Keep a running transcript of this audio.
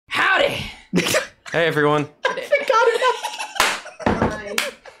Hey everyone.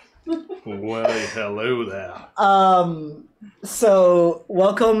 Well, hello there. So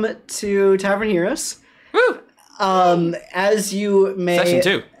welcome to Tavern Heroes. Woo! As you may Session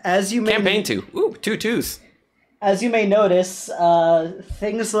 2. As you may Campaign 2. Ooh, 2 2s. As you may notice,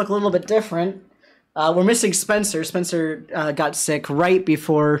 things look a little bit different. We're missing Spencer. Spencer got sick right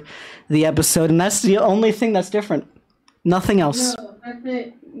before the episode, and that's the only thing that's different. Nothing else. No, that's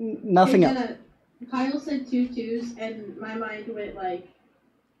it. Nothing else. Kyle said 2 2s, and my mind went like.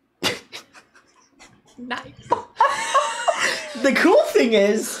 Nice. The cool thing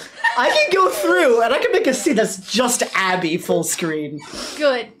is, I can go through and I can make a scene that's just Abby full screen.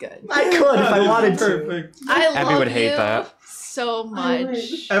 Good. I could if I wanted to. I love Abby would hate you that. so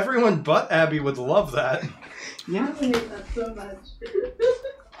much. Everyone but Abby would love that. Yeah. I would hate that so much.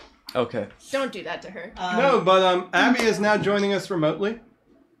 Okay. Don't do that to her. No, but Abby is now joining us remotely.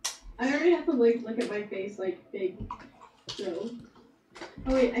 I already have to look at my face like big. So.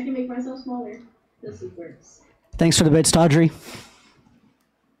 Oh wait, I can make myself smaller. This is worse. Thanks for the bits, Tawdry.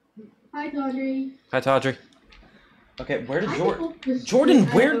 Hi, Tawdry. Hi, Tawdry. Okay, where did Jordan? Jordan, Jordan,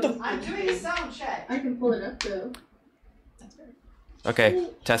 where the? I'm doing a sound check. I can pull it up though. Okay,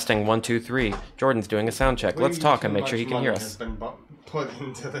 testing 1 2 3. Jordan's doing a sound check. Let's talk and make sure he can hear us. Has been put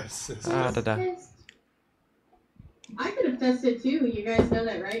into this. I could have tested too. You guys know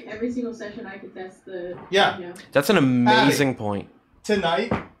that, right? Every single session I could test the. Yeah. You know. That's an amazing point.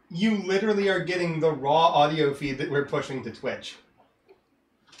 Tonight, you literally are getting the raw audio feed that we're pushing to Twitch.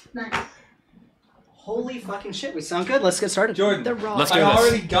 Nice. Holy fucking shit, we sound good. Let's get started. Jordan, The raw. Let's I do this.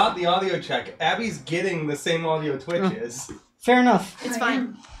 already got the audio check. Abby's getting the same audio Twitch is. Fair enough. It's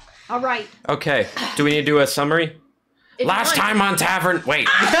fine. All right. Okay, do we need to do a summary? It's Last fine. time on Tavern. Wait.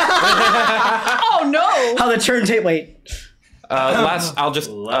 Oh no! How the turntable. Wait.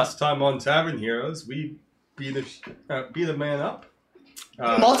 Last time on Tavern Heroes, we beat a man up.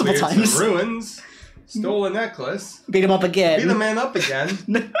 Multiple cleared times. Some ruins, stole a necklace, Beat him up again. beat a man up again,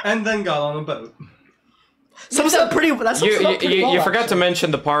 and then got on a boat. Sums up pretty. That sums it up pretty well, You forgot to actually.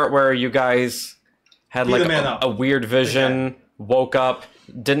 mention the part where you guys had Beat like a man up. a weird vision, woke up,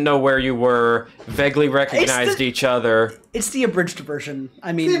 didn't know where you were, vaguely recognized each other. It's the abridged version.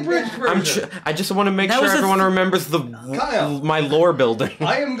 I mean, The abridged version. I just want to make That sure was a everyone th- remembers Kyle. my lore building.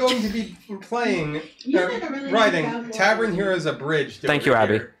 I am going to be playing, You did a really writing good job, Tavern Lauren. Heroes Abridged. Thank over you,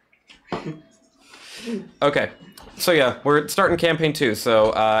 Abby. here. Okay, so yeah, we're starting campaign 2.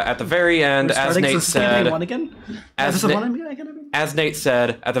 So at the very end, as starting Nate since campaign said, one again. as Is this the Na- one again? as Nate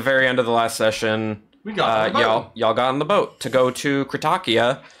said at the very end of the last session, We got on the boat. y'all got on the boat to go to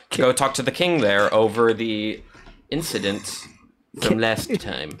Critakia to go talk to the king there over the incident from last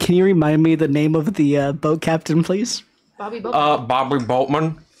time. Can you remind me the name of the boat captain, please? Bobby Boat. Bobby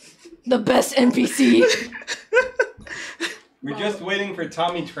Boatman. The best NPC. We're just waiting for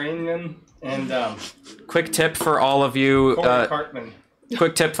Tommy Trainman and Quick tip for all of you. Corey Cartman.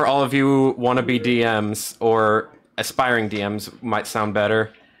 Quick tip for all of you wannabe DMs or aspiring DMs might sound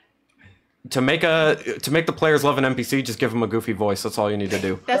better. To make the players love an NPC, just give them a goofy voice. That's all you need to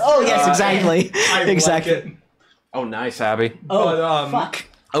do. That's Oh yes, exactly. I exactly. like it. Oh, nice, Abby. Oh But, fuck.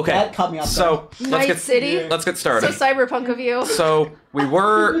 Okay. That caught me off So Night City. let's get So started. cyberpunk of you. So we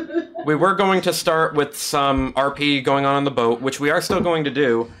were going to start with some RP going on the boat, which we are still going to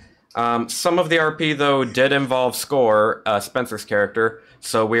do. Some of the RP though did involve Score, Spencer's character,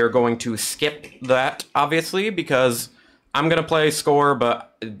 so we are going to skip that obviously because I'm gonna play Score,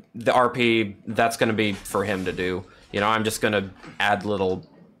 but the RP that's gonna be for him to do. You know, I'm just gonna add little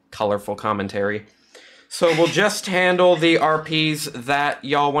colorful commentary. So we'll just handle the RPs that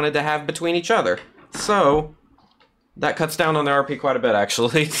y'all wanted to have between each other. So that cuts down on the RP quite a bit,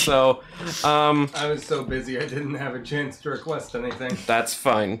 actually. So I was so busy I didn't have a chance to request anything. that's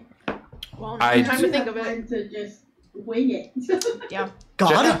fine. Well, I- time to think of it. Time to just wing it. Yeah.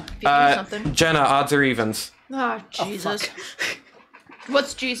 God. If you do something. Jenna, odds or evens? Ah, Jesus. fuck.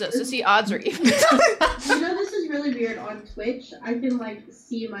 What's Jesus? Is he odds or even? You know, this is really weird. On Twitch, I can like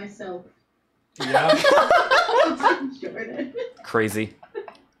see myself. Yeah. Jordan. Crazy.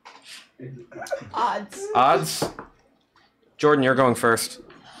 Odds. Odds? Jordan, you're going first.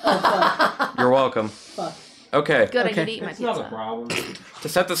 You're welcome. Fuck. Okay. Good, I Okay. need to eat my It's not a pizza. problem. To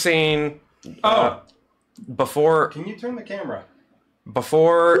set the scene, Oh, before can you turn the camera?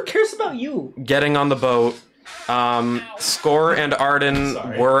 Who cares about you? getting on the boat, Score and Arden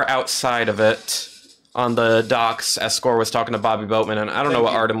Sorry. were outside of it on the docks as Score was talking to Bobby Boatman, and I don't know Thank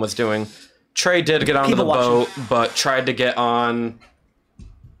what you. Arden was doing. Trey did get onto People the boat, but tried to get on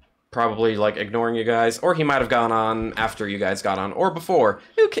probably like ignoring you guys, or he might have gone on after you guys got on, or before.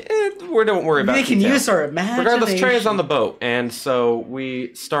 Don't worry about it. We can use our imagination. Regardless, Trey is on the boat, and so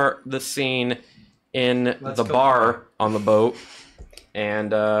we start the scene in the bar on the boat,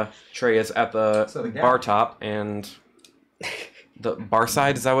 and Trey is at the bar top, and the bar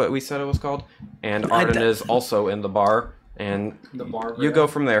side, is that what we said it was called? And Arden is also in the bar, and The bar. you go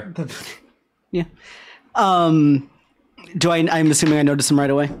from there. Yeah. I'm assuming I notice him right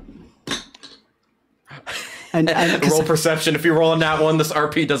away. And Roll perception. If you roll a nat 1, this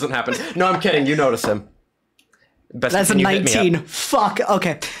RP doesn't happen. No, I'm kidding. You notice him. Best that's a you hit me 19. up. Fuck.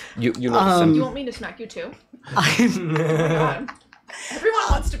 Okay. You notice him. You want me to smack you too? I'm, God. Everyone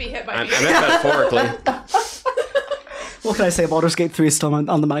wants to be hit by I me. meant metaphorically. what can I say? Baldur's Gate 3 is still on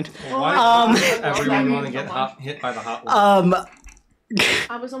the mind. Why does everyone want to get hit by the hot one?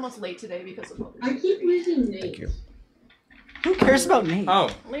 I was almost late today because of what I keep losing Nate. you. Who cares about me? Oh.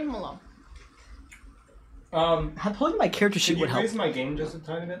 Leave him alone. Pulling my character sheet Can you would help. raise my game just a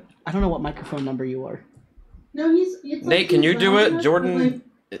tiny bit? I don't know what microphone number you are. No, it's Nate, like can he's you do loud it? enough, Jordan-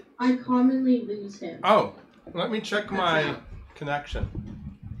 but, like, I commonly lose him. Oh, let me check my connection.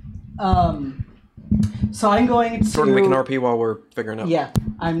 So I'm going to. Jordan, make an RP while we're figuring out. Yeah,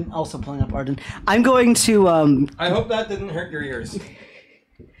 I'm also pulling up Arden. I'm going to. I hope that didn't hurt your ears.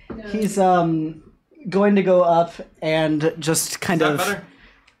 No. He's going to go up and just kind Is that of. better?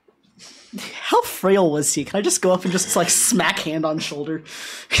 How frail was he? Can I just go up and just like smack hand on shoulder?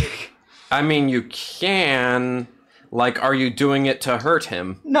 I mean, you can. Like, are you doing it to hurt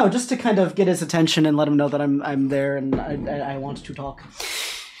him? No, just to kind of get his attention and let him know that I'm there and I want to talk.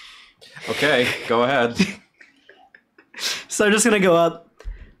 Okay, go ahead. So I'm just gonna go up.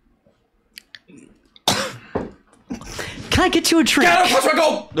 Can I get you a drink? Get out! Watch my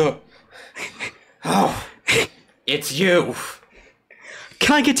goal! Oh, it's you.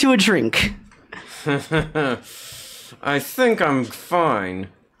 Can I get you a drink? I think I'm fine.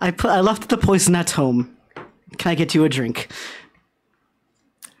 I left the poison at home. Can I get you a drink?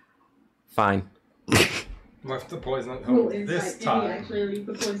 Fine. Left the poison at Oh, home in this fact, did he time. actually leave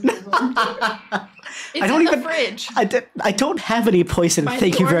the poison at home? It's I don't in even- the fridge. I don't have any poison. Mine's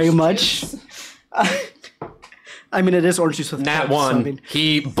Thank you very orange much. juice. I mean, it is orange juice with Nat peps, so I 1. mean-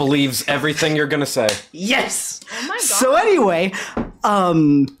 He believes everything you're gonna say. Yes. Oh my god. So anyway,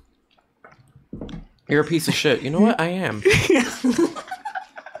 You're a piece of shit. You know what? I am.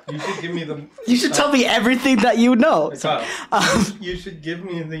 You should give me the. you should tell me everything that you know. You should give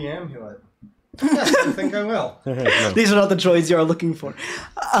me the amulet. Yes, I think I will. These are not the droids you are looking for.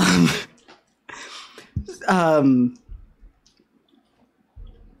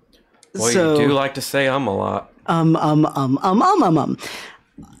 Well, so, you do like to say a lot.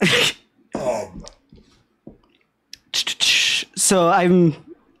 So I'm.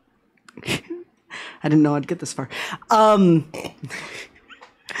 I didn't know I'd get this far.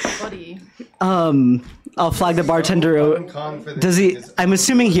 Buddy. I'll flag the bartender. Does he? I'm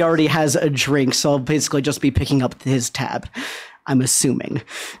assuming he already has a drink, so I'll basically just be picking up his tab. I'm assuming.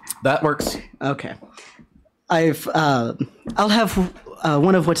 That works. Okay. I'll have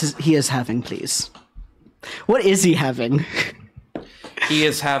one of what he is having, please. What is he having? He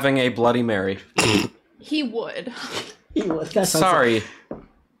is having a Bloody Mary. He would. Sorry.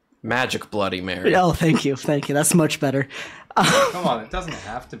 Magic Bloody Mary. Oh, thank you. That's much better. Come on, it doesn't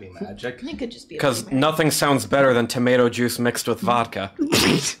have to be magic. It could just be a Because Bloody Mary. nothing sounds better than tomato juice mixed with vodka.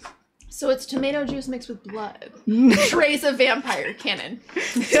 So it's tomato juice mixed with blood. Trey's a vampire canon.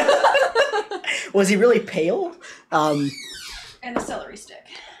 Was he really pale? And a celery stick.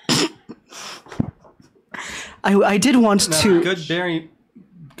 I did want No, to.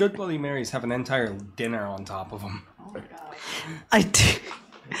 good Bloody Marys have an entire dinner on top of them. Oh my god.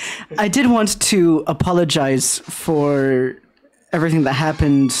 I did want to apologize for everything that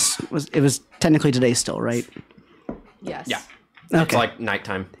happened. It was technically today still, right? Yes. Yeah. Okay. It's like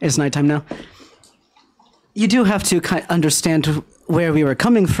nighttime. It's nighttime now. You do have to understand where we were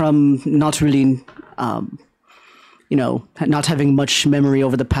coming from, not really, not having much memory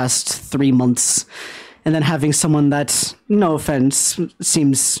over the past 3 months. And then having someone that, no offense,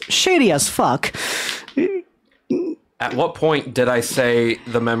 seems shady as fuck. At what point did I say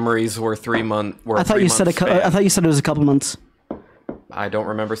the memories were 3 months? I thought you said I thought you said it was a couple months. I don't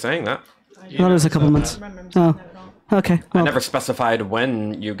remember saying that. I thought it was a couple months. I don't remember saying that at all. Okay. I Well, never specified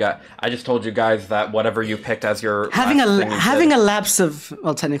when you got. I just told you guys that whatever you picked as your having last a thing you having did. a lapse of,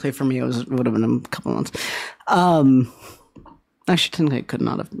 well, technically for me it would have been a couple months. Actually, technically it could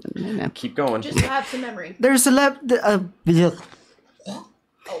not have been. Yeah. Keep going. Just have some memory. There's a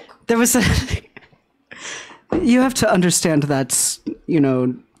there was a. You have to understand that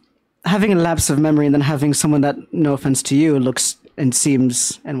having a lapse of memory and then having someone that, no offense to you, looks and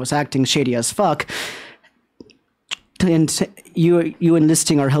seems and was acting shady as fuck, and you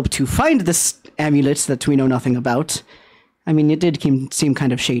enlisting our help to find this amulet that we know nothing about, I mean, it did seem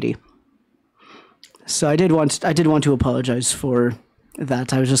kind of shady. So I did want to apologize for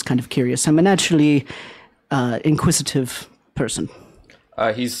that. I was just kind of curious. I'm a naturally inquisitive person.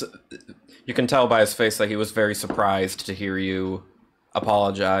 You can tell by his face that he was very surprised to hear you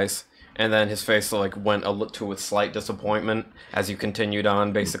apologize. And then his face went to a slight disappointment as you continued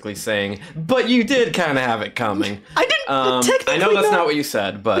on, basically saying, "But you did kind of have it coming." I didn't. Technically I know that's not what you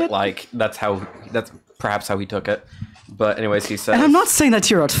said, but that's perhaps how he took it. But anyways, he says, and I'm not saying that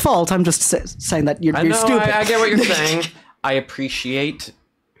you're at fault. I'm just saying that you're stupid. I get what you're saying. I appreciate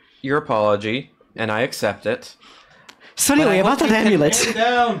your apology, and I accept it. So anyway, about that amulet. Hand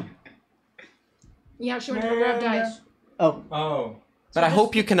down. Yeah, she went to go grab dice. Oh. But I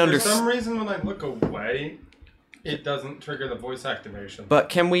hope you can For understand. some reason, when I look away, it doesn't trigger the voice activation. But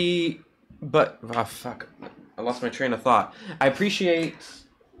can we... fuck. I lost my train of thought. I appreciate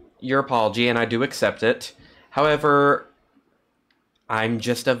your apology, and I do accept it. However, I'm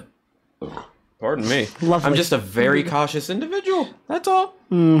just a... Pardon me. Lovely. I'm just a very cautious individual. That's all.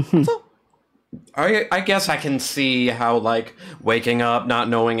 Mm-hmm. That's all. I guess I can see how, waking up, not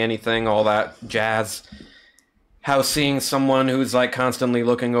knowing anything, all that jazz... How seeing someone who's constantly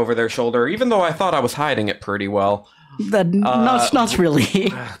looking over their shoulder, even though I thought I was hiding it pretty well. Not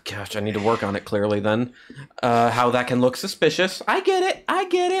really. Gosh, I need to work on it clearly then. How that can look suspicious. I get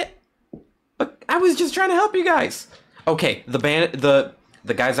it. But I was just trying to help you guys. Okay, the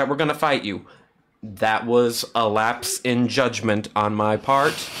guys that were gonna fight you, that was a lapse in judgment on my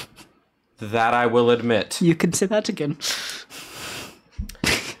part. That I will admit. You can say that again.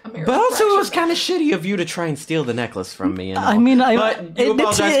 But also, it was kind of shitty of you to try and steal the necklace from me. I mean,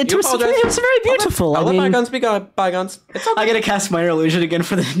 it's very beautiful. I'll let bygones be bygones. It's okay. I gotta cast Minor Illusion again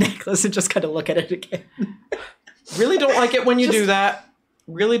for the necklace and just kind of look at it again. Really don't like it when you do that.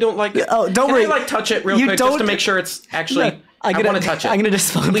 Really don't like it. Oh, don't worry. Can I touch it real quick just to make sure it's actually... No, I want to touch it. I'm gonna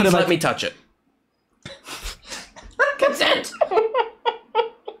just... Please let me touch it. Consent!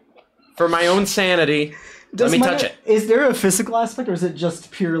 For my own sanity... Let me touch it. Is there a physical aspect, or is it just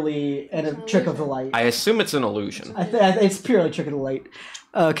purely a trick of the light? I assume it's an illusion. It's purely a trick of the light.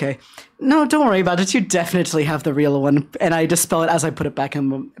 Okay. No, don't worry about it. You definitely have the real one, and I dispel it as I put it back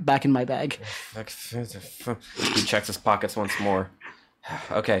in my bag. He checks his pockets once more.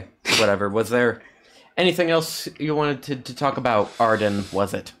 Okay, whatever. Was there anything else you wanted to talk about, Arden,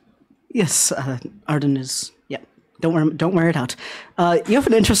 was it? Yes, Arden is... Yeah, don't wear it out. You have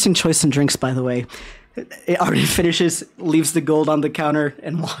an interesting choice in drinks, by the way. Arden finishes, leaves the gold on the counter,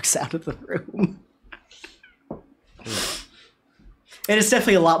 and walks out of the room. And it's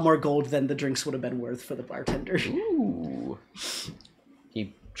definitely a lot more gold than the drinks would have been worth for the bartender. Ooh.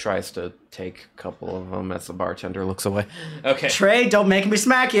 He tries to take a couple of them as the bartender looks away. Okay. Trey, don't make me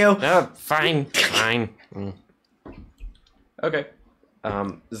smack you. Fine. Okay.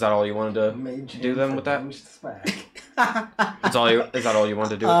 Is that all you wanted to do then with that? Is that all you wanted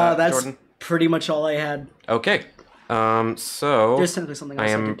to do with that, that's Jordan? Pretty much all I had. Okay. So there's technically something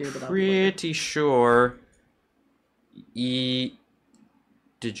else I could do. I am pretty sure. Did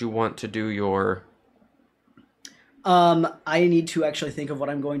you want to do your? I need to actually think of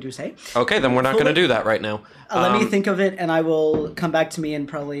what I'm going to say. Okay, then we're not going to do that right now. Let me think of it, and I will come back to me in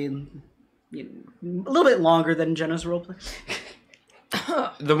probably a little bit longer than Jenna's roleplay.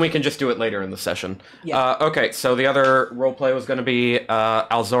 Then we can just do it later in the session. Yeah. Okay, so the other roleplay was going to be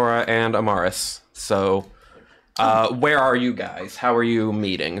Alzora and Amaris. So, where are you guys? How are you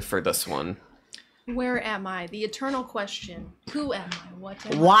meeting for this one? Where am I? The eternal question. Who am I? What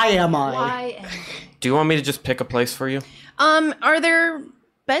am I? Why am I? Why am I? Do you want me to just pick a place for you? Are there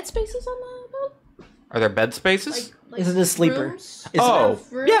bed spaces on the boat? Are there bed spaces? Like Is it a sleeper? Rooms?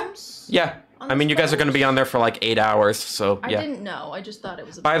 Rooms? Yeah. I mean, you guys are going to be on there for like 8 hours, so yeah. I didn't know. I just thought it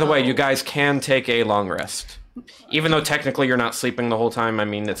was a By the way, you guys can take a long rest. Even though technically you're not sleeping the whole time, I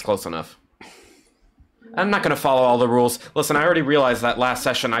mean, it's close enough. I'm not going to follow all the rules. Listen, I already realized that last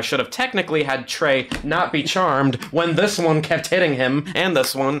session I should have technically had Trey not be charmed when this one kept hitting him, and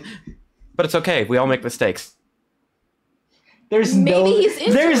this one. But it's okay. We all make mistakes. There's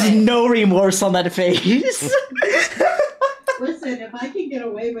Maybe no remorse on that face. Listen, if I can get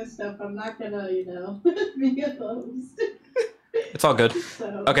away with stuff, I'm not gonna, be opposed. It's all good.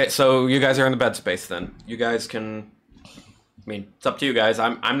 So. Okay, so you guys are in the bed space then. You guys can... I mean, it's up to you guys.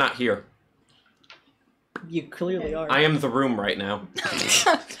 I'm not here. You clearly are. I am the room right now.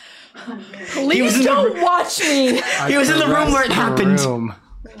 Please don't watch me! He was in the room where it happened.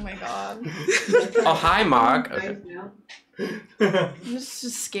 Oh my god. Oh, hi, Mog. Okay. Okay. This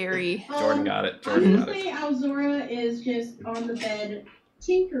is scary. Jordan got it. I'm Jordan gonna got it. say Alzora is just on the bed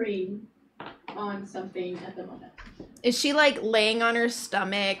tinkering on something at the moment. Is she like laying on her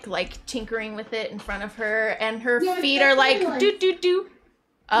stomach, like tinkering with it in front of her, and her Yeah, feet it's are like definitely, doo doo doo?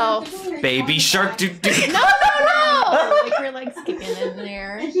 Oh, Baby shark. no, no! Like her legs kicking in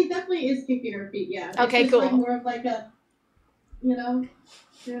there. And she definitely is kicking her feet, yeah. Okay, it's just, like, cool. more of like a, you know,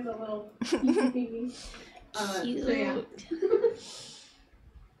 there's a little baby. So yeah.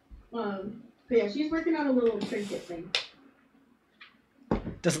 But yeah, she's working on a little trinket thing.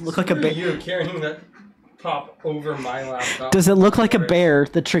 Does it look like a Screw bear? you carrying that pop over my laptop. Does it look like a bear?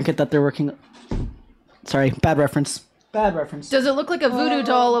 The trinket that they're working. Sorry, bad reference. Bad reference. Does it look like a voodoo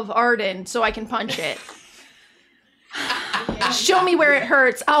doll of Arden so I can punch it? Show me where it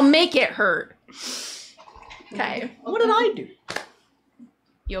hurts. I'll make it hurt. Okay. What did I do?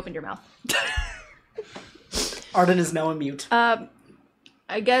 You opened your mouth. Arden is now a mute. I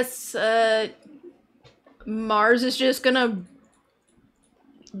guess Mars is just gonna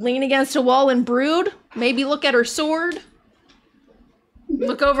lean against a wall and brood. Maybe look at her sword.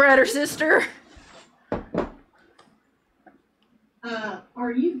 Look over at her sister.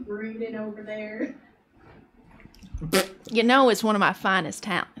 Are you brooding over there? You know it's one of my finest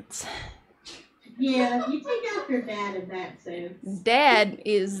talents. Yeah, you take after Dad in that sense. Dad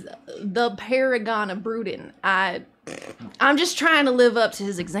is the paragon of brooding. I'm just trying to live up to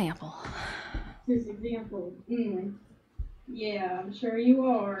his example. His example. Yeah, I'm sure you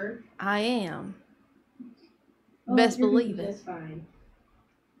are. I am. Oh, Best you're believe doing it. just fine.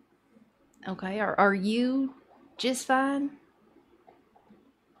 Okay, are you just fine?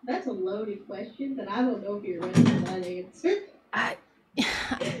 That's a loaded question, but I don't know if you're ready for that answer.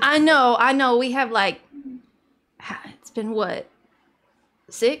 I know. We have like, it's been what,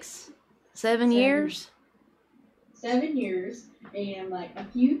 6, 7 years? 7 years and like a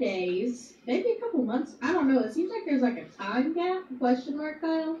few days, maybe a couple months. I don't know. It seems like there's like a time gap? Question mark,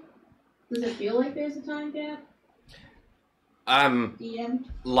 Kyle? Does it feel like there's a time gap? DM?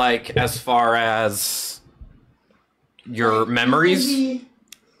 Like as far as your Like, memories.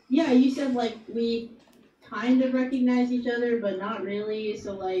 Yeah, you said like we kind of recognize each other, but not really.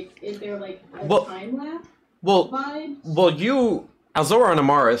 So like, is there like a time lapse vibe? Well, you, Alzora and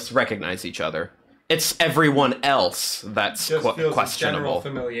Amaris recognize each other. It's everyone else that's Just feels like questionable. general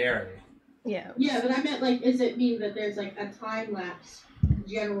familiarity. Yeah. Yeah, but I meant like, does it mean that there's like a time lapse,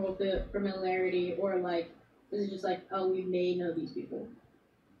 general familiarity, or like, is it just like, oh, we may know these people?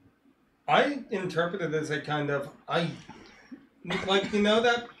 I interpreted it as a kind of, like, you know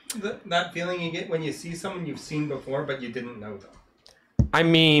that feeling you get when you see someone you've seen before, but you didn't know them. I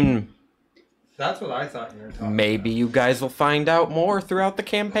mean, that's what I thought you were talking maybe you guys will find out more throughout the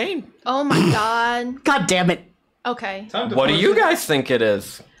campaign. Oh my god. God damn it. Okay. What do you guys think it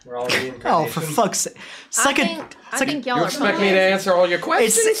is? We're all reincarnations. Oh, for fuck's sake. It's like I think y'all You are expect fine. me to answer all your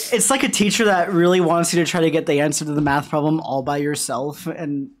questions? it's like a teacher that really wants you to try to get the answer to the math problem all by yourself,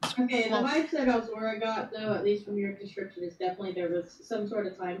 and Okay, the vibes that Alzora got, though, at least from your description, is definitely there was some sort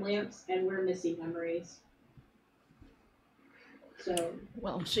of time lapse, and we're missing memories. So.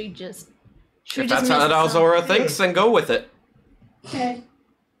 Well, she just If that's how Alzora thinks, then go with it. Okay.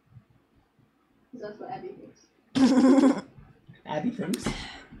 That's what Abby thinks. Abby thinks.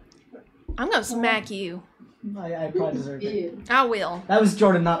 I'm gonna smack you. I probably deserve it. Ew. I will. That was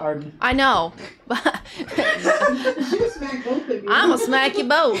Jordan, not Arden. I know. But She would smack both of you. I'm gonna smack you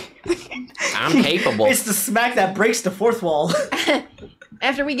both. I'm capable. It's the smack that breaks the fourth wall.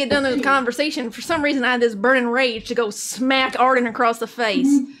 After we get done with the conversation, for some reason I had this burning rage to go smack Arden across the face.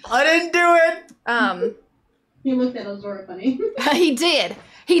 I didn't do it! He looked at Alzora funny. He did.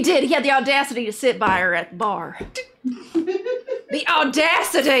 He had the audacity to sit by her at the bar. The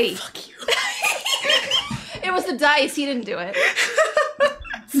audacity! Fuck you. It was the dice. He didn't do it.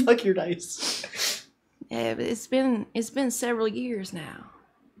 Fuck your dice. Yeah, but it's been several years now.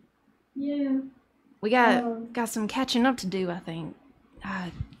 Yeah. We got some catching up to do, I think.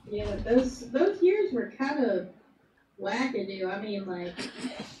 Yeah, those years were kind of wackadoo. I mean, like,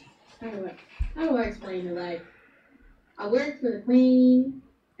 how do I explain it? Like, I worked for the Queen,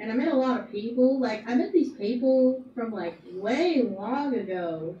 and I met a lot of people. Like, I met these people from, like, way long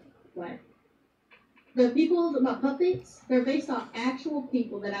ago. Like, the people, my puppets, they're based off actual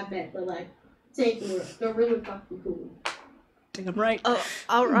people that I met. But, like, they're really fucking cool. Damn right. Oh,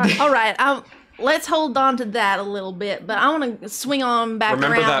 all right. Let's hold on to that a little bit, but I want to swing on back around.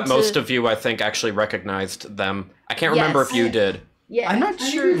 Remember that to... most of you, I think, actually recognized them. I can't remember if you did. Yeah. I'm not I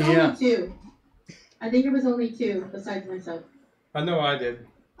sure. think it was only two. I think it was only two besides myself. I know I did.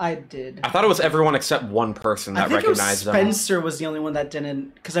 I did. I thought it was everyone except one person that recognized them. Spencer was the only one that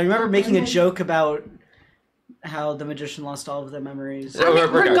didn't, because I remember making a joke about how the magician lost all of their memories. I mean,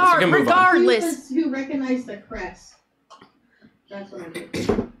 regardless. Who recognized the crest? That's what I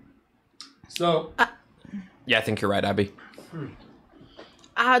did. So. Yeah, I think you're right, Abby.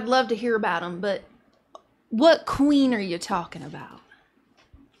 I'd love to hear about them, but what queen are you talking about?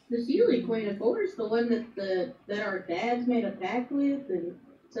 The Sealy Queen, of course, the one that our dads made a pact with, and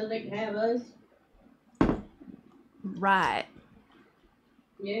so they could have us. Right.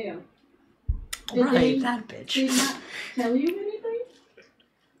 Yeah. That bitch. Did not tell you anything?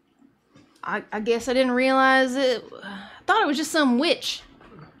 I guess I didn't realize it. I thought it was just some witch.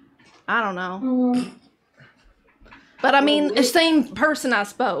 I don't know. But I mean, the same person, I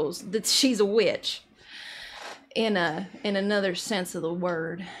suppose. That she's a witch. In another sense of the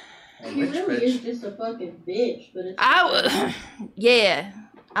word. She really is just a fucking bitch, but it's yeah,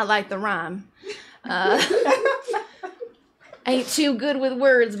 I like the rhyme. Ain't too good with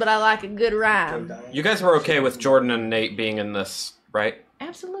words, but I like a good rhyme. You guys were okay with Jordan and Nate being in this, right?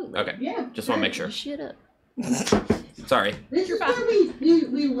 Absolutely. Okay. Yeah. Just want to make sure. Shut up. Sorry. This is where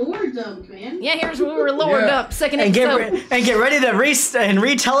we lore dumped, man. Yeah, here's where we're lowered up. Second episode. Get ready to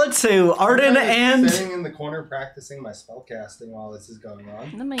retell it to Arden and... Sitting in the corner practicing my spell casting while this is going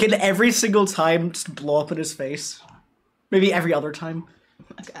on. Can every single time just blow up in his face? Maybe every other time.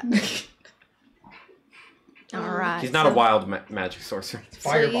 Okay. All right. He's not a wild magic sorcerer.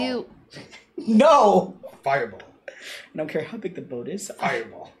 Fireball. No! Fireball. I don't care how big the boat is.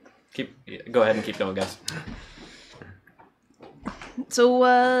 Fireball. Go ahead and keep going, guys. So,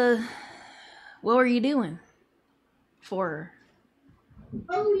 what were you doing for her?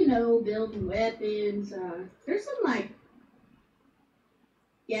 Oh, building weapons. There's some,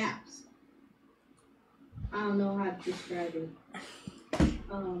 gaps. I don't know how to describe it.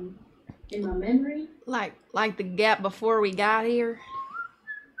 In my memory. Like the gap before we got here?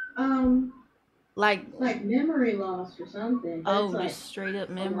 Like memory loss or something. Oh, just straight up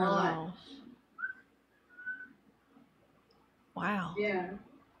memory loss. Wow. Yeah.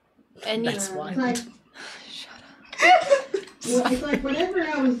 And That's wild. Shut up. Well, it's like whatever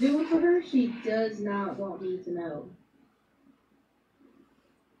I was doing for her, she does not want me to know.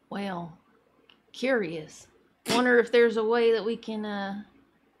 Well, curious. Wonder if there's a way that we can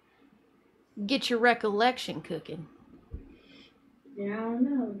get your recollection cooking. Yeah, I don't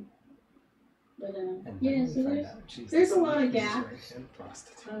know. But yeah, so there's a lot of gaps.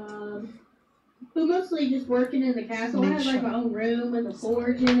 But mostly just working in the castle. I had my own room with a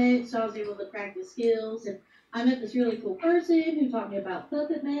forge in it, so I was able to practice skills. And I met this really cool person who taught me about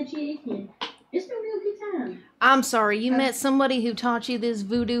puppet magic, and it's been a real good time. I'm sorry, you met somebody who taught you this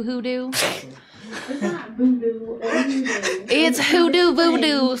voodoo hoodoo? It's not voodoo or hoodoo. It's hoodoo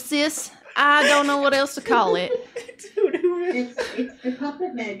voodoo, sis. I don't know what else to call it. It's the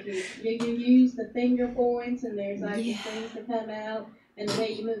puppet magic. You use the finger points, and there's these things that come out, and the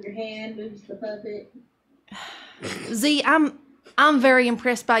way you move your hand moves the puppet. Z, I'm very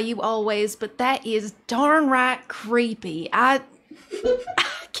impressed by you always, but that is darn right creepy. I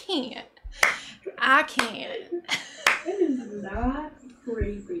can't. It is not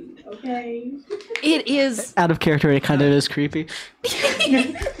creepy, okay? It is. Out of character, it kind of is creepy.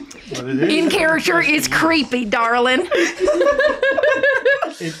 In character, it's creepy, darling.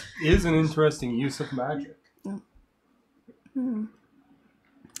 It is an interesting use of magic.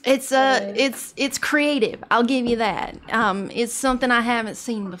 It's creative. I'll give you that. It's something I haven't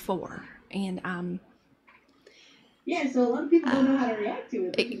seen before, and yeah. So a lot of people don't know how to react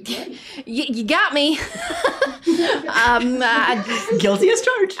to it. You got me. Guilty as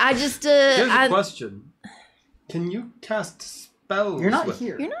charged. I just Here's a question: can you cast spells? You're not with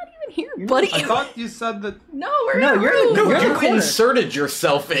here. You're not even here, buddy. I thought you said that. No, we're in the you're room. in the You corner. inserted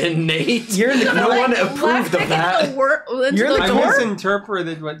yourself in, Nate. You're in the No corner. one approved of that. You're in the I door?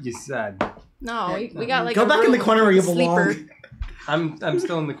 misinterpreted what you said. No, we got like Go a back in the room corner where you sleeper. belong. I'm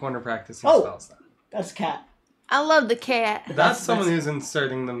still in the corner practicing Oh. spells. Then. That's Cat. I love the cat. That's someone who's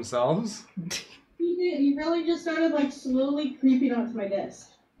inserting themselves. You really just started slowly creeping onto my desk.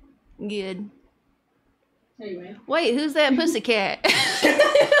 Good. Anyway. Wait, who's that pussycat?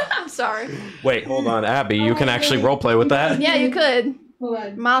 I'm sorry. Wait, hold on, Abby. You can actually roleplay with that. Yeah, you could. Hold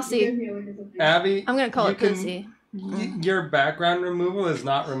on. Mossy. Abby, I'm gonna call you it can- pussy. Your background removal is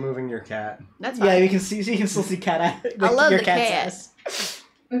not removing your cat. That's fine. Yeah, you can still see Cat. I love your the cat's cat. ass.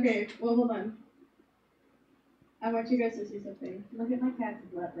 Okay, well, hold on. I want you guys to see something. Look at my cat's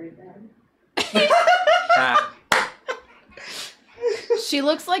butt right there. Ah, She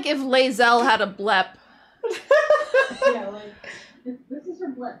looks like if Lazelle had a blep. Yeah, like, this is her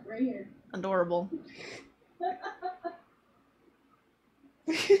blood right here. Adorable.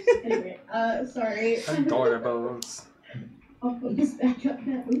 Anyway, sorry. Adorables. I'll put this back up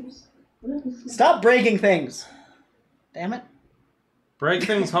now. Oops. What else? Stop breaking things. Damn it. Break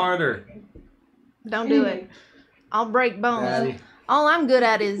things harder. Don't do it. Anyway. I'll break bones. Daddy. All I'm good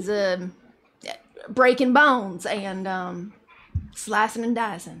at is breaking bones and slicing and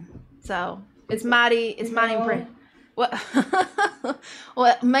dicing. So it's mighty impressive. What?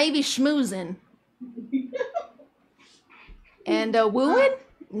 Well, maybe schmoozing and wooing?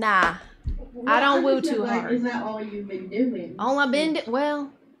 Nah, I don't woo too hard. Is that all you've been doing? All I've been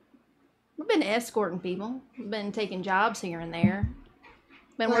well, I've been escorting people. I've been taking jobs here and there.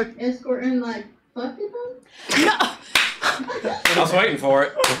 Been Like working. escorting, like fucking them? No. I was waiting for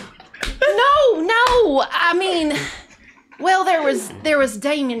it. No. I mean, well, there was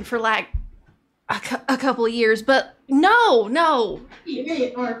Damien for like a couple of years, but no. You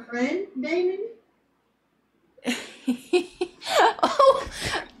mean our friend Damon? Oh,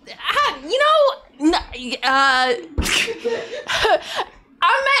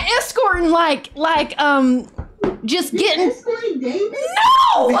 I'm not escorting like just getting. Escorting Damon?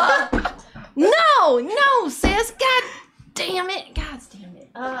 No, sis. God damn it.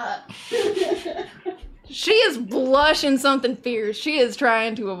 She is blushing something fierce. She is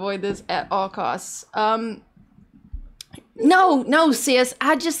trying to avoid this at all costs. No, sis.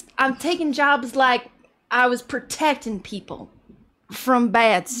 I'm taking jobs like I was protecting people from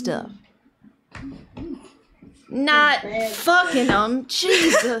bad stuff. Not fucking them.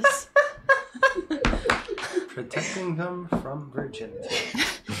 Jesus. Protecting them from virginity.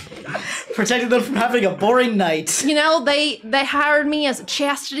 Protecting them from having a boring night. You know, they hired me as a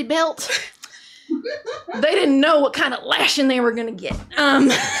chastity belt. They didn't know what kind of lashing they were gonna get.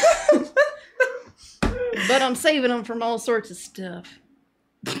 But I'm saving them from all sorts of stuff.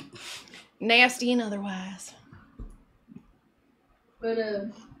 Nasty and otherwise. But,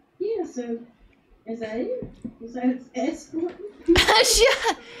 yeah, so, is that it? Is that escorting?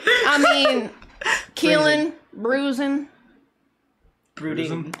 I mean, killing, bruising.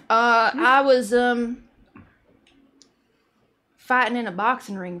 Brooding. I was, fighting in a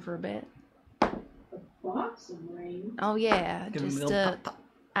boxing ring for a bit. Boxing ring? Oh, yeah. Give him a Just, little pop.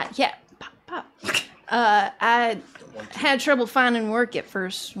 yeah, pop. I had trouble finding work at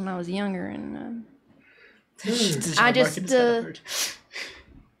first when I was younger, and I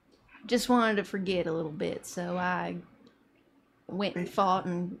just wanted to forget a little bit, so I went and fought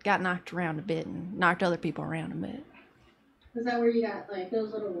and got knocked around a bit and knocked other people around a bit. Is that where you got, like,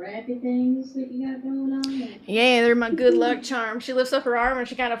 those little rappy things that you got going on? Yeah, they're my good luck charm. She lifts up her arm and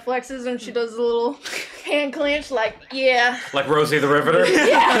she kind of flexes and she does a little hand clench, like, yeah. Like Rosie the Riveter?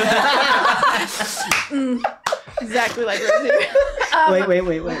 Exactly like Rosie.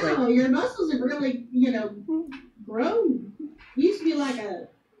 Wait. Wow, your muscles have really, grown. You used to be like a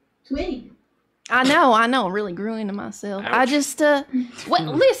twig. I know, really grew into myself. Ouch. I just,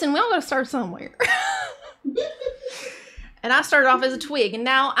 listen, we all gotta start somewhere. And I started off as a twig, and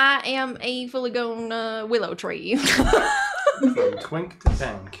now I am a fully grown willow tree. From twink to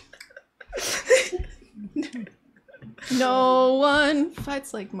tank. No one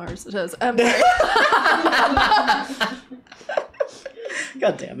fights like Mars does. I'm sorry.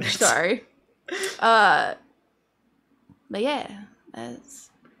 God damn it. Sorry. But yeah,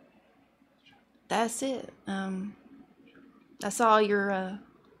 that's it. I saw your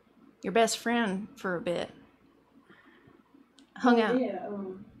best friend for a bit. Hung out. Yeah,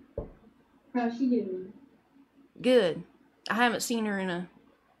 how's she doing? Good. I haven't seen her in a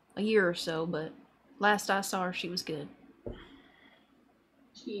year or so, but last I saw her, she was good.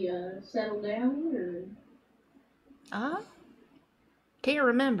 She, settled down, or? Can't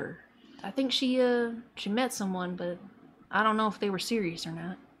remember. I think she met someone, but I don't know if they were serious or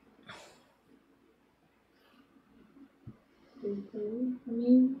not. I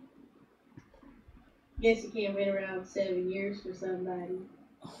mean, guess you can't wait around 7 years for somebody.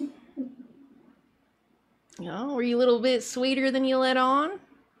 Oh, were you a little bit sweeter than you let on?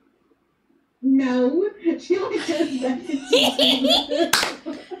 No, she only does that.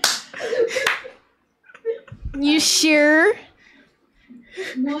 You sure?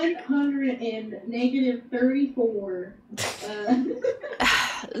 100 and negative 34.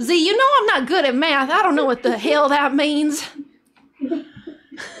 Z, you know I'm not good at math. I don't know what the hell that means.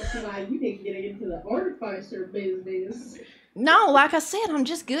 That's why you didn't get into the artificer business. No, like I said, I'm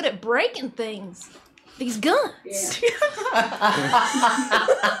just good at breaking things. These guns. Yeah.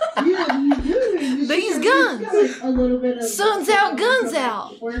 Yeah, you do. These guns. got like a little bit of Sun's out, guns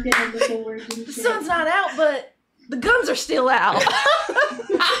out. Working on the forge and The shit. sun's not out, but the guns are still out.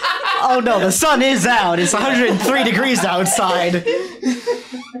 Oh no, the sun is out. It's 103 degrees outside.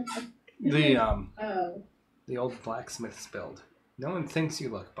 Oh. The old blacksmith's build. No one thinks you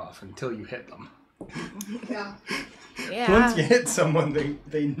look buff until you hit them. Yeah. Yeah. Once you hit someone,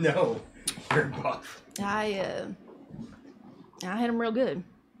 they know you're buff. I hit them real good.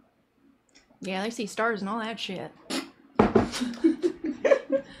 Yeah, they see stars and all that shit.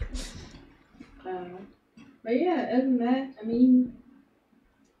 But yeah, other than that, I mean,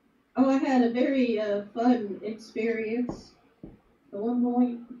 I had a very fun experience at one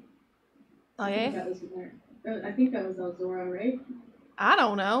point. Oh I think yeah? that was I think that was Elzora, right? I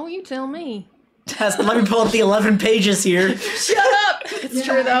don't know. You tell me. Let me pull up the 11 pages here. Shut up! It's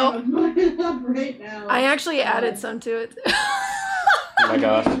true though. I'm up right now. I actually added some to it. Oh my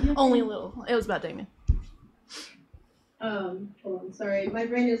gosh. Only a little. It was about Damon. Hold on, sorry. My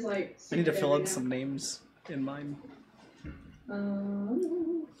brain is like. I need to fill right in some names in mine.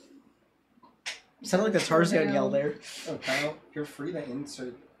 Sounded like the Tarzan yell there. Oh, Kyle, you're free to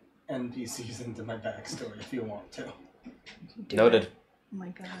insert NPCs into my backstory if you want to. Noted. Oh my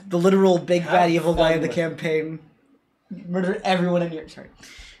god. The literal big Have bad evil guy fun in the with campaign. Murder everyone in your. Sorry.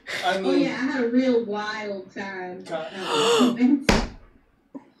 I Oh mean, yeah, I had a real wild time.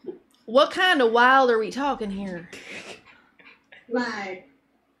 What kind of wild are we talking here? Like,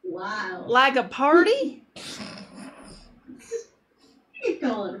 wow. Like a party? You can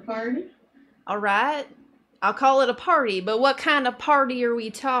call it a party. Alright. I'll call it a party, but what kind of party are we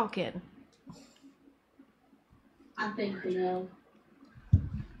talking? I think you know.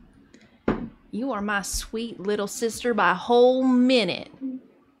 You are my sweet little sister by a whole minute.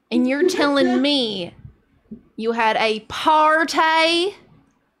 And you're telling me you had a party?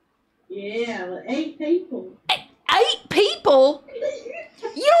 Yeah, with 8 people. 8 people?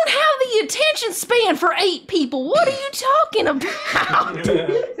 You don't have the attention span for 8 people. What are you talking about?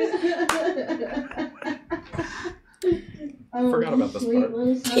 Forgot about this sweet part.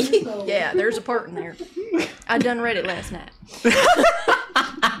 little son soul. Yeah, there's a part in there. I done read it last night.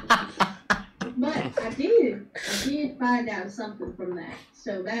 But I did find out something from that,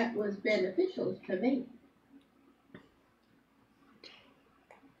 so that was beneficial to me.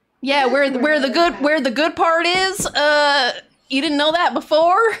 Yeah, where the good part is, you didn't know that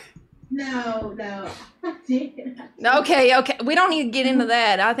before? No, I did. Okay. We don't need to get into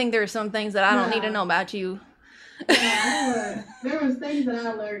that. I think there are some things that I don't need to know about you. Yeah, there was things that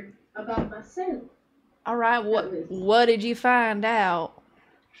I learned about myself. All right, what did you find out?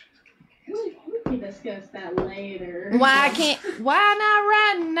 We can discuss that later. Why not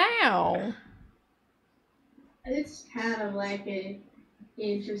right now? It's kind of like a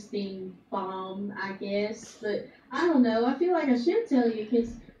interesting bomb, I guess, but I don't know. I feel like I should tell you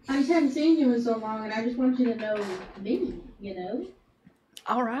because I just haven't seen you in so long, and I just want you to know me. You know.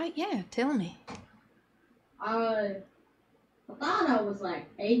 All right, yeah, tell me. I thought I was like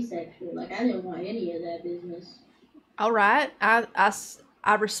asexual, like I didn't want any of that business. All right,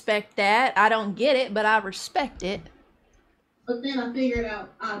 I respect that. I don't get it, but I respect it. But then I figured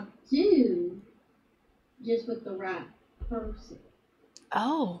out I do, just with the right person.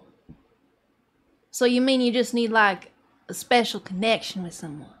 Oh. So you mean you just need like a special connection with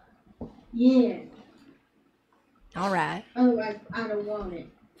someone? Yeah. All right. Otherwise, I don't want it.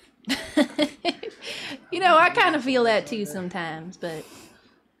 You know, I kind of feel that too sometimes, but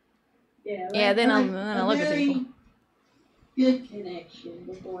Yeah. yeah, then I look at people. Good connection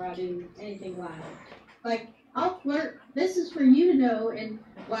before I do anything like it. Like, I'll flirt. This is for you to know, and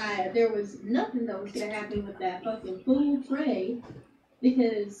why there was nothing that was gonna happen with that fucking fool Trey,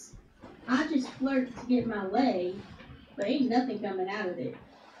 because I just flirt to get my lay, but ain't nothing coming out of it.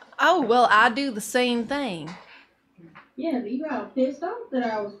 Oh, well, I do the same thing. Yeah, but you got all pissed off that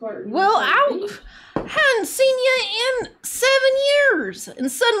I was flirting. Well, with I somebody. hadn't seen you in 7 years, and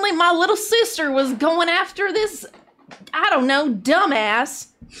suddenly my little sister was going after this, I don't know, dumbass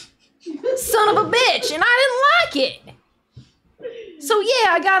son of a bitch, and I didn't like it. So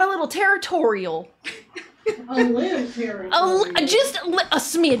yeah, I got a little territorial. A little territorial. Just a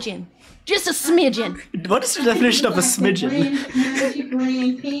smidgen. Just a smidgen. What is the definition of a Like smidgen? Magic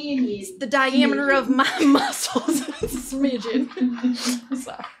Grand Canyon. The diameter of my muscles. Smidgen.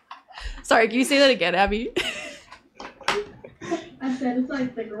 Sorry, can you say that again, Abby? I said it's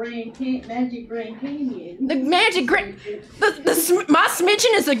like the Magic Grand Canyon. The Magic Grand... My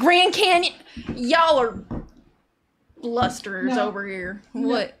smidgen is the Grand Canyon. Y'all are blusterers No. over here.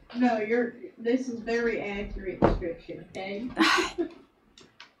 What? No, this is very accurate description, okay?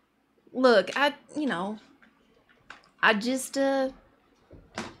 Look, I just,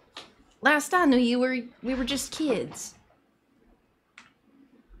 last I knew you, we were just kids.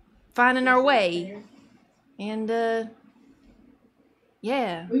 Finding our way. And,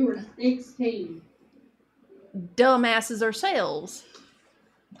 yeah. We were 16. Dumbasses ourselves.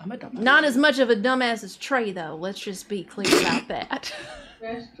 I'm a dumbass. Not as much of a dumbass as Trey, though. Let's just be clear about that.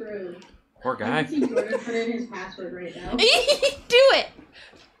 That's true. Poor I guy. can see Jordan put in his password right now. Do it!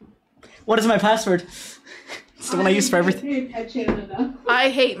 What is my password? It's the one I use for everything. I didn't touch it enough. I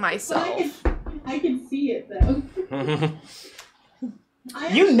hate But myself. I can see it though.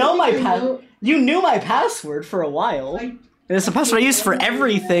 You know my You knew my password for a while. It's the password I use for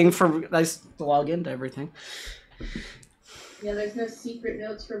everything. I log into everything. Yeah, there's no secret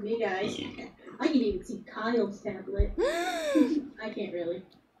notes for me, guys. I can even see Kyle's tablet. I can't really.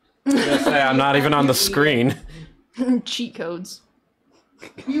 Just say I'm not even on the screen. Cheat codes.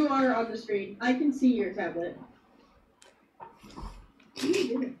 You are on the screen. I can see your tablet.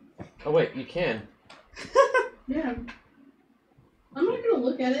 Oh wait, you can. Yeah. I'm not gonna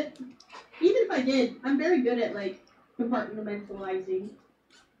look at it. Even if I did, I'm very good at like compartmentalizing.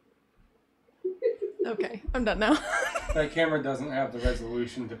 Okay, I'm done now. That camera doesn't have the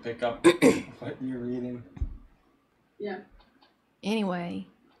resolution to pick up what you're reading. Yeah. Anyway.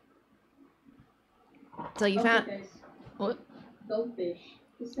 So you Okay, found... guys. What? Goldfish.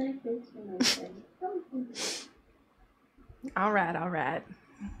 Is that goats when I say goldfish? Alright.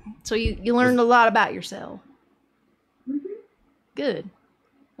 So you learned a lot about yourself. Good.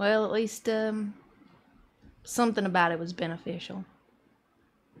 Well, at least, something about it was beneficial.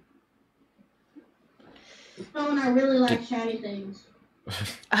 Oh, and I really like shiny things.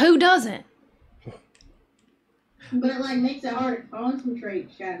 Who doesn't? But it like makes it hard to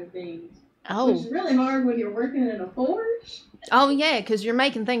concentrate shiny things. Which Oh. is really hard when you're working in a forge. Oh, yeah, because you're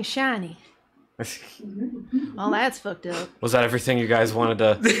making things shiny. Well, that's fucked up. Was that everything you guys wanted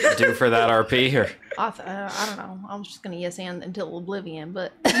to do for that RP? Or I don't know. I was just going to yes and until oblivion,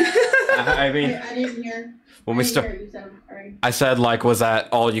 but... I mean, I didn't hear. when we start, I said like, was that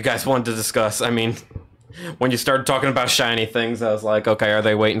all you guys wanted to discuss? I mean, when you started talking about shiny things, I was like, okay, are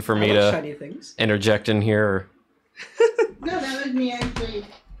they waiting for me to shiny things. interject in here? Or... No, that was me actually.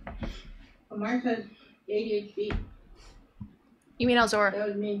 Mark has ADHD. You mean Elzora? That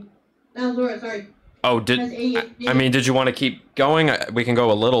was me. Alzora, sorry. Oh, Has did ADHD. I mean? Did you want to keep going? We can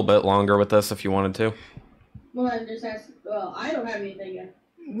go a little bit longer with this if you wanted to. Well, I just asked. Well, I don't have anything yet.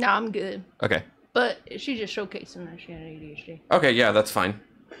 No, I'm good. Okay. But she's just showcasing that she had ADHD. Okay, yeah, that's fine.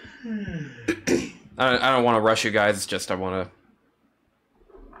 I don't want to rush you guys. It's just I want to.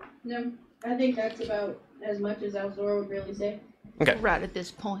 No, I think that's about as much as Alzora would really say. Okay. Right at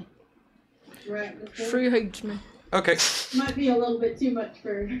this point. Right. Free hates me. Okay. Might be a little bit too much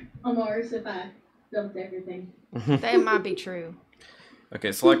for Amars if I dumped everything. That might be true.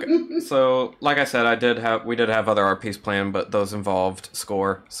 Okay, so like I said, we did have other RPs planned, but those involved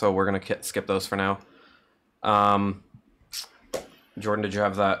score, so we're gonna skip those for now. Jordan, did you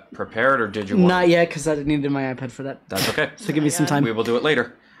have that prepared, or did you? Not yet, because I needed my iPad for that. That's okay. So give me some time. We will do it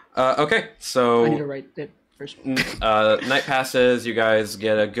later. Okay, so I need to write it first. night passes. You guys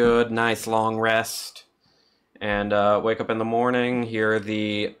get a good, nice long rest, and wake up in the morning. Hear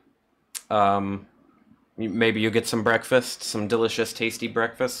the maybe you get some breakfast, some delicious, tasty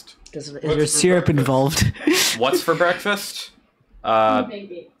breakfast. Is there syrup involved? What's for breakfast?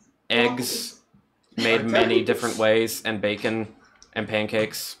 Eggs made many different ways, and bacon, and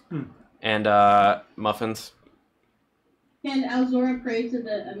pancakes, and muffins. Can Alzora pray to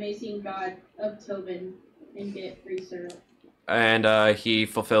the amazing god of Tobin and get free syrup? And he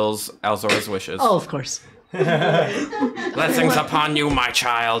fulfills Alzora's wishes. Oh, of course. Blessings upon you, my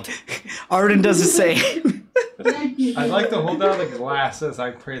child. Arden does the same. I'd like to hold out a glass as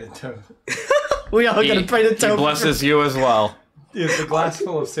I pray the toad. We all gotta pray to He Tobin. blesses you as well. Is the glass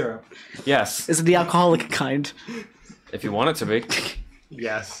full of syrup? Yes, Is it the alcoholic kind? if you want it to be.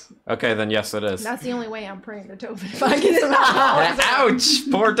 Yes. Okay, then yes, it is. That's the only way I'm praying to Tobin. If I get some alcohol. Ouch!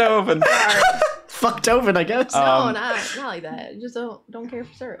 Poor Tobin. Fuck Tobin, I guess. No, not like that. Just don't care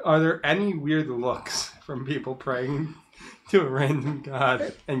for syrup. Are there any weird looks from people praying to a random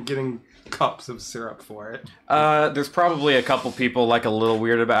god and getting cups of syrup for it? There's probably a couple people like a little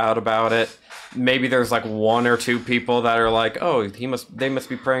weird about it. Maybe there's like one or two people that are like, oh, they must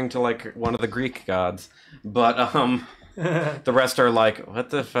be praying to like one of the Greek gods. But the rest are like, what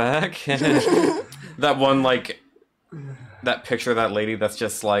the fuck? That one like that picture of that lady that's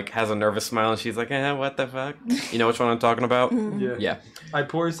just like has a nervous smile and she's like, what the fuck? You know which one I'm talking about? Yeah. Yeah. I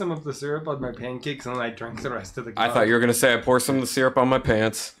pour some of the syrup on my pancakes and then I drink the rest of the I thought you were gonna say I pour some of the syrup on my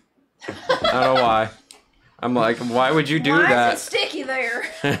pants. I don't know why. I'm like, why would you do Why that? is it sticky there?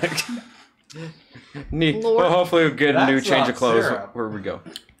 Well, hopefully we'll get a new That's change not of clothes. syrup. Where we go?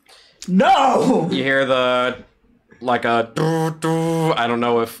 No! You hear the, like a, I don't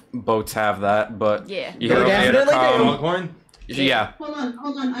know if boats have that, but Yeah. you hear They over the definitely intercom. Foghorn? Yeah,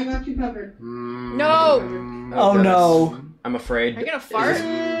 Hold on, I got you covered. No. Oh no. I'm afraid. Are you gonna fart?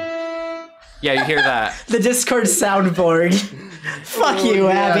 Yeah, you hear that. The Discord soundboard. Fuck you,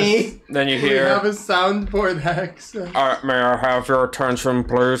 yes. Abby. Then you We have hear, a soundboard, Hex. may I have your attention,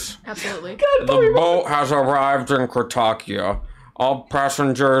 please? Absolutely. The boat has arrived in Critakia. All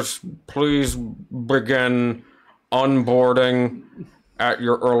passengers, please begin unboarding at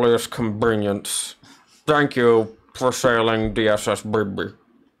your earliest convenience. Thank you for sailing DSS Bibby.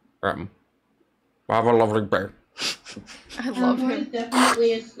 Have a lovely day. I love Argos him. is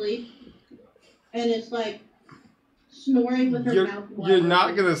definitely asleep, and it's like snoring with her mouth wide You're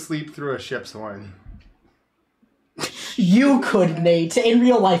not open. gonna sleep through a ship's horn. You could, Nate. In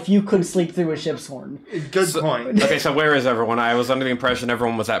real life, you could sleep through a ship's horn. Good point. Okay, so where is everyone? I was under the impression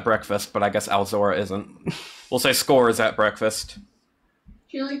everyone was at breakfast, but I guess Alzora isn't. We'll say Score is at breakfast.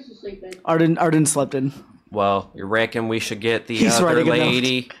 She likes to sleep in. Arden slept in. Well, you reckon we should get the He's other writing a note.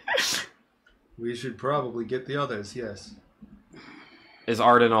 lady? We should probably get the others, yes. Is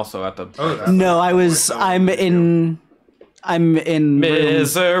Arden also at the... Oh, that's No, I'm in room-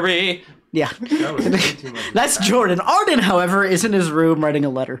 Misery! Yeah. that was way too much. That's Jordan. Arden, however, is in his room writing a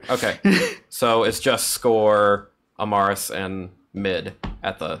letter. Okay, so it's just Score, Amaris, and Mid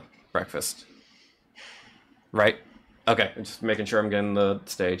at the breakfast. Right? Okay, I'm just making sure I'm getting the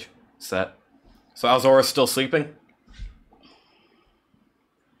stage set. So Alzora's still sleeping?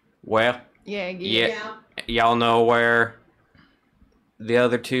 Well, Yeah. yeah. Y'all know where the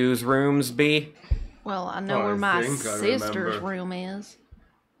other two's rooms be? Well, I know Oh, where I my think I sister's remember. room is.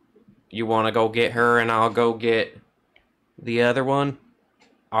 You want to go get her and I'll go get the other one?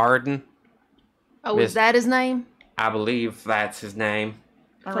 Arden? Oh, Miss- is that his name? I believe that's his name.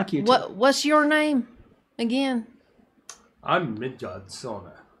 All Fuck you, What's your name again? I'm Midgard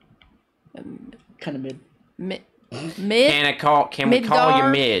Sona. Kind of mid. Mid. Can we call you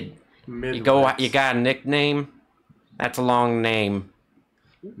Midgard? Mid? Midworks. You got a nickname? That's a long name.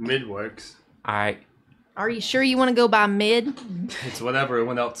 Midworks. I Are you sure you want to go by Mid? It's whatever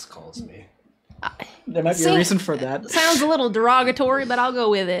everyone else calls me. There might be See- a reason for that. Sounds a little derogatory, but I'll go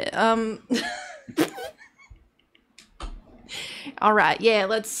with it. All right, yeah,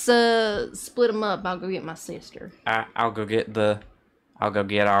 let's split them up. I'll go get my sister. I'll go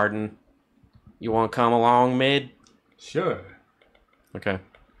get Arden. You want to come along, Mid? Sure. Okay.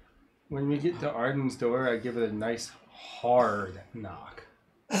 When we get to Arden's door, I give it a nice hard knock.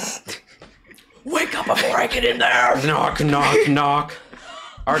 Wake up before I get in there! Knock, knock, knock.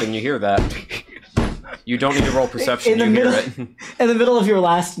 Arden, you hear that? You don't need to roll perception. In the You hear middle- it. In the middle of your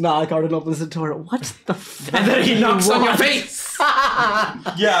last knock, Arden opens the door. What the fuck? And then he knocks on your want? face.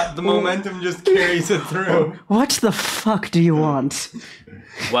 Yeah, the momentum just carries it through. What the fuck do you want?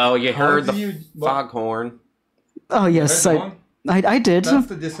 Well, you heard do the you- what- foghorn. Oh yes, Heard one? I did. That's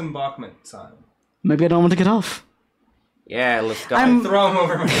the disembarkment sign. Maybe I don't want to get off. Yeah, let's go. I'm- Throw him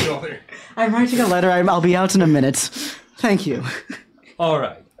over my shoulder. I'm writing a letter. I'll be out in a minute. Thank you. All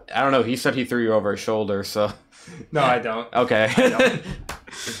right. I don't know. He said he threw you over his shoulder, so No, I don't. okay.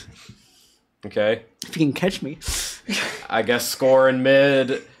 Okay. If you can catch me. I guess Score and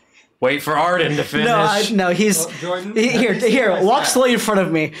Mid. Wait for Arden to finish. No, he's Well, Jordan, here. have you seen Here, my walk stats? slowly in front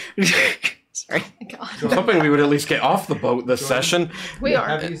of me. Sorry. I was hoping we would at least get off the boat this session. We are.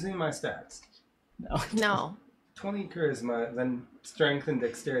 Have you seen my stats? No. 20 charisma, then strength and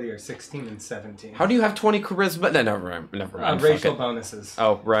dexterity are 16 and 17. How do you have 20 charisma? No, never mind. Never mind. Fuck Racial it. bonuses.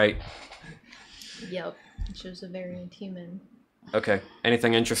 Oh, right. Yep. It shows a variant human. Okay.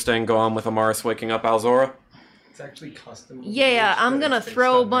 Anything interesting go on with Amaris waking up Alzora? It's actually custom. Yeah, I'm but gonna it's based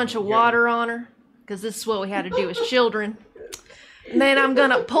throw a on bunch of your- water on her, because this is what we had to do as children. And then I'm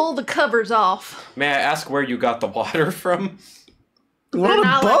gonna pull the covers off. May I ask where you got the water from? We're They're on a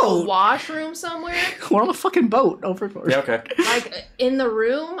not like a boat. washroom somewhere. We're on a fucking boat. Overboard. Yeah, okay. Like in the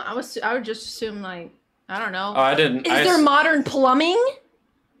room, I would just assume like I don't know. Oh, I didn't. Is there modern plumbing?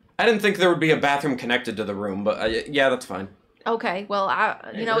 I didn't think there would be a bathroom connected to the room, but yeah, that's fine. Okay, well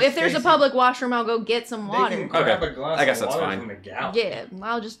Hey, if there's a Stacy. public washroom, I'll go get some They can water. grab Okay. a glass I guess of that's water fine. From the gallon. Yeah,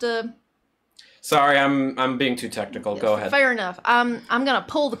 I'll just Sorry, I'm being too technical. Go ahead. Fair enough. I'm gonna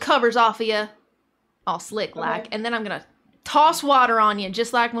pull the covers off of you, all slick like, and then I'm gonna toss water on you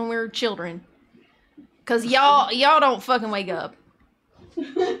just like when we were children. Cause y'all don't fucking wake up.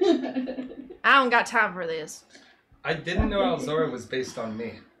 I don't got time for this. I didn't know Alzora was based on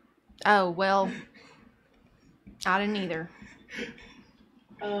me. Oh well. I didn't either.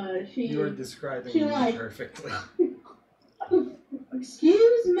 You are describing she me like- perfectly.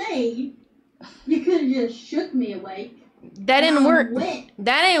 Excuse me. You could have just shook me awake. That didn't work. Wet.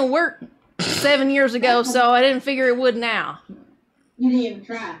 That didn't work 7 years ago, so I didn't figure it would now. You didn't even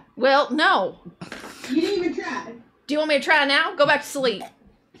try. Well, no. You didn't even try. Do you want me to try now? Go back to sleep.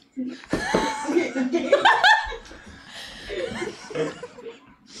 Okay.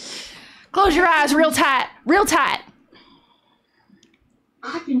 Close your eyes real tight. Real tight.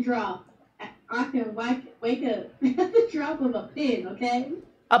 I can draw. I can wake up at the drop of a pin, okay?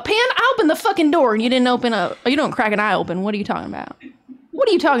 A pen? I opened the fucking door and you didn't open a... You don't crack an eye open. What are you talking about? What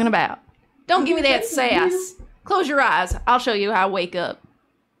are you talking about? Don't give me that sass. Close your eyes. I'll show you how I wake up.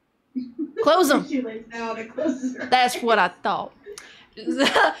 Close them. She lays down and closes her That's eyes. what I thought.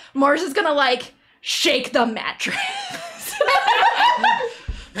 Mars is gonna, like, shake the mattress.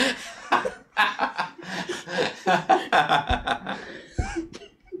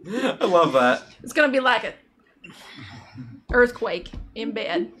 I love that. It's gonna be like a earthquake in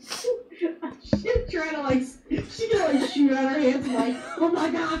bed. She's trying to like, she can like shoot out her hands like, oh my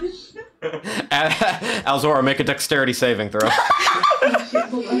gosh. Alzora, make a dexterity saving throw.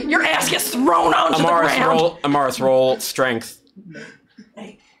 Your ass gets thrown onto the ground. Amaris, roll strength.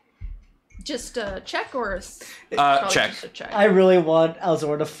 Just a check or a... Check. Just a check. I really want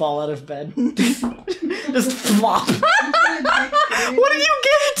Alzor to fall out of bed. Just flop. What did you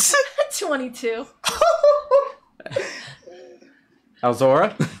get? 22.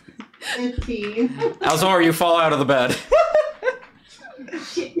 Alzora? 15. Alzora, you fall out of the bed.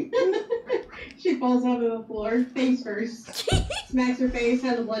 She falls onto the floor, face first. Smacks her face,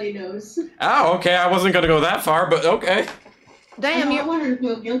 has a bloody nose. Oh, okay. I wasn't gonna go that far, but okay. Damn, I you want her to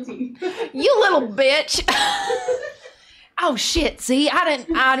feel guilty. you little bitch. Oh shit, see,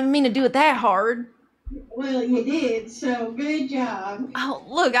 I didn't mean to do it that hard. Well, you did, so good job. Oh,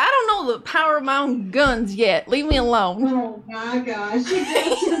 look, I don't know the power of my own guns yet. Leave me alone. Oh my gosh. She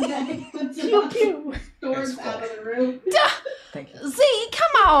grabs him back, puts it on, storms out of the room. Thank you. See,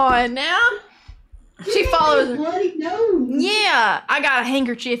 come on now. She follows. Bloody nose. Yeah, I got a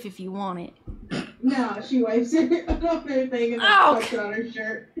handkerchief if you want it. No, she wipes it off her thing and Oh, puts it on her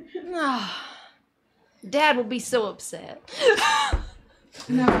shirt. Dad will be so upset.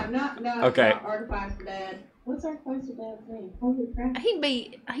 No, not Okay. Not Artifice for Dad. What's Artifice for Dad's name? Holy crap.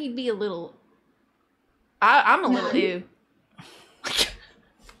 He'd be a little. I'm a little ew.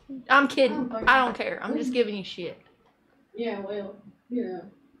 I'm kidding. I don't care. I'm just giving you shit. Yeah, well, you know.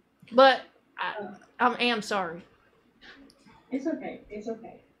 But I am sorry. It's okay. It's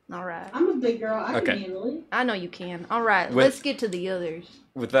okay. All right. I'm a big girl. I Okay. can handle it. I know you can. All right. With- Let's get to the others.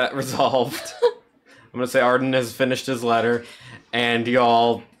 With that resolved, I'm gonna say Arden has finished his letter, and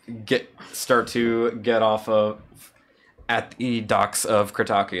y'all start to get off of at the docks of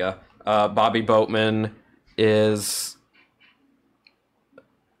Critakia. Bobby Boatman is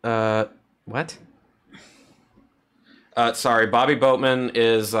what? Sorry, Bobby Boatman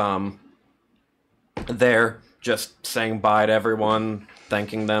is there, just saying bye to everyone,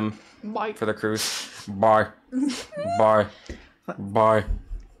 thanking them Bye. for the cruise. Bye, bye, bye,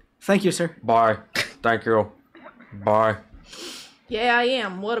 Thank you, sir. bye. Thank you. Bye. Yeah, I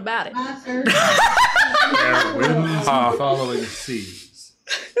am. What about it? Bye, sir. Fair winds and following seas.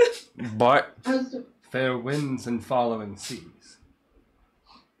 Bye. Fair winds and following seas.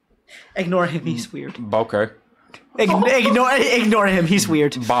 Ignore him. He's weird. Okay. Ignore him. He's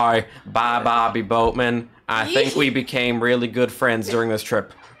weird. Bye. Bye, Bobby Boatman. I think we became really good friends during this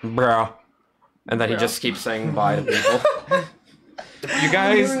trip. Bruh. And then he just keeps saying bye to people. You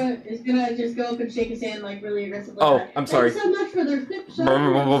guys... Laura is gonna just go up and shake his hand like really aggressively. Oh, I'm sorry. Thanks so much for their tip show.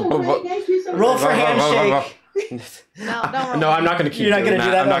 Thank you so much. Roll for handshake. No, don't roll. No, I'm not going to keep You're not doing gonna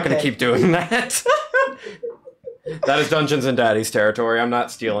do that. that? I'm not going to Okay. keep doing that. That is Dungeons and Daddy's territory. I'm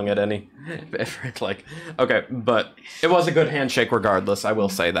not stealing it any. Okay, but it was a good handshake regardless. I will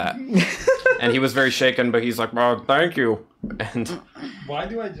say that. And he was very shaken, but he's like, "Oh, thank you." And Why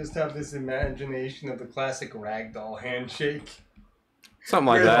do I just have this imagination of the classic ragdoll handshake? something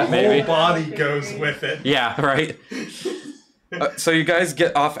like Where that, the maybe. whole body goes with it. Yeah, right. So you guys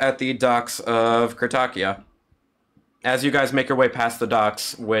get off at the docks of Critakia. As you guys make your way past the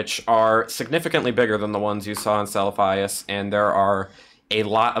docks, which are significantly bigger than the ones you saw in Salaphias, and there are a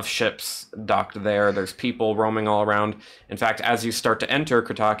lot of ships docked there. There's people roaming all around. In fact, as you start to enter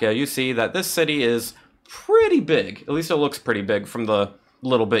Critakia, you see that this city is pretty big. At least it looks pretty big from the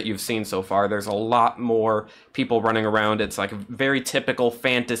little bit you've seen so far. There's a lot more people running around. It's like a very typical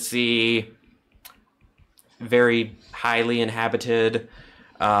fantasy, very highly inhabited.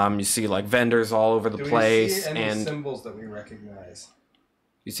 You see like vendors all over the Do place, we see any and symbols that we recognize?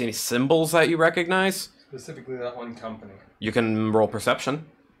 you see any symbols that you recognize? Specifically that one company. You can roll perception.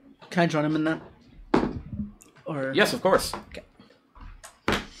 Can I join him in that? Or Yes, of course.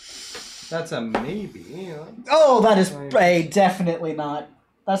 That's a maybe. Oh, that is definitely not.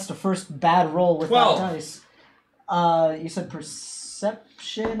 That's the first bad roll with that dice. You said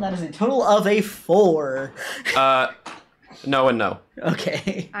perception. That is a total of a 4. No and no.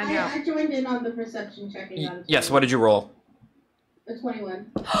 Okay. I know. I joined in on the perception check. And got a Yes, what did you roll? A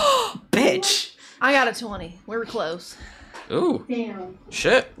 21. Bitch. I got a 20. We were close. Ooh, Damn.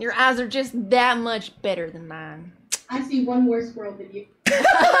 shit. Your eyes are just that much better than mine. I see one more squirrel than you.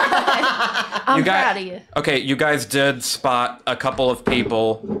 I'm You got- proud of you. Okay, you guys did spot a couple of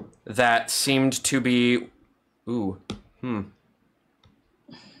people that seemed to be... You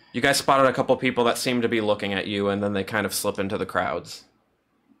guys spotted a couple of people that seemed to be looking at you, and then they kind of slip into the crowds.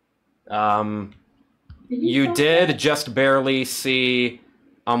 You spot did that? just barely see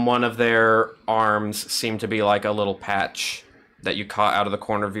on one of their arms seem to be like a little patch that you caught out of the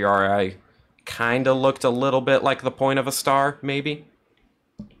corner of your eye. Kind of looked a little bit like the point of a star, maybe.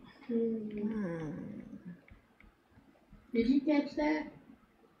 Did you catch that?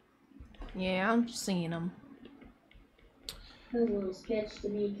 Yeah, I'm seeing them. That's a little sketch to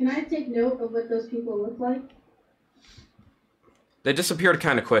me. Can I take note of what those people look like? They disappeared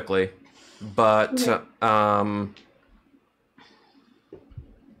kind of quickly, but Okay.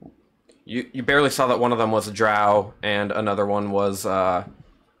 you barely saw that one of them was a drow and another one was I'm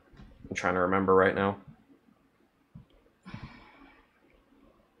trying to remember right now.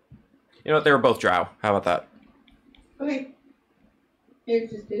 You know what? They were both drow. How about that? Okay. There's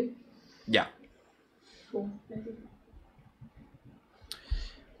just two. Yeah. Cool. Thank you.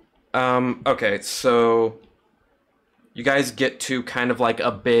 Okay, so you guys get to kind of like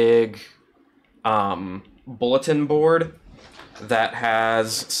a big bulletin board that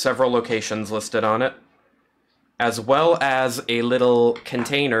has several locations listed on it, as well as a little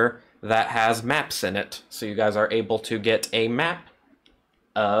container that has maps in it. So you guys are able to get a map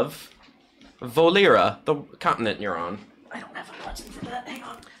of Volira, the continent you're on. I don't have a button for that. Hang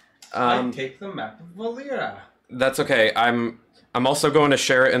on. I take the map of Valera. That's okay. I'm also going to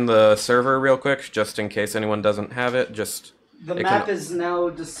share it in the server real quick, just in case anyone doesn't have it. The It map can- is now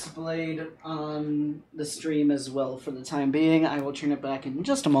displayed on the stream as well for the time being. I will turn it back in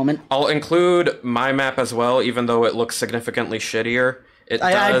just a moment. I'll include my map as well, even though it looks significantly shittier. It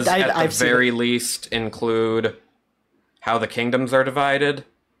does, at the I've seen very least, include how the kingdoms are divided. I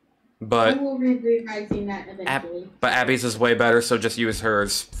But will be rewriting that eventually. Abby's is way better, so just use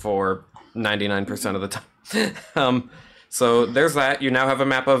hers for 99% of the time. So there's that. You now have a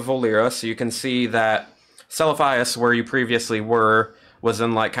map of Volira, so you can see that Celiphias, where you previously were, was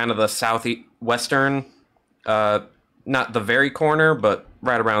in like kind of the southwestern, not the very corner, but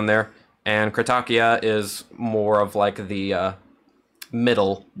right around there. And Critakia is more of like the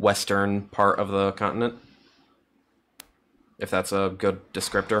middle western part of the continent. If that's a good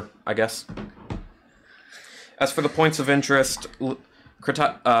descriptor, I guess. As for the points of interest,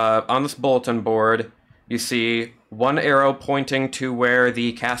 on this bulletin board, you see one arrow pointing to where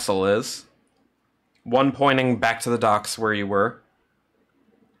the castle is, one pointing back to the docks where you were,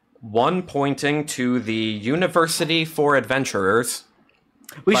 one pointing to the University for Adventurers.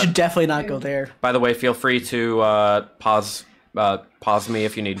 We should definitely not go there. By the way, feel free to pause me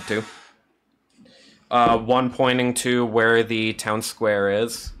if you need to. One pointing to where the town square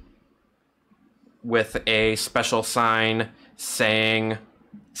is, with a special sign saying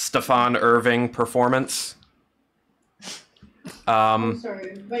Stefan Irving Performance. I'm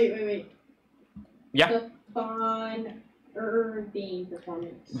sorry. Wait. Yeah. Stefan Irving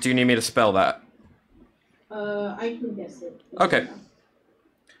Performance. Do you need me to spell that? I can guess it. Okay.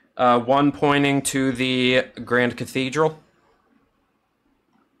 One pointing to the Grand Cathedral.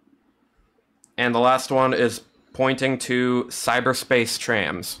 And the last one is pointing to cyberspace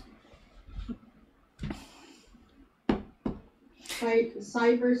trams.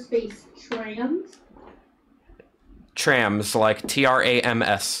 Cyberspace trams? Trams, like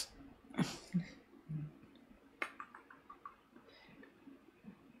TRAMS.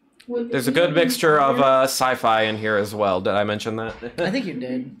 There's a good mixture of sci-fi in here as well. Did I mention that? I think you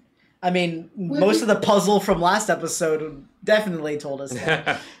did. I mean, most of the puzzle from last episode definitely told us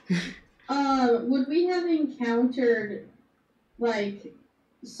that. Would we have encountered, like,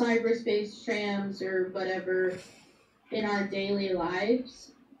 cyberspace trams or whatever in our daily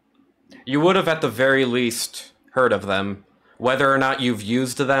lives? You would have at the very least heard of them. Whether or not you've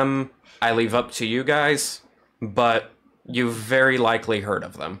used them, I leave up to you guys. But You've very likely heard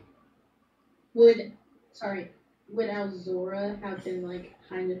of them. Would Alzora have been, like,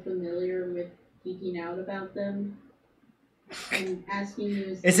 kind of familiar with geeking out about them? And asking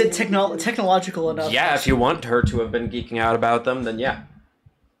you... Is it technological enough? Yeah, if you want her to have been geeking out about them, then yeah.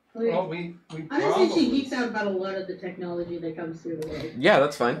 Okay. Well, we Honestly, she probably... geeks out about a lot of the technology that comes through the world. Yeah,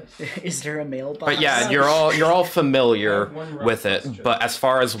 that's fine. Is there a mailbox? But yeah, you're all familiar One rough with it. question. But as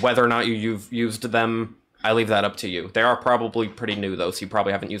far as whether or not you've used them, I leave that up to you. They are probably pretty new though, so you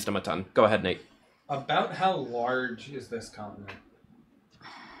probably haven't used them a ton. Go ahead, Nate. About how large is this continent?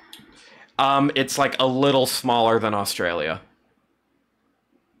 It's like a little smaller than Australia.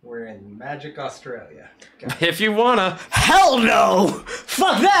 We're in Magic Australia. If you wanna. Hell no!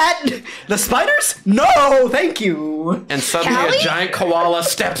 Fuck that! The spiders? No, thank you. And suddenly Callie? a giant koala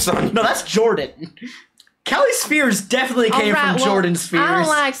steps on. No, that's Jordan. Callie's spheres definitely came from Jordan's spheres. I don't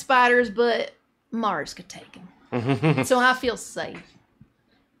like spiders, but Mars could take them. So I feel safe.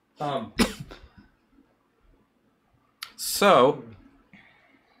 So,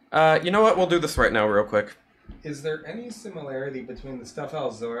 you know what? We'll do this right now, real quick. Is there any similarity between the stuff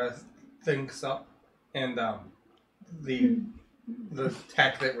Alzora thinks up and the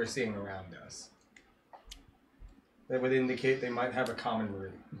tech that we're seeing around us that would indicate they might have a common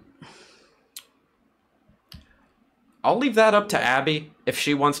root? I'll leave that up to Abby if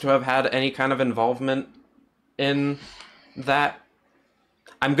she wants to have had any kind of involvement in that.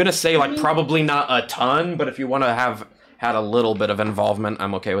 I'm gonna say like probably not a ton, but if you want to have had a little bit of involvement,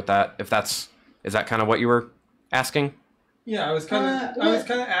 I'm okay with that. Is that kind of what you were asking? Yeah, I was kind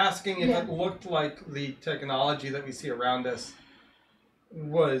of asking if yeah. it looked like the technology that we see around us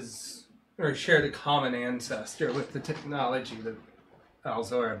was or shared a common ancestor with the technology that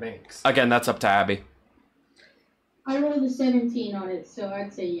Alzora makes. Again, that's up to Abby. I rolled a 17 on it, so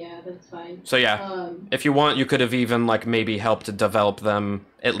I'd say yeah, that's fine. So yeah, if you want, you could have even like maybe helped develop them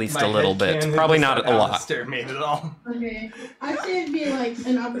at least My a little bit. headcanon Probably is not that a lot. Alistair made it all. Okay. I'd say it'd be like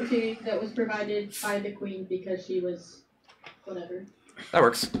an opportunity that was provided by the queen because she was whatever. That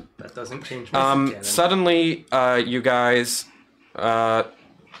works. That doesn't change my canon. Suddenly, you guys, what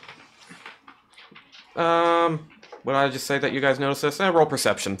did I just say that you guys noticed this? Roll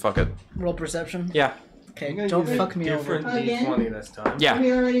perception. Fuck it. Roll perception. Yeah. Okay, I'm gonna don't use a fuck me over. different Again? D20 this time. Yeah.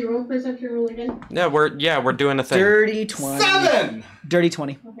 We already rolled perception roll again? Yeah, we're doing a thing. Dirty 20. 7! Dirty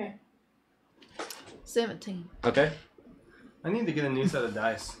 20. Okay. 17. Okay. I need to get a new set of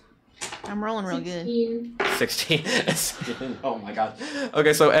dice. I'm rolling real good. 16. 16. Oh my god.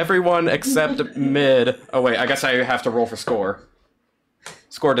 Okay, so everyone except mid. Oh wait, I guess I have to roll for score.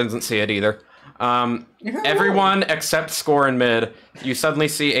 Score doesn't see it either. Everyone except score and mid. You suddenly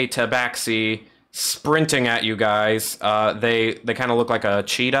see a tabaxi sprinting at you guys. They kind of look like a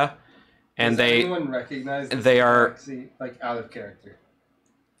cheetah, and Does anyone recognize this they are- galaxy, like out of character?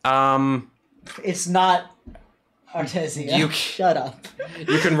 It's not Artesia. You- Shut up.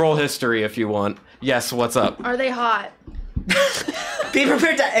 You can roll history if you want. Yes, what's up? Are they hot? Be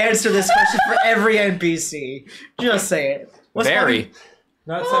prepared to answer this question for every NPC. Just say it. What's Very.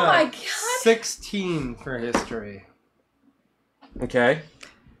 That's Oh my god. 16 for history. Okay.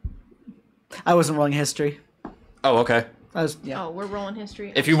 I wasn't rolling history. Oh, okay. I was, yeah. Oh, we're rolling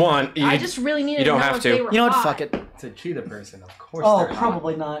history. If you want, I just really needed you don't to know have if to. they were You know what? hot. Fuck it. It's a cheetah person, of course. Oh, they're hot.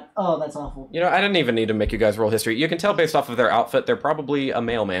 probably not. Oh, that's awful. You know, I didn't even need to make you guys roll history. You can tell based off of their outfit, they're probably a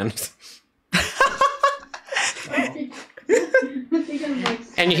mailman.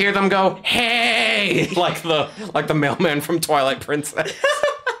 And you hear them go, "Hey!" like the mailman from Twilight Princess.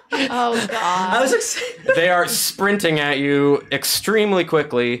 Oh god. I was excited. They are sprinting at you extremely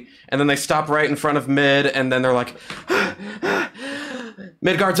quickly, and then they stop right in front of Mid, and then they're like,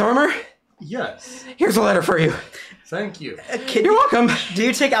 "Midgard's armor? Yes. Here's a letter for you." Thank you. You're welcome. Do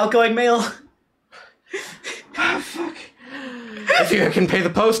you take outgoing mail? Fuck. If you can pay the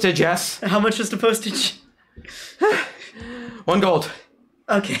postage, yes. How much is the postage? 1 gold.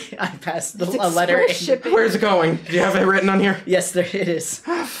 Okay, I passed a Express letter. in. shipping. Where's it going? Do you have it written on here? Yes, there it is.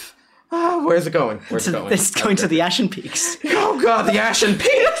 Where's it going? Where's it going? It's going to the Ashen Peaks. Oh god, the Ashen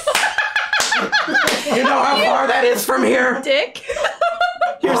Peaks! You know how far that is from here? Dick.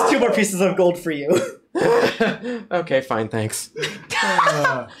 Here's 2 more pieces of gold for you. Okay, fine, thanks.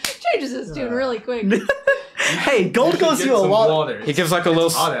 Changes his tune really quick. Hey, gold goes Get you a some lot. water. He gives like a little...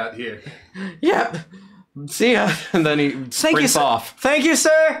 hot out here. Yep. See ya. And then he Thank you, sprints sir. off. Thank you,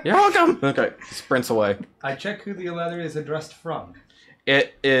 sir. You're welcome. Okay, sprints away. I check who the letter is addressed from.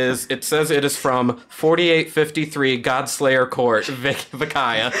 It says it is from 4853 Godslayer Court,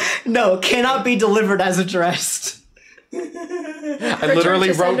 Vikaya. No, cannot be delivered as addressed. I literally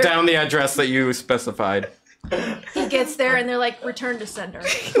to wrote sender. down the address that you specified. He gets there and they're like, return to sender.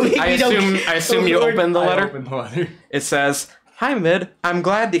 I assume you open the letter? I open the letter. It says, "Hi, Mid. I'm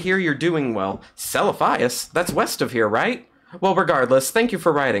glad to hear you're doing well. Celiphias, that's west of here, right? Well, regardless, thank you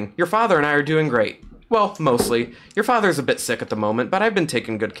for writing. Your father and I are doing great. Well, mostly. Your father's a bit sick at the moment, but I've been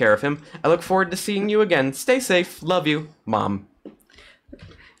taking good care of him. I look forward to seeing you again. Stay safe. Love you, Mom."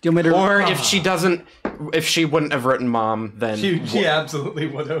 Do you want me to... Or if she wouldn't have written Mom, then... She absolutely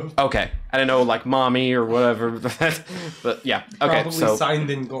would have. Okay. I don't know, like Mommy or whatever. But yeah. Okay, Probably so signed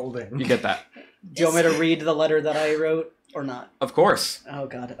in golden. you get that. Do you want me to read the letter that I wrote or not? Of course. Oh,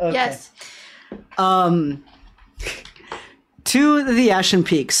 God. Okay. Yes. To the Ashen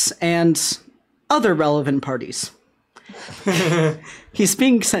Peaks and other relevant parties. He's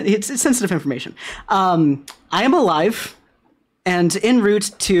being it's sensitive information. I am alive and en route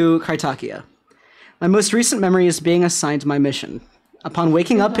to Critakia. My most recent memory is being assigned my mission. Upon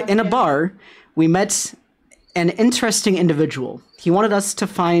waking up in a bar, we met an interesting individual. He wanted us to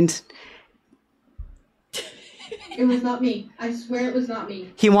find... It was not me. I swear it was not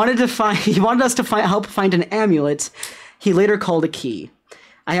me. He wanted us to help find an amulet he later called a key.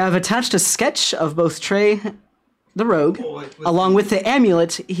 I have attached a sketch of both Trey, the rogue, along with the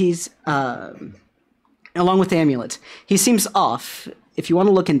amulet. He seems off. If you want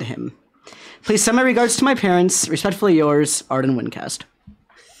to look into him, please send my regards to my parents. Respectfully yours, Arden Windcast.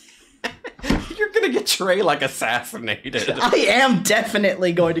 You're gonna get Trey, like, assassinated. I am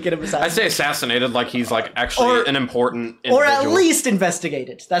definitely going to get him I assassinated. say assassinated like he's, like, actually an important individual. Or at least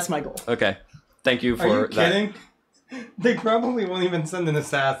investigated. That's my goal. Okay. Thank you for Are you that. kidding? They probably won't even send an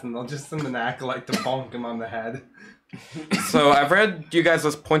assassin. They'll just send an acolyte to bonk him on the head. So I've read you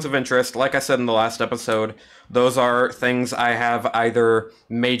guys' points of interest. Like I said in the last episode, those are things I have either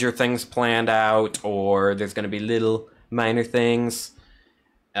major things planned out or there's going to be little minor things.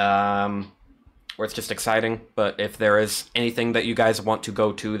 Or it's just exciting. But if there is anything that you guys want to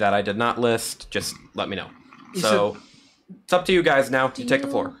go to that I did not list, just let me know. So it's up to you guys now. You take the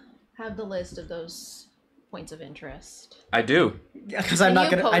floor. Have the list of those points of interest. I do. Because I'm Can not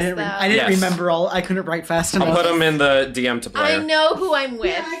you gonna. I post didn't. that? I didn't Yes. remember all. I couldn't write fast enough. I'll put them in the DM to player. I know who I'm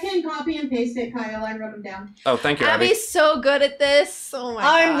with. Yeah, I can copy and paste it, Kyle. I wrote them down. Oh, thank you, Abby. Abby's so good at this. Oh my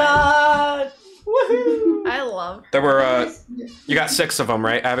I'm god. not. Woohoo! I love. There were, you got 6 of them,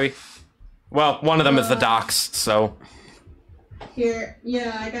 right, Abby? Well, one of them is the docks, so... Here,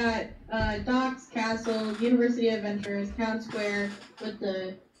 yeah, I got Docks, Castle, University of Adventures, Town Square with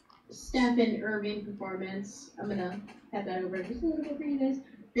the Stephen Irving performance. I'm gonna have that over just a little bit for you guys.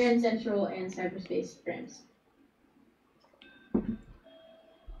 Grand Central and Cyberspace Rams.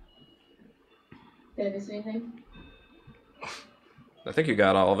 Did I miss anything? I think you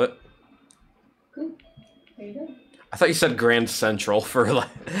got all of it. Cool. There you go. I thought you said Grand Central for like,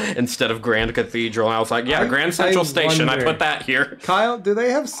 instead of Grand Cathedral, and I was like, yeah, Grand Central I Station, I wonder. put that here. Kyle, do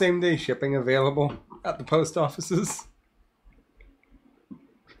they have same-day shipping available at the post offices?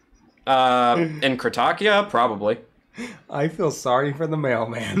 In Critakia, probably. I feel sorry for the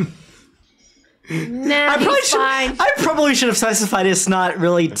mailman. Nah, he's fine. I probably should have specified it's not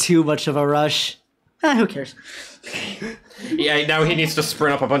really too much of a rush. Who cares? Yeah, now he needs to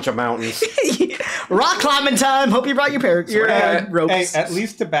sprint up a bunch of mountains. Rock climbing time. Hope you brought your ropes. Hey, at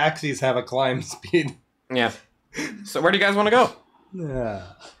least tabaxis have a climb speed. Yeah. So where do you guys want to go? Yeah.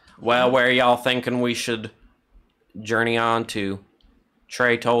 Well, where are y'all thinking we should journey on to?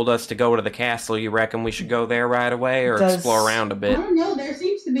 Trey told us to go to the castle. You reckon we should go there right away or explore around a I bit? don't know. There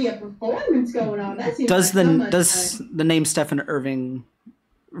seems to be a performance going on. That seems Does like so much the name Stephen Irving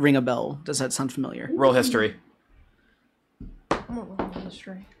ring a bell? Does that sound familiar? Roll history. I'm gonna roll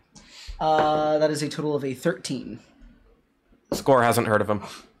history. That is a total of a 13. Score hasn't heard of him.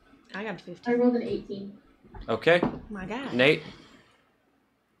 I got a I 15. rolled an 18. Okay. My god. Nate?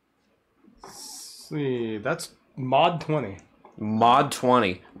 See, that's mod 20. Mod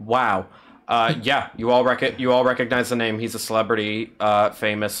 20. Wow. Yeah, you all recognize the name. He's a celebrity,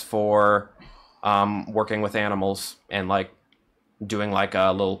 famous for working with animals and like doing like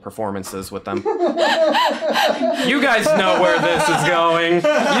little performances with them. You guys know where this is going. You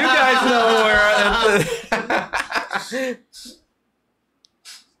guys know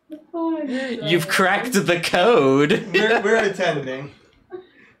where you've cracked the code. We're attending.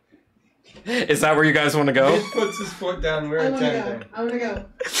 Is that where you guys want to go? He puts his foot down, we're I wanna attending. go. I wanna go.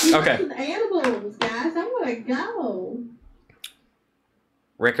 Okay. With animals, guys. I wanna go.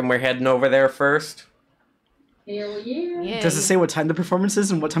 Reckon we're heading over there first. Hell yeah. Yeah. Does it say what time the performance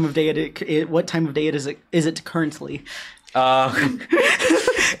is and what time of day is it currently? It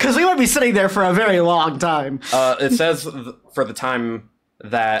Because we might be sitting there for a very long time. says for the time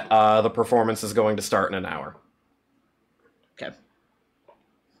that the performance is going to start in an hour. Okay.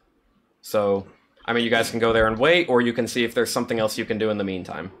 So, I mean, you guys can go there and wait, or you can see if there's something else you can do in the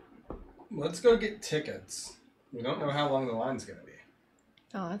meantime. Let's go get tickets. We don't know how long the line's gonna be.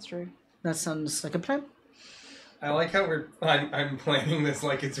 Oh, that's true. That sounds like a plan. I like how I'm planning this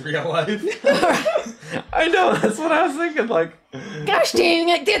like it's real life. I know, that's what I was thinking, like... Gosh dang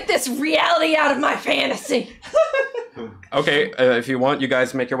it, get this reality out of my fantasy. Okay, if you want, you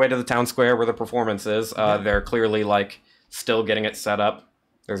guys make your way to the town square where the performance is. They're clearly, like, still getting it set up.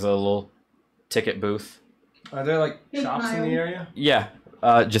 There's a little ticket booth. Are there, like, shops in the area? Yeah,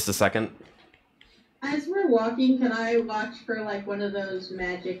 just a second. As we're walking, can I watch for like one of those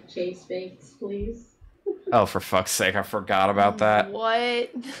magic chase banks, please? Oh, for fuck's sake, I forgot about that. What?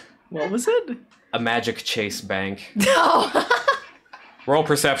 What was it? A magic chase bank. No. Roll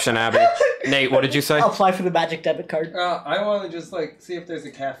perception, Abby. Nate, what did you say? I'll apply for the magic debit card. I want to just, like, see if there's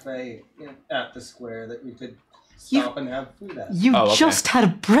a cafe at the square that we could stop and have food at. You Oh, okay. just had a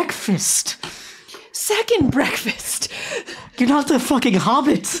breakfast. Second breakfast. You're not the fucking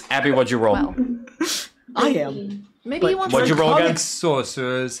hobbit. Abby, what'd you roll? Well, I am. maybe you want What'd you roll again? Comic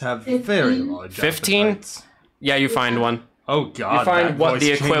sorcerers have very large 15? appetites. Yeah, you find one. Oh god. You find that what voice the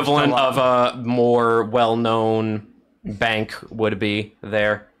changed equivalent a lot. of a more well-known bank would be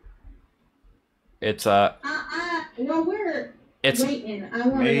there. It's While we're it's waiting, I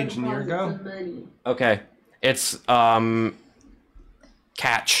want to Mage deposit Nirgo? some money. okay. It's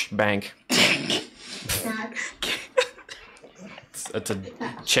Catch Bank. That's It's a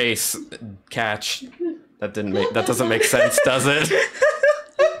chase catch. That doesn't make sense, does it?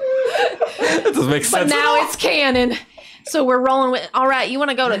 That doesn't make But sense. now it's canon. So we're rolling with. All right, you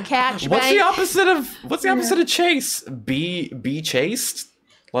want to go to Catch What's Bank? the opposite of chase? Be chased?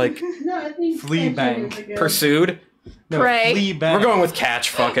 Like no, I think Flea Catch bank. is a good- pursued? No, Pray. flea bank. We're going with catch,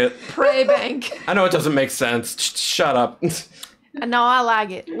 fuck it. Prey Bank. I know it doesn't make sense. Shut up. No, I like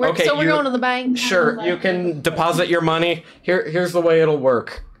it. Okay, so we're you- going to the bank. Sure, you can deposit your money. Here's the way it'll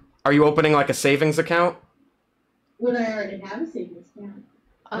work. Are you opening like a savings account? Would I already have a savings account?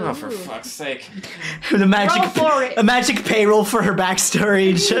 Oh, for Ooh. fuck's sake. The magic, Roll for it. a magic payroll for her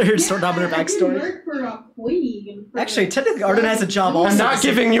backstory. Her Yeah, sort of her I can backstory. work for a queen. Actually, technically, Arden has a job also. I'm not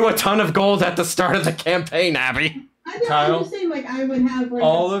giving you a ton of gold at the start of the campaign, Abby. I know, Kyle, I'm just saying, like, I would have, like,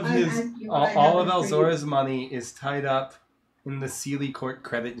 all of I'd his, ask you what I all have of for you. Alzora's money is tied up in the Sealy Court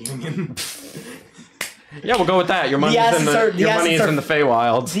Credit Union. Yeah, we'll go with that. Your money's assets in are- the your money is in the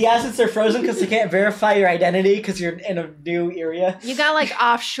Feywilds. The assets are frozen because they can't verify your identity because you're in a new area. You got like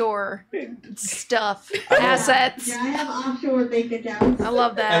offshore stuff, assets. Yeah, I have offshore bank accounts. I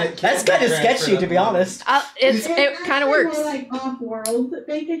love that. That's kind of sketchy, to be honest. It kind of works. More like off-world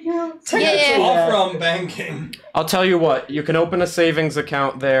bank accounts. Yeah. All from banking. I'll tell you what, you can open a savings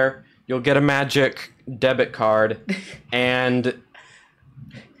account there, you'll get a magic debit card, and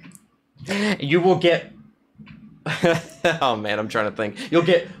you will get... oh man, I'm trying to think. You'll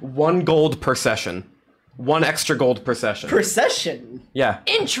get 1 gold per session. 1 extra gold per session. Per session. Yeah.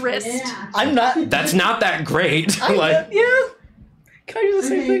 Interest. Yeah. I'm not. That's not that great. I'm like, not- yeah. Can I do the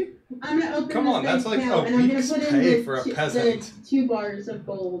same Okay. thing? I'm gonna open Come this on, that's bank like account, a and I'm gonna week's put in pay the for a two- peasant. the 2 bars of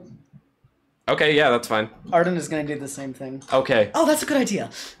gold. okay, yeah, that's fine. Arden is gonna do the same thing. Okay. Oh, that's a good idea.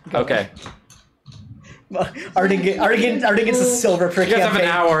 Okay. Arden gets a silver per You guys have an campaign.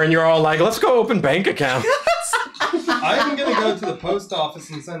 hour and you're all like, let's go open bank accounts. I'm gonna go to the post office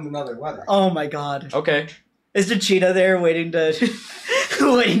and send another letter. Oh my god. Okay. Is Cheetah there waiting to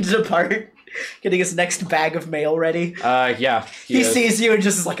waiting to depart? Getting his next bag of mail ready? Yeah. He is. sees you and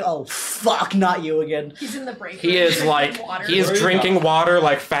just is like, oh fuck, not you again. He's in the break. He is like, Water. he is Worry drinking about- water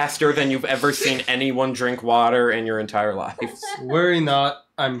like faster than you've ever seen anyone drink water in your entire life. Worry not,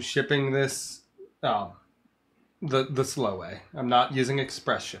 I'm shipping this the slow way. I'm not using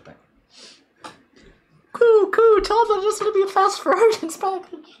express shipping. Coo, tell him that it's gonna be a fast for Arden's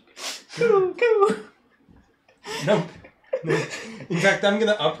package. Coo. Nope. In fact, I'm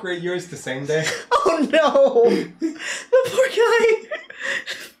gonna upgrade yours to same day. Oh no! The poor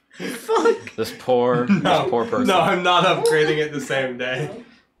guy! Fuck. This poor person. No, I'm not upgrading it the same day.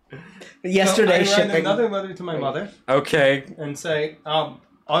 Yesterday so I write shipping. another letter to my mother Okay. and say, our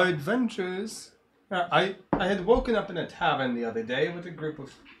adventures. I had woken up in a tavern the other day with a group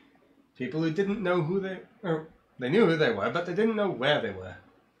of people who didn't know who they knew who they were, but they didn't know where they were.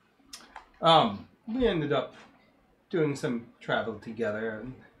 We ended up doing some travel together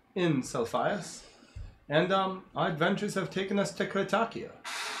in Sulphias, and our adventures have taken us to Critakia.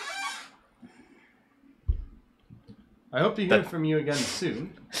 I hope to hear That- from you again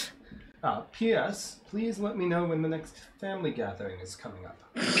soon. P.S. Please let me know when the next family gathering is coming up.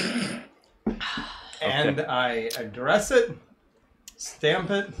 And I address it,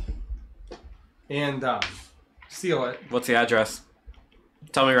 stamp it, and seal it. What's the address?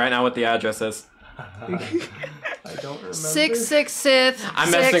 Tell me right now what the address is. I don't remember. 666.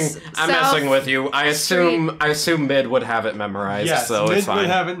 I'm messing with you. I assume Mid would have it memorized, Yes, so Mid it's fine. would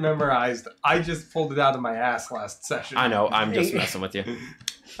have it memorized. I just pulled it out of my ass last session. I know. I'm just messing with you.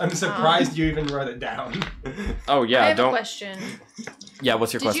 I'm surprised you even wrote it down. Oh yeah, I have don't. a question. Yeah,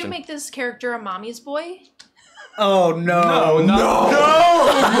 what's your Did question? you make this character a mommy's boy? Oh no! No!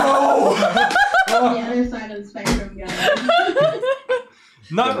 The other side of the spectrum, guys.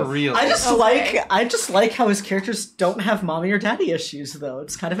 Not really. I just like how his characters don't have mommy or daddy issues though.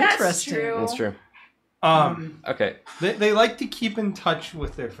 It's kind of interesting. True. That's true. Okay. They like to keep in touch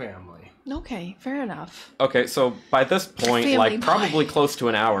with their family. Okay, fair enough. Okay, so by this point, Family like boy. probably close to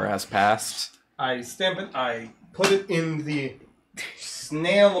an hour has passed. I stamp it. I put it in the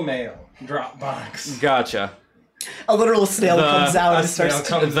snail mail drop box. Gotcha. A literal snail comes out a and starts.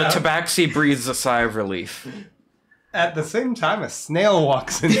 snail comes The out. tabaxi breathes a sigh of relief. At the same time, a snail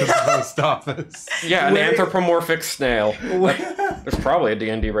walks into the post office. Yeah, an anthropomorphic snail. Where- There's probably a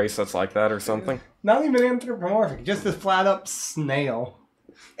D&D race that's like that or something. Not even anthropomorphic, just a flat up snail.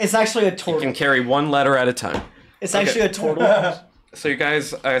 It's actually a You turtle. can carry one letter at a time. It's actually a turtle. So you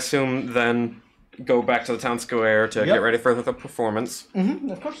guys, I assume, then go back to the town square to Yep. get ready for the performance.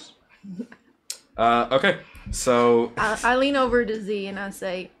 Of course. Okay, so I lean over to Z and I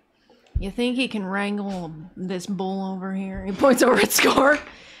say, "You think he can wrangle this bull over here?" He points over at Score,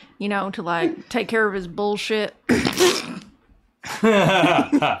 you know, to like take care of his bullshit.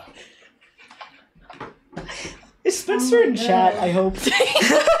 Is Spencer in chat? I hope.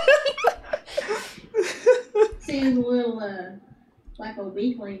 Seems a little, like a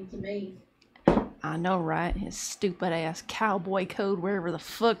weakling to me. I know, right? His stupid ass cowboy code, wherever the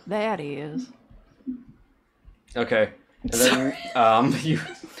fuck that is. okay, and then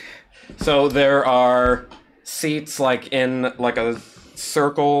so there are seats like in like a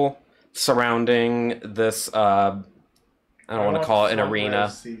circle surrounding this. I don't want to call it an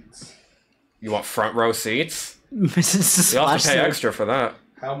arena. You want front row seats? Mrs. You have to pay Splash extra for that.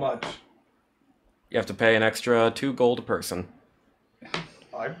 How much? You have to pay an extra 2 gold a person.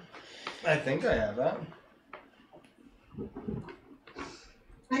 I think I have that.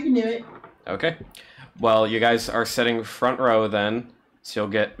 I can do it. Okay. Well, you guys are sitting front row then, so you'll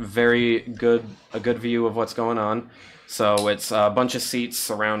get a good view of what's going on. So it's a bunch of seats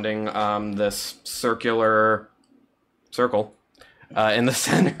surrounding this circle in the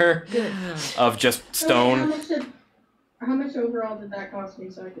center of just stone. How much overall did that cost me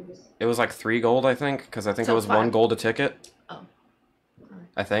so I could just... It was like 3 gold, I think, because I think So it was 5. 1 gold a ticket. Oh.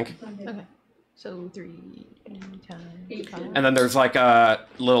 I think. Okay. So 3 times 5. And then there's like a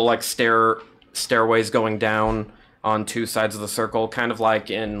little like stairways going down on 2 sides of the circle, kind of like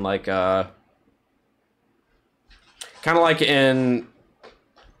in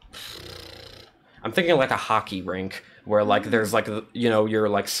I'm thinking like a hockey rink where like there's like you're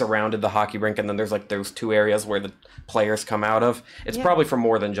like surrounded the hockey rink, and then there's like those 2 areas where the players come out of. It's Yeah. probably for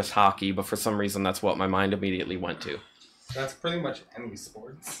more than just hockey, but for some reason that's what my mind immediately went to. That's pretty much any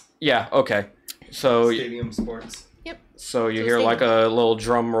sports. Yeah, okay. So Stadium sports. So you So hear stay like a little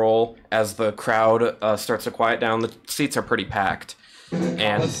drum roll as the crowd starts to quiet down. The seats are pretty packed.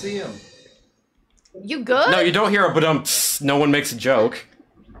 And Let's see him. You good? no, you don't hear a but no one makes a joke.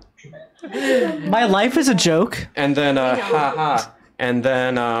 My life is a joke. And then ha ha. And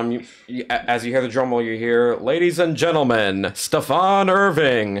then as you hear the drum roll, you hear, "Ladies and gentlemen, Stefan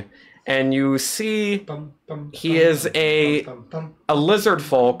Irving." And you see he is a lizard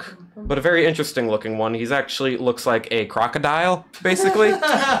folk, but a very interesting looking one. He's actually looks like a crocodile, basically. And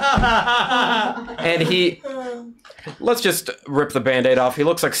let's just rip the Band-Aid off. He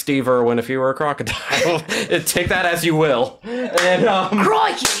looks like Steve Irwin if he were a crocodile. Take that as you will. And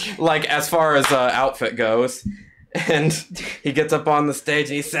Crikey! like as far as outfit goes. And he gets up on the stage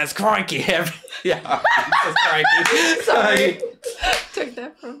and he says, "Crikey!" Yeah, he says, "Crikey!" Sorry. Took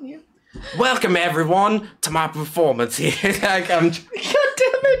that from you. Welcome everyone to my performance here. God damn it!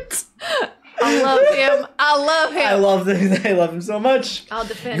 I love him. I love him. I love him so much. I'll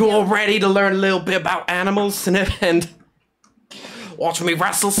defend You all him. ready to learn a little bit about animals and watch me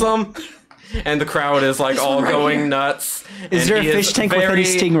wrestle some? And the crowd is like all right going here. nuts. Is And there a he fish tank with any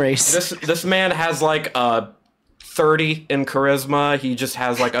stingrays? This man has like a 30 in charisma. He just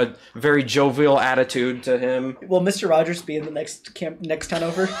has like a very jovial attitude to him. Will Mr. Rogers be in the next town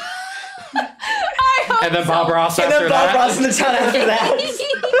over? I hope And then Bob Ross And after then Bob that. Ross in the town after that.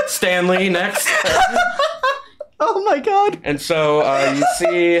 Stanley next. Oh my god. And so you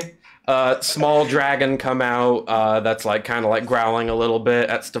see a small dragon come out that's like kind of like growling a little bit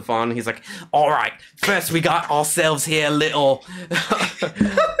at Stefan. He's like, all right, first we got ourselves here a little...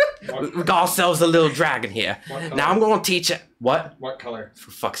 we got ourselves a little dragon here. Now I'm going to teach it... What? What color?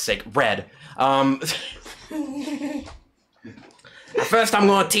 For fuck's sake, red. First, I'm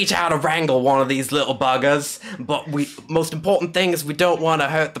going to teach you how to wrangle one of these little buggers, but most important thing is we don't want to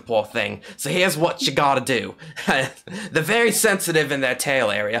hurt the poor thing. So here's what you gotta do. They're very sensitive in their tail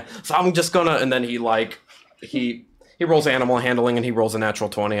area, so I'm just gonna... And then he rolls animal handling and he rolls a natural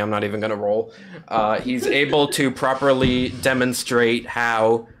 20. I'm not even gonna roll. He's able to properly demonstrate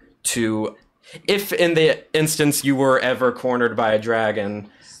how to... If in the instance you were ever cornered by a dragon...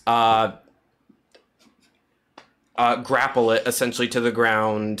 grapple it essentially to the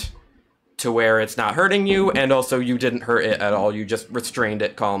ground to where it's not hurting you, and also you didn't hurt it at all. You just restrained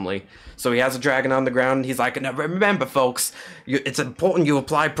it calmly. So he has a dragon on the ground, and he's like, now remember, folks, it's important you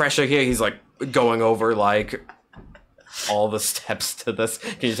apply pressure here. He's like going over like all the steps to this.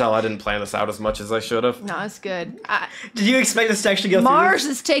 Can you tell I didn't plan this out as much as I should have? No, it's good. Did you expect this to actually go Mars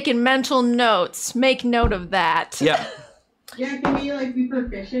through? is taking mental notes. Make note of that. Yeah. Yeah, can we like be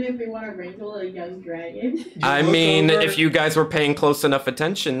proficient if we want to wrangle a young dragon? I mean, if you guys were paying close enough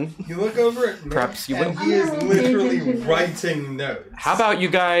attention, You look over at Nick, Perhaps you and will. he is I'm literally paying attention. writing notes. how about you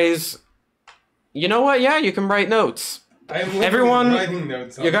guys... You know what? Yeah, you can write notes. I am literally Everyone, writing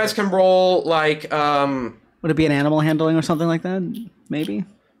notes on You guys this. can roll like Would it be an animal handling or something like that? Maybe? No,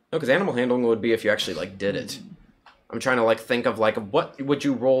 because animal handling would be if you actually like did it. I'm trying to like think of like what would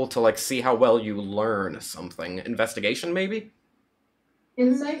you roll to like see how well you learn something. Investigation maybe?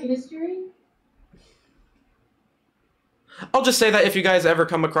 Insight history? I'll just say that if you guys ever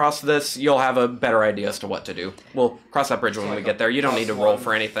come across this, you'll have a better idea as to what to do. We'll cross that bridge when we get there. You don't need to roll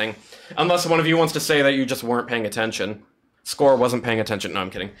for anything. Unless one of you wants to say that you just weren't paying attention. Score wasn't paying attention. No, I'm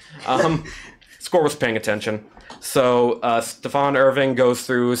kidding. Score was paying attention. So Stefan Irving goes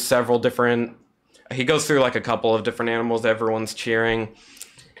through several different... He goes through like a couple of different animals. Everyone's cheering.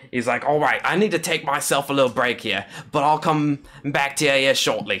 He's like, all right, I need to take myself a little break here, but I'll come back to you here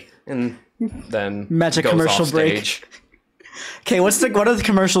shortly. And then Magic goes commercial off break. stage. Okay, what are the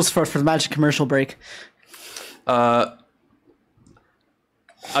commercials for the magic commercial break? A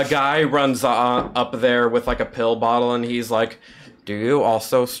guy runs up there with like a pill bottle, and he's like, do you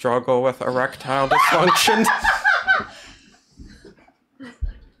also struggle with erectile dysfunction?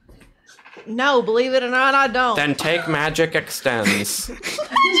 No, believe it or not, I don't. Then take Magic Extends. And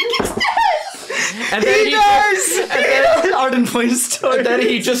He then does! Arden points toward And then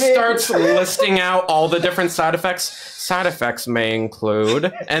he his just face. starts listing out all the different side effects. Side effects may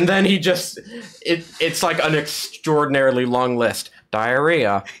include, and then he just, it's like an extraordinarily long list.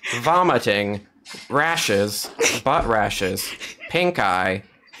 Diarrhea, vomiting, rashes, butt rashes, pink eye,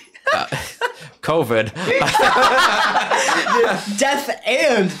 COVID. Death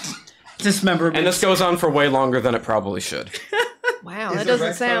and dismemberment. And this goes on for way longer than it probably should. Wow, Is that doesn't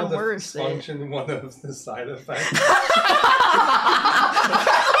erectile sound worse. dysfunction one of the side effects?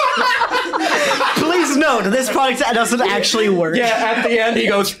 Please note, this product doesn't actually work. Yeah, at the end he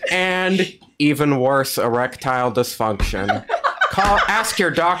goes, and even worse, erectile dysfunction. Ask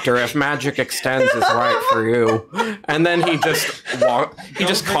your doctor if Magic Extends is right for you. And then he just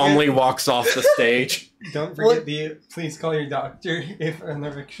calmly walks off the stage. Don't forget please call your doctor if an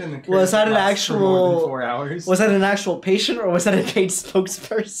erection occurs. Was that an lasts for more than actual- 4 hours. Was that an actual patient or was that a paid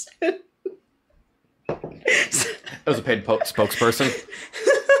spokesperson? It was a paid spokesperson.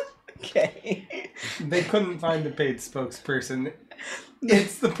 Okay. They couldn't find a paid spokesperson.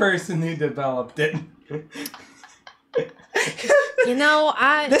 It's the person who developed it. You know,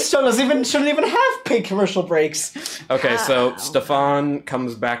 This show shouldn't even have paid commercial breaks. Okay, so Wow. Stefan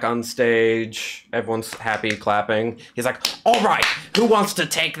comes back on stage. Everyone's happy, clapping. He's like, all right, who wants to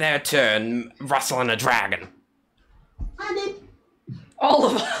take their turn rustling a dragon? I did. all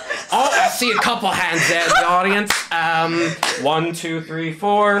of us. Oh, I see a couple hands there in the audience. 1, 2, 3,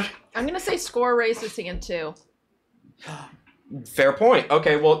 4. I'm gonna say Score raised his hand too. Fair point.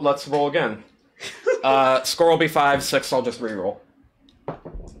 Okay, well, let's roll again. Score will be 5, 6, I'll just reroll.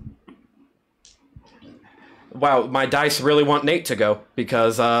 Wow, my dice really want Nate to go,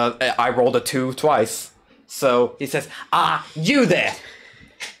 because I rolled a 2 twice. So, he says, you there!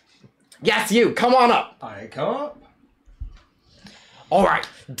 Yes, you, come on up! I come up. Alright,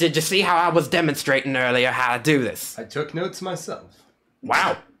 did you see how I was demonstrating earlier how to do this? I took notes myself.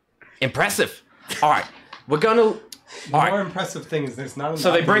 Wow, impressive. Alright, we're gonna... The more impressive thing is there's not enough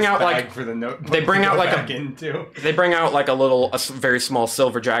So they bring out, bag like- for the note. they bring to out, go like, back into. They bring out like a very small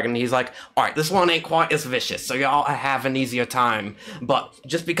silver dragon. And he's like, all right, this one ain't quite as vicious, so y'all have an easier time. But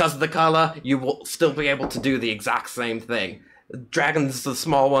just because of the color, you will still be able to do the exact same thing. Dragons, the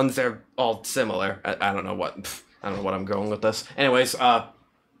small ones, they're all similar. I don't know what I'm going with this. Anyways,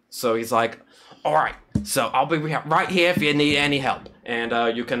 so he's like, all right, so I'll be right here if you need any help,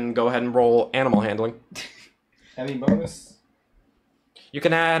 and you can go ahead and roll animal handling. Any bonus? You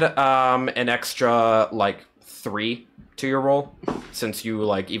can add an extra like 3 to your roll, since you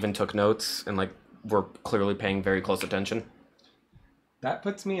like even took notes and like were clearly paying very close attention. That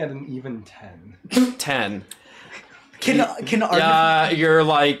puts me at an even 10. 10. Can Arden, You're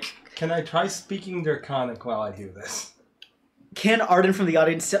like, Can I try speaking Draconic while I do this? can Arden from the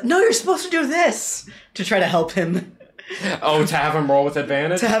audience say, no, you're supposed to do this to try to help him, oh, to have him roll with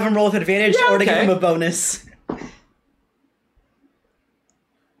advantage? to have him roll with advantage, Yeah, or to give okay. him a bonus?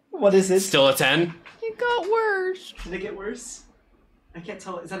 What is it? Still a 10? It got worse. Did it get worse? I can't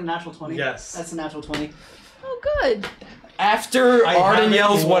tell. Is that a natural 20? Yes. That's a natural 20. Oh, good. After I Arden have it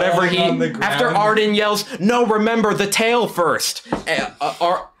yells whatever lying on the ground. After Arden yells, no, remember the tail first.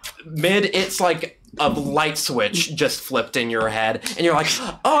 It's like a light switch just flipped in your head, and you're like,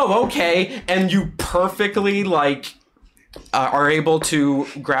 oh, okay, and you perfectly like are able to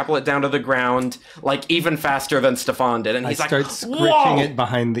grapple it down to the ground, like even faster than Stefan did, and he's I like, start whoa! scritching it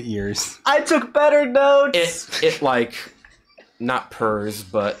behind the ears. I took better notes! It like not purrs,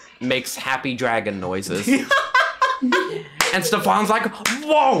 but makes happy dragon noises. And Stefan's like,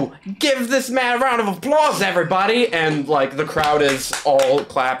 whoa, give this man a round of applause, everybody. And like the crowd is all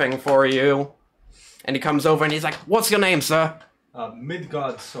clapping for you. And he comes over and he's like, what's your name, sir?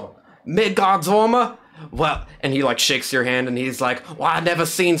 Midgard Sora. Midgard Zorma? Well, and he like shakes your hand and he's like, well, I've never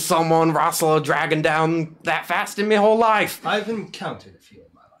seen someone wrestle a dragon down that fast in my whole life. I've encountered a few in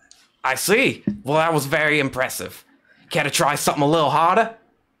my life. I see. Well, that was very impressive. Care to try something a little harder?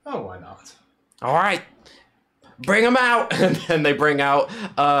 Oh, why not? All right. Bring him out. And then they bring out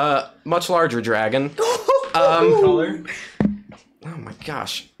a much larger dragon. Color? Oh my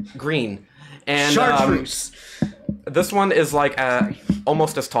gosh. Green. And Chartreuse. this one is like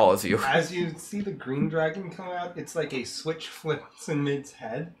almost as tall as you. As you see the green dragon come out, it's like a switch flips in Mid's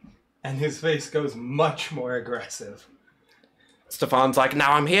head, and his face goes much more aggressive. Stefan's like,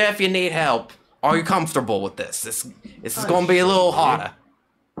 now I'm here if you need help. Are you comfortable with this? This is going to be a little harder.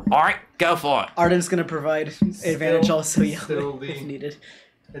 All right, go for it. Arden's gonna provide advantage Still- also, yeah, still if the- needed.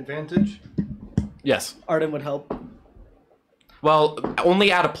 Advantage? Yes. Arden would help. Well,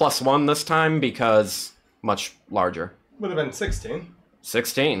 only add a +1 this time because much larger. Would have been 16.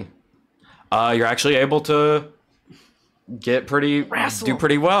 16. You're actually able to do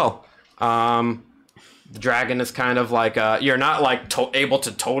pretty well. The dragon is kind of like you're not like able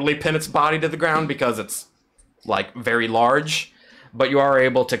to totally pin its body to the ground because it's like very large, but you are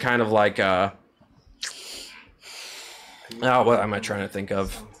able to kind of like what am I trying to think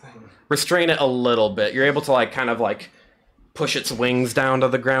of? Something. Restrain it a little bit. You're able to like kind of like push its wings down to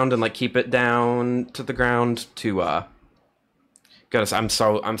the ground and like keep it down to the ground to goodness, I'm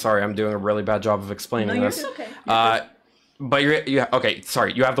sorry, I'm doing a really bad job of explaining No, you're this. Okay. But you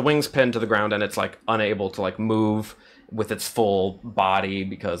have the wings pinned to the ground and it's like unable to like move with its full body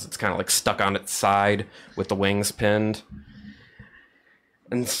because it's kind of like stuck on its side with the wings pinned.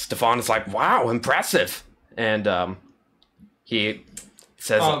 And Stefan is like, wow, impressive. And he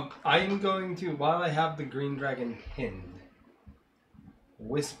says, I'm going to, while I have the green dragon pinned,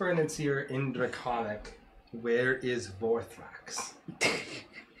 whisper in its ear in Draconic, where is Vorthrax?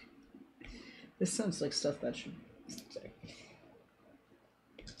 This sounds like stuff that should... Sorry.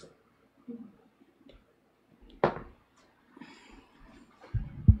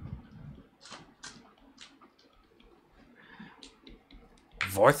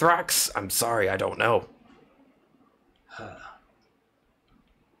 Vorthrax? I'm sorry, I don't know.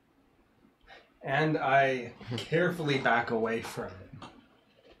 And I carefully back away from it.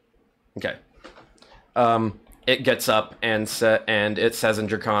 Okay. It gets up and it says in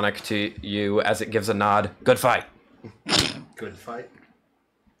Draconic to you as it gives a nod, good fight. Good fight.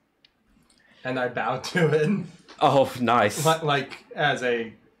 And I bow to it, Oh, nice. like as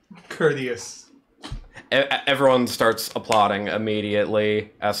a courteous. Everyone starts applauding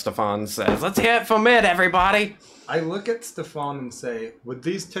immediately as Stefan says, let's hear it for Mid, everybody. I look at Stefan and say, would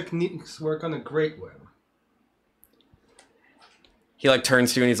these techniques work on a great worm? He like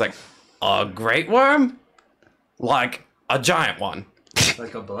turns to you and he's like, a great worm? Like a giant one.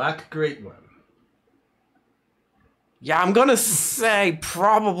 Like a black great worm. Yeah, I'm gonna say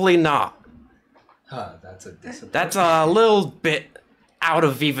probably not. Huh, that's a disappointment. That's a little bit out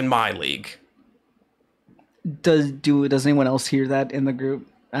of even my league. Does anyone else hear that in the group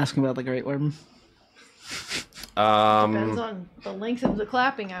asking about the Great Worm? Depends on the length of the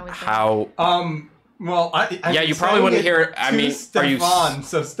clapping, I would think. How? Well, Yeah, you probably wouldn't hear it. I mean, are you? Stefan,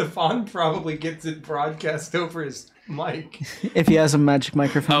 so Stefan probably gets it broadcast over his mic. If he has a magic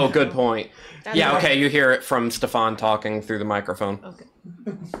microphone. Oh, good point. That's Yeah, right. okay, you hear it from Stefan talking through the microphone. Okay.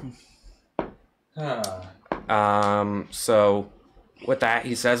 So with that,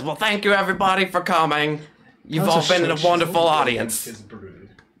 he says, "Well, thank you everybody for coming. You've That all was a been a short wonderful Against audience." his brood.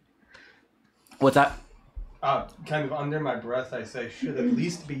 What's that? Kind of under my breath, I say, should at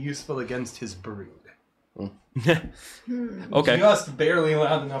least be useful against his brood. Okay. Just barely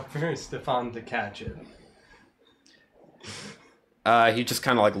loud enough for Stefan to catch it. He just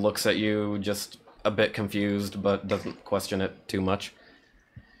kind of like looks at you, just a bit confused, but doesn't question it too much.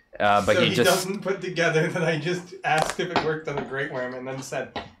 But So he just doesn't put together that I just asked if it worked on the Great Worm and then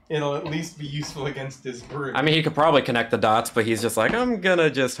said it'll at least be useful against his brood. I mean, he could probably connect the dots, but he's just like, I'm gonna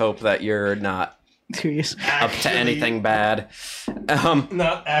just hope that you're not Serious. up to anything bad.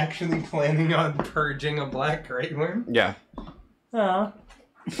 Not actually planning on purging a black Great Worm? Yeah. Oh.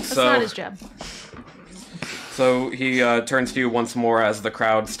 That's not his job. So he turns to you once more as the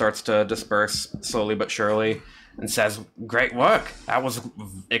crowd starts to disperse slowly but surely and says, "Great work. That was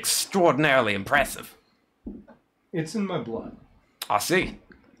extraordinarily impressive." It's in my blood. I see.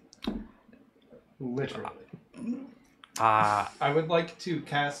 Literally. Uh, I would like to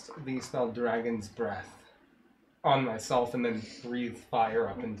cast the spell Dragon's Breath on myself and then breathe fire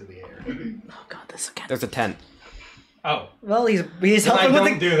up into the air. Oh god, this again. there's a tent. Oh. Well, he's I helping with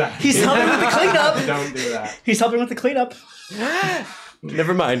don't the do that. he's helping with the cleanup. Don't do that. He's helping with the cleanup.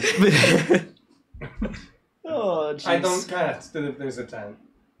 Never mind. Oh, jeez. I don't cast it if there's a tent.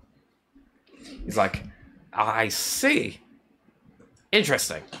 He's like, I see.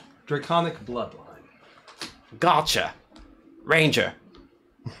 Interesting. Draconic Bloodline. Gotcha. Ranger.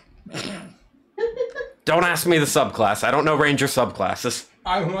 Don't ask me the subclass. I don't know Ranger subclasses.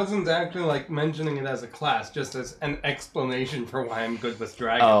 I wasn't actually mentioning it as a class, just as an explanation for why I'm good with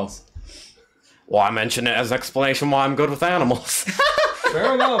dragons. Well, I mentioned it as explanation why I'm good with animals.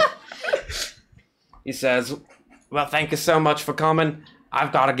 Fair enough. He says, well, thank you so much for coming.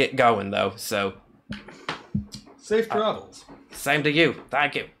 I've got to get going, though, so Safe travels. same to you.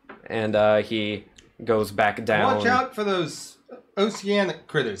 Thank you. And he goes back down. Watch out for those oceanic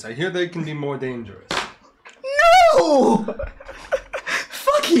critters. I hear they can be more dangerous. No!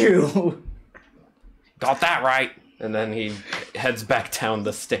 Fuck you! Got that right. And then he heads back down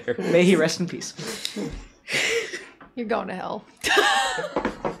the stairs. May he rest in peace. You're going to hell.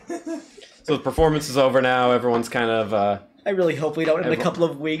 So the performance is over now. Everyone's kind of... I really hope we don't in a couple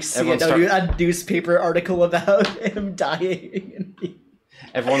of weeks see everyone a newspaper article about him dying.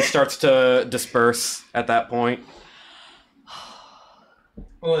 everyone starts to disperse at that point.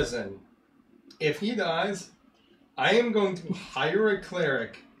 Listen, if he dies, I am going to hire a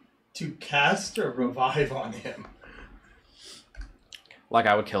cleric to cast a revive on him. Like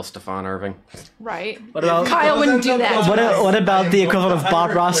I would kill Stefan Irving. Right. What about Kyle wouldn't do that. what about I am the going equivalent to of Bob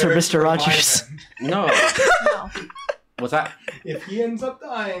hire a Ross or cleric Mr. to revive Rogers? him. No. No. What's that? If he ends up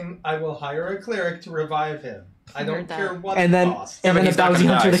dying, I will hire a cleric to revive him. I don't Heard that. care what And it then costs. and but then a he's not bounty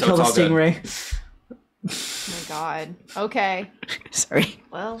gonna hunter die, to so kill the it's all good. stingray. Oh my god. Okay. Sorry.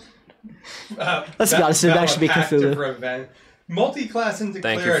 Well, Let's be honest, it would actually be Cthulhu. Multi-class into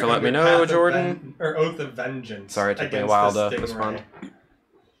Thank you cleric for letting me under know, Path of Jordan. or Oath of Vengeance. Sorry, it took me a against while the to stingray. respond.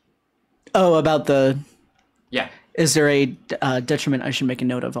 Oh, about the... Yeah. Is there a detriment I should make a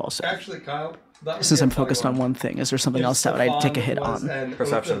note of also? Actually, Kyle, that would Since be a I'm funny focused on one thing, is there something If else that I'd take a hit Stefan was on? an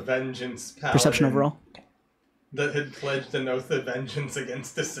Perception. Oath of Vengeance Perception paladin overall? that had pledged an Oath of Vengeance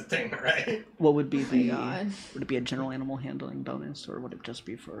against a stingray. What would be the... God. Would it be a general animal handling bonus, or would it just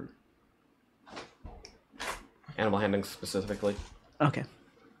be for... Animal handling specifically. Okay.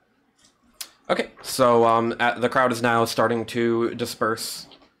 Okay, so the crowd is now starting to disperse.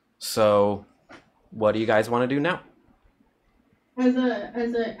 So, what do you guys want to do now? As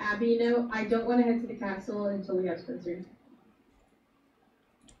a Abby note, I don't want to head to the castle until we have Spencer.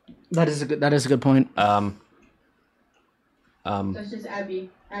 That is a good point. That's just Abby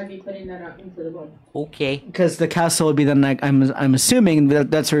putting that out into the world. Okay. Because the castle would be the next... I'm assuming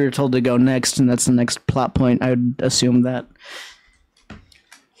that's where you're told to go next, and that's the next plot point. I would assume that.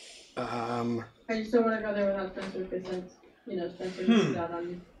 I just don't want to go there without Spencer because that's, Spencer misses out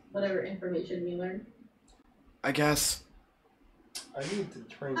on whatever information we learn. I guess. I need to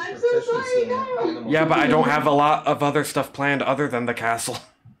train I'm so proficiency sorry, in no. animal. Yeah, but I don't have a lot of other stuff planned other than the castle.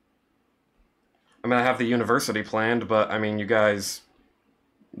 I mean, I have the university planned, but I mean, you guys,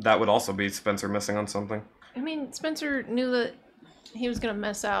 that would also be Spencer missing on something. I mean, Spencer knew that he was gonna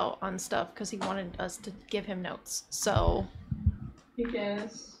miss out on stuff because he wanted us to give him notes. So, I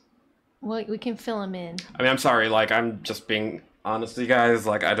guess. well, we can fill him in. I mean, I'm sorry, like, I'm just being honest with you guys.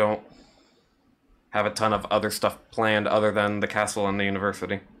 Like, I don't have a ton of other stuff planned other than the castle and the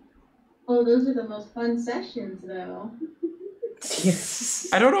university. Oh, those are the most fun sessions, though.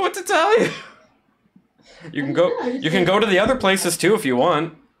 I don't know what to tell you. You can go. You can go to the other places too if you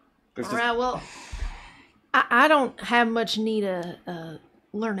want. There's All just- right. Well, I don't have much need of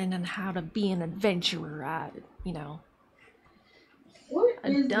learning on how to be an adventurer. What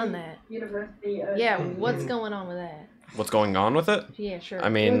I've is done the that. University of... Yeah. What's going on with that? What's going on with it? Yeah. Sure. I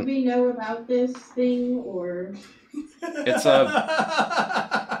Would mean, we know about this thing, or... it's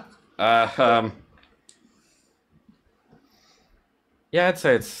a. Yeah, I'd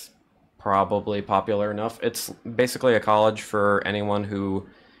say it's probably popular enough. It's basically a college for anyone who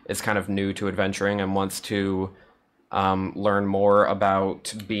is kind of new to adventuring and wants to learn more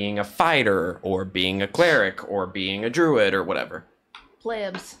about being a fighter or being a cleric or being a druid or whatever.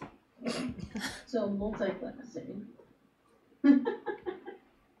 Plebs. So, multi-classing.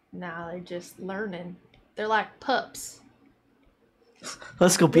 Nah, they're just learning. They're like pups.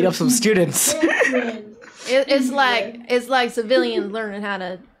 Let's go beat up some students. Excellent. It's like civilians learning how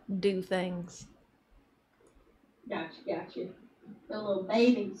to do things. Gotcha. The little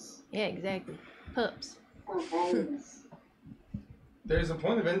babies. Yeah, exactly. Pups. Oh, babies. There's a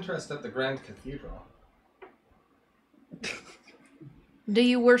point of interest at the Grand Cathedral. Do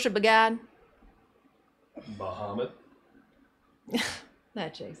you worship a god? Bahamut.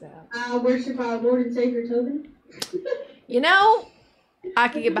 That checks out. I worship our Lord and Savior Tobin. You know, I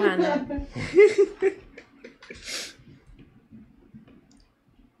could get behind that.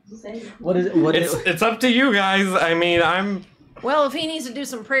 What is it? What is It's up to you guys. I mean, I'm. Well, if he needs to do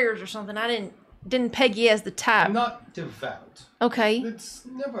some prayers or something, I didn't peg you as the type. I'm not devout. Okay. It's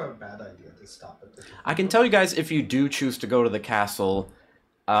never a bad idea to stop at the I can tell you guys if you do choose to go to the castle,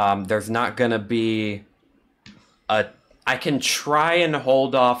 there's not gonna be a. I can try and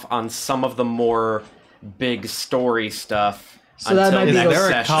hold off on some of the more big story stuff So that until might be next the-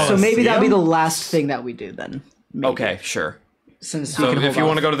 session. So maybe that'll be the last thing that we do then. Maybe. Okay, sure. Since we So can if you hold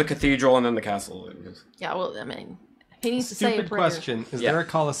want to off. go to the cathedral and then the castle, is Yeah, well, I mean, he needs to say a Stupid prayer. question. Is Yeah. there a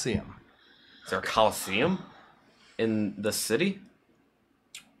Colosseum? there a coliseum in the city?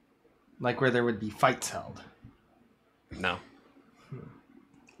 Like where there would be fights held? No,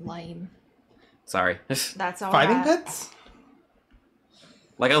 Lame. sorry. That's all Fighting right. pits?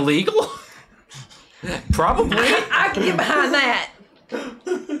 Like illegal? Probably. I can get behind that.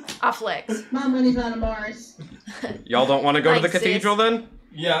 I flex. My money's on a Mars. Y'all don't want to go to the Thanks, sis. cathedral then?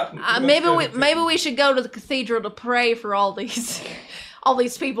 Yeah. Maybe we should go to the cathedral to pray for all these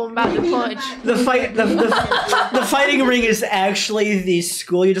people I'm about to punch. The fighting ring is actually the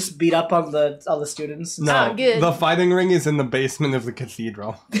school you just beat up on all the students. No, Oh, good. the fighting ring is in the basement of the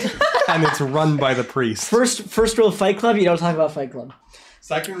cathedral. And it's run by the priest. First rule of Fight Club, you don't talk about Fight Club.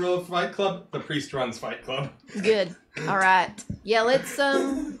 Second rule of Fight Club, the priest runs Fight Club. Good. All right. Yeah,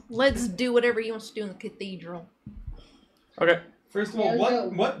 let's do whatever he wants to do in the cathedral. Okay. First of Yeah, all, let's go.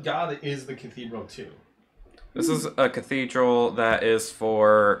 what god is the cathedral to? This is a cathedral that is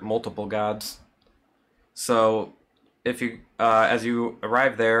for multiple gods. So, if you, as you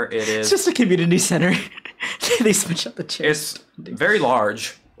arrive there, it It's is. just a community center. They switch up the chairs. It's very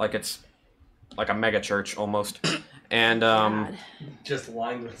large, like it's like a mega church almost, and God. Just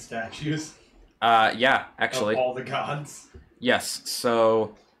lined with statues yeah, actually, of all the gods. yes.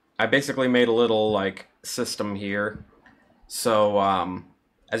 So, I basically made a little like system here. So,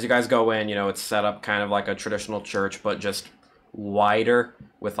 as you guys go in, it's set up kind of like a traditional church, but just wider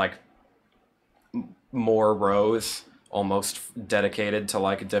with like more rows, almost dedicated to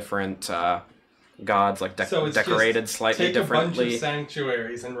like different gods, like So it's decorated just slightly take a bunch differently. of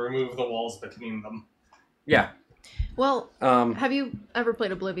sanctuaries and remove the walls between them. Yeah. Well, Um. have you ever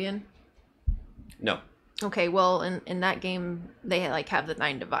played Oblivion? No. Okay, well, in that game, they have the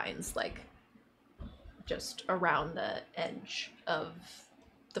 9 divines, just around the edge of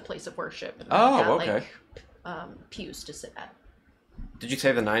the place of worship. And Oh, okay. Pews to sit at. Did you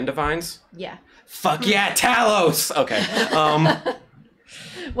say the 9 divines? Yeah. Fuck yeah, Talos. Okay.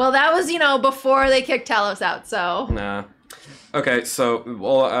 Well, that was, before they kicked Talos out, so. Nah. Okay, so,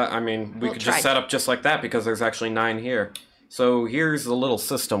 well, I mean, we We'll could try just set up just like that because there's actually 9 here. So here's the little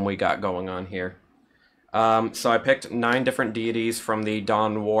system we got going on here. So I picked 9 different deities from the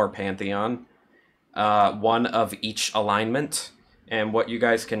Dawn War pantheon, 1 of each alignment, and what you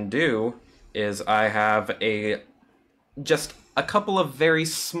guys can do is I have just a couple of very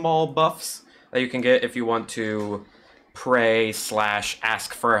small buffs that you can get if you want to pray /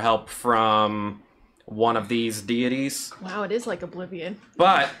 ask for help from one of these deities. Wow, it is like Oblivion.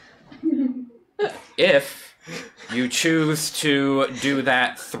 But if you choose to do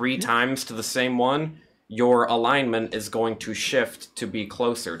that 3 times to the same one, your alignment is going to shift to be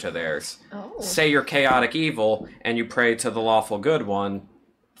closer to theirs. Oh. Say you're chaotic evil and you pray to the lawful good one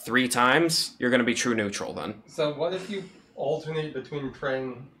 3 times, you're going to be true neutral then. So what if you alternate between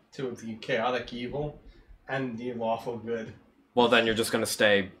praying to the chaotic evil and the lawful good? Well, then you're just going to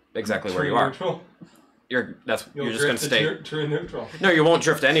stay exactly where True you are. neutral? You're just going to drift stay. True neutral. No, you won't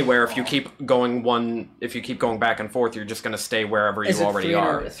drift anywhere if you keep going if you keep going back and forth. You're just going to stay wherever you already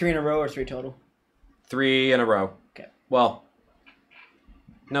are. 3 in a row or 3 total? 3 in a row. Okay. Well,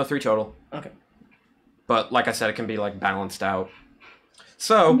 no, 3 total. Okay. But like I said, it can be like balanced out.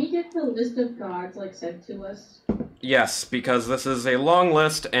 So Can we get the list of gods sent to us? yes, because this is a long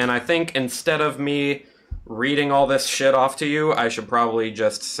list, and I think instead of me reading all this shit off to you, I should probably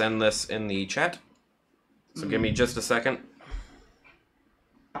just send this in the chat. So give me just a second.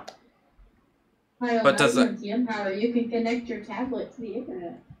 But does it? The Empower, you can connect your tablet to the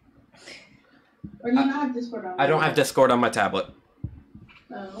internet. Or do you not have Discord on? I don't have Discord on my tablet.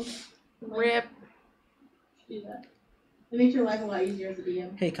 Oh. Rip. Do that. It makes your life a lot easier as a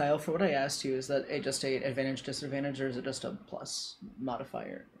DM. Hey Kyle, for what I asked you, is that just a advantage disadvantage, or is it just a plus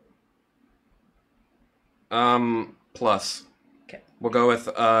modifier? Plus. Okay. We'll go with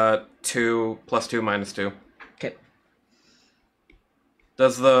 2 + 2 - 2. Okay.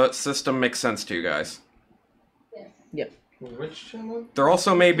 Does the system make sense to you guys? Yes. Yep. Which channel? There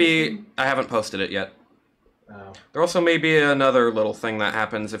also may be... I haven't posted it yet. Oh. There also may be another little thing that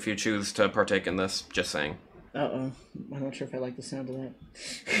happens if you choose to partake in this. Just saying. Uh-oh. I'm not sure if I like the sound of that.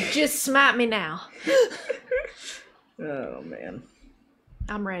 Just smite me now. Oh, man.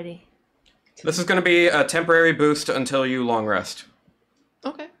 I'm ready. This is going to be a temporary boost until you long rest.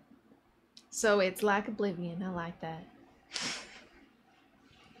 Okay. So it's like Oblivion. I like that.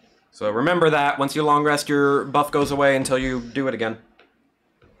 So remember that. Once you long rest, your buff goes away until you do it again.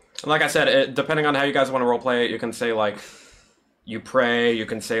 And like I said, depending on how you guys want to roleplay it, you can say, like, you pray, you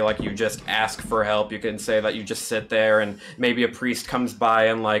can say, like, you just ask for help, you can say that you just sit there and maybe a priest comes by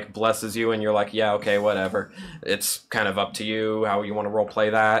and, like, blesses you and you're like, yeah, okay, whatever. It's kind of up to you how you want to roleplay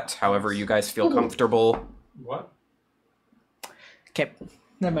that, however you guys feel comfortable. What? Okay.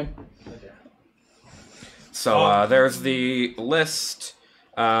 Never mind. Okay. So there's the list.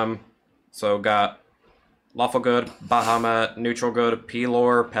 So got lawful good, Bahamut, neutral good,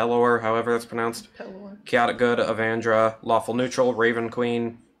 Pelor, however that's pronounced. Pelor. Chaotic good, Avandra, lawful neutral, Raven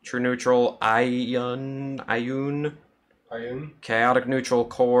Queen, true neutral, Ayun, chaotic neutral,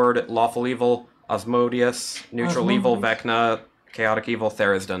 Cord, lawful evil, Osmodius, neutral evil, Vecna, chaotic evil,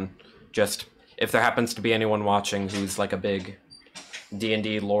 Therisden. Just if there happens to be anyone watching who's like a big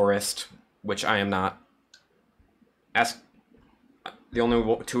D&D lorist, which I am not. Ask. The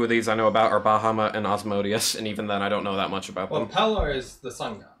only 2 of these I know about are Bahamut and Osmodius, and even then I don't know that much about Well, them. Pelor is the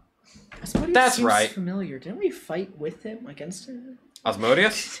sun god. Asmodeus That's seems right. familiar. Didn't we fight with him, against him?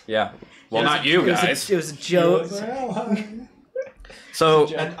 Osmodius? Yeah. Well, It was not you it was guys. it was Joe. So,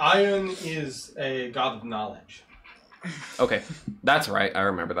 And Ion is a god of knowledge. okay. That's right. I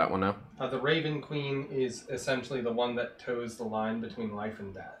remember that one now. The Raven Queen is essentially the one that toes the line between life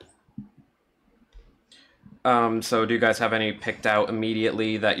and death. So do you guys have any picked out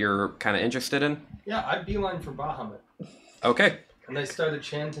immediately that you're kind of interested in? Yeah, I beeline for Bahamut. Okay. And I started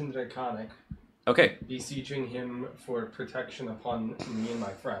chanting Draconic, Okay. beseeching him for protection upon me and my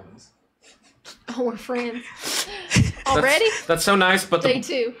friends. Oh, we're friends. Already? That's so nice, but Day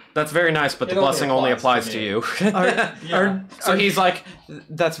 2. that's very nice, but It the blessing only applies applies to to me. you. Yeah. So he's like,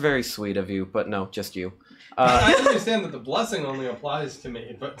 that's very sweet of you, but no, just you. I understand that the blessing only applies to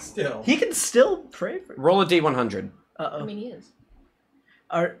me, but still. He can still pray for. Roll a D100. Uh I oh. mean, he is.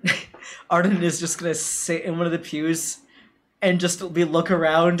 Arden is just gonna sit in one of the pews and just look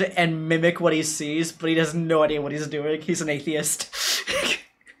around and mimic what he sees, but he has no idea what he's doing. He's an atheist.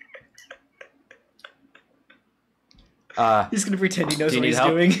 He's gonna pretend he knows Do you what need he's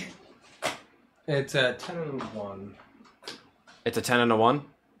help? doing. It's a 10 and 1. It's a 10 and a 1?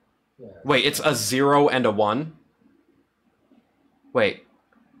 Yeah. Wait, it's a 0 and a 1? Wait,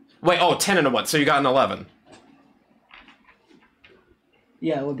 oh, 10 and a 1, so you got an 11.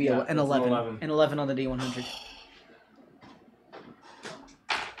 Yeah, it would be Yeah, an it's 11. an 11. An 11 on the D100.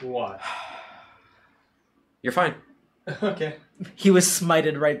 What? You're fine. Okay. He was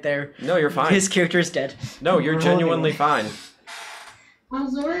smited right there. No, you're fine. His character is dead. No, you're We're genuinely rolling. fine.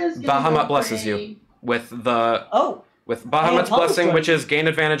 Alzora's gonna Bahamut go blesses pray. you with the Oh, with I Bahamut's blessing, apologize. which is gain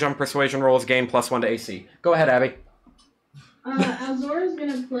advantage on persuasion rolls, gain +1 to AC. Go ahead, Abby. Alzora's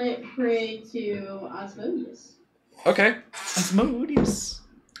gonna pray to Osmodius. Okay. Asmodeus.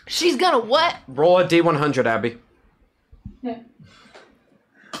 She's gonna what? Roll a D100, Abby. Okay.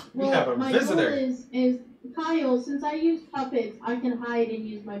 We have a my visitor. goal is Kyle, since I use puppets, I can hide and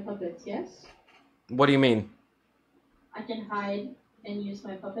use my puppets, yes? What do you mean? I can hide and use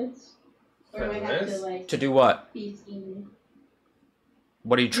my puppets? Or do I For have to, this? like, To do what? be scheming?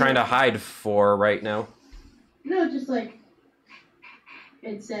 What are you trying to hide for right now? No, just like,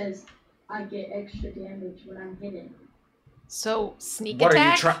 it says I get extra damage when I'm hidden. So sneak What are you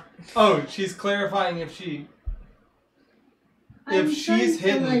attack. trying? Oh, she's clarifying if she. I'm If trying she's to,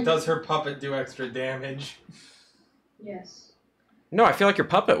 hidden, like- does her puppet do extra damage? Yes. No, I feel like your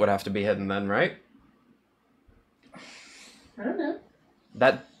puppet would have to be hidden then, right? I don't know.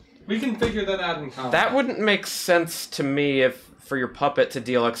 That We can figure that out in combat. that wouldn't make sense to me if for your puppet to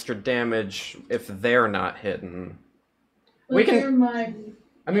deal extra damage if they're not hidden. But We can- they're my...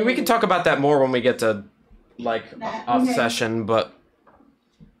 I mean, we can talk about that more when we get to like That- off okay. session, but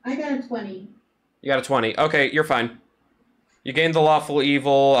I got a 20. you got a 20. Okay, you're fine. You gain the Lawful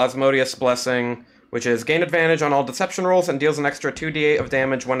Evil Osmodius Blessing, which is gain advantage on all deception rolls and deals an extra 2d8 of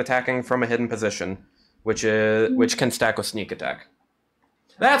damage when attacking from a hidden position, which can stack with sneak attack.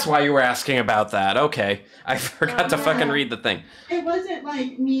 That's why you were asking about that. Okay. I forgot to fucking read the thing. It wasn't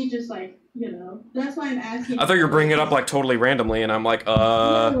like me just like, you know, that's why I'm asking. I thought you were bringing it up like totally randomly, and I'm like,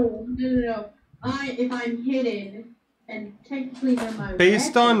 No. If I'm hidden, and technically they're my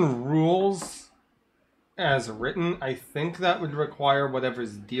Based weapon, on rules as written, I think that would require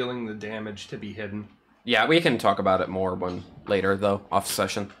whatever's dealing the damage to be hidden. Yeah, we can talk about it more later, though, off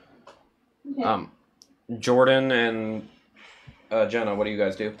session. Okay. Jordan and Jenna, what do you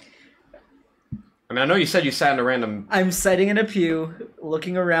guys do? I mean, I know you said you sat in a random... I'm sitting in a pew,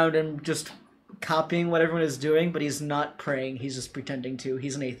 looking around and just copying what everyone is doing, but he's not praying. He's just pretending to.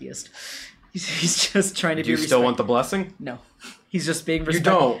 He's an atheist. He's just trying to Do be you still respect- want the blessing? No. He's just being You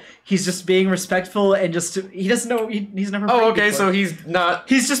respectful. don't. He's just being respectful and just... He doesn't know... He's never Oh, prayed okay, before. so he's not...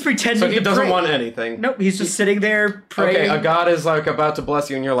 He's just pretending So he to doesn't pray. want anything. Nope, he's just sitting there praying. Okay, a god is like about to bless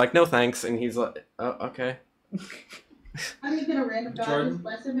you, and you're like, no thanks, and he's like, oh, okay. I'm gonna random god Jordan, just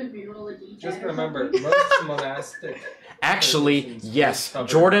bless him and reroll a d10 Just or remember, something. most monastic. Actually, traditions yes. cover-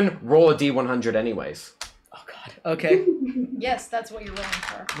 Jordan, roll a d100 anyways. Oh, God. Okay. Yes, that's what you're rolling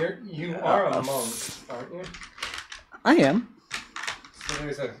for. You are a monk, aren't you? I am. So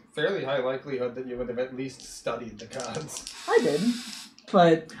there's a fairly high likelihood that you would have at least studied the gods. I did.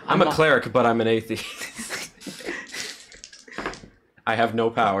 But... I'm a not- cleric, but I'm an atheist. I have no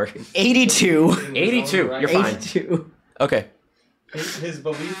power. 82. In his own 82, right. you're fine. 82. Okay. His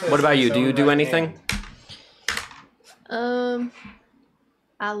belief. What about is you? his Do you own do right anything? hand.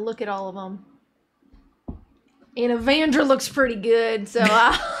 I look at all of them. And Evandra looks pretty good, so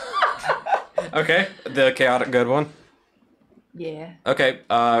I... Okay, the chaotic good one. Yeah, Okay,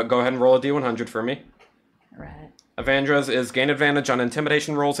 go ahead and roll a d100 for me. right. Evandra's is gain advantage on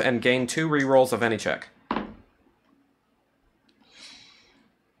intimidation rolls and gain 2 rerolls of any check.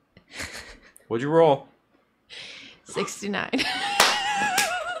 What'd you roll? 69.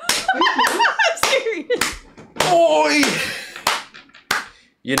 I'm serious. Boy!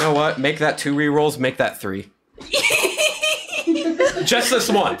 You know what? Make that 2 rerolls, make that 3. Just this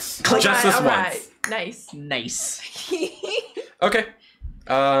once. Just this once. Nice. Nice. Okay.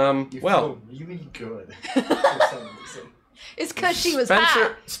 You Well, feel really good. For some reason. It's because she was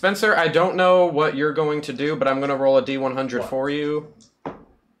hot. Spencer, I don't know what you're going to do, but I'm going to roll a d100 What? for you.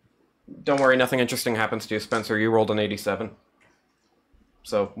 Don't worry, nothing interesting happens to you, Spencer. You rolled an 87.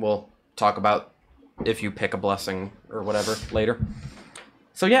 So we'll talk about if you pick a blessing or whatever later.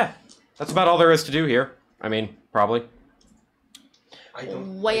 So yeah, that's about all there is to do here. I mean, probably. I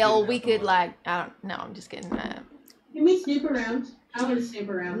don't. Well, we could like, I don't, no, I'm just kidding. Can we snoop around? I want to snoop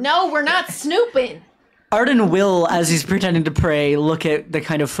around. No, we're not snooping. Arden will, as he's pretending to pray, look at the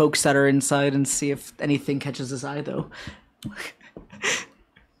kind of folks that are inside and see if anything catches his eye, though.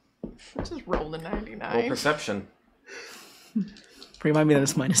 Just roll the Roll 99. perception. Remind me that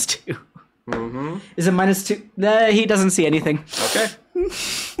it's -2. Mm-hmm. Is it -2? Nah, he doesn't see anything. Okay.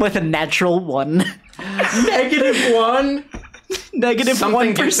 With a natural 1. -1? Negative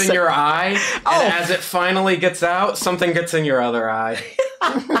Something 1%. gets in your eye, Oh. and as it finally gets out, something gets in your other eye.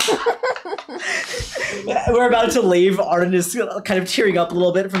 We're about to leave. Arden is kind of tearing up a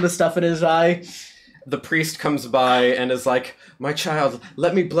little bit from the stuff in his eye. The priest comes by and is like, "My child,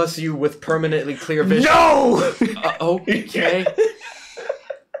 let me bless you with permanently clear vision." No! Okay.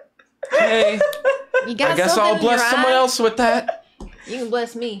 Okay. You got I guess something I'll in bless your someone eye? else with that. You can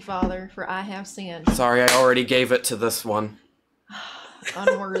bless me, Father, for I have sinned. Sorry, I already gave it to this one.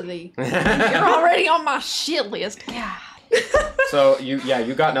 Unworthy. You're already on my shit list. God. So you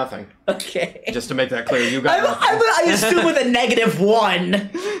got nothing. Okay. Just to make that clear, you got nothing. I assume with a -1.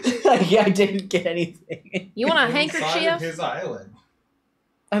 Yeah, I didn't get anything. You want a Inside of handkerchief? his eyelid.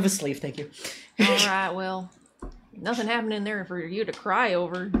 I have a sleeve, thank you. Alright, well. Nothing happened in there for you to cry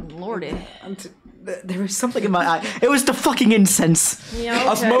over, Lordy. There was something in my eye. It was the fucking incense. Yeah, okay.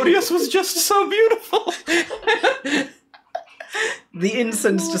 Asmodeus was just so beautiful. The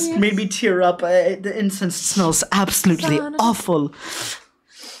incense just made me tear up. The incense smells absolutely Son of- awful.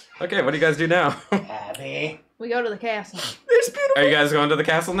 Okay, what do you guys do now? Abby. We go to the castle. It's beautiful. Are you guys going to the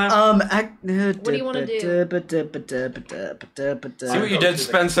castle now? What do you wanna do? See what you did,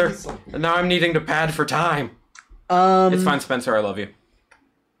 Spencer? And now I'm needing to pad for time. It's fine, Spencer. I love you.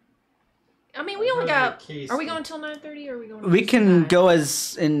 I mean, we only got... Are we going until 9:30 or are we going... We can go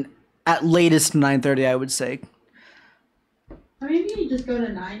as in at latest 9:30, I would say. Or maybe you just go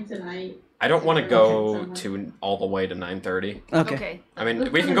to 9 tonight. I don't want to go to all the way to 9:30. Okay. I mean,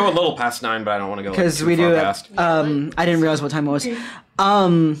 we can go a little past 9, but I don't want to go Because too we far do. past. I didn't realize what time it was.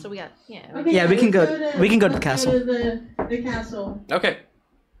 So we got... Yeah. Okay, Yeah, we can let's go- we can go to the let's castle. Go to the castle. Okay.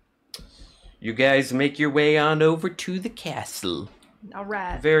 You guys make your way on over to the castle.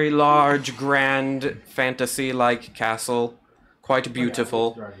 Alright. Very large, grand, fantasy-like castle. Quite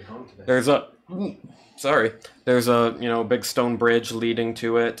beautiful. There's a... Sorry. There's a, big stone bridge leading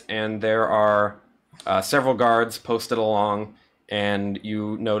to it, and there are several guards posted along, and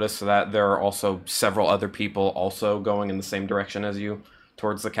you notice that there are also several other people also going in the same direction as you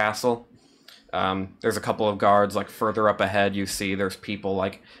towards the castle. There's a couple of guards, further up ahead, you see there's people,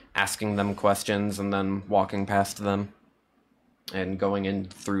 asking them questions and then walking past them and going in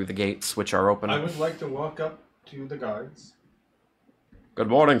through the gates, which are open. I would like to walk up to the guards. Good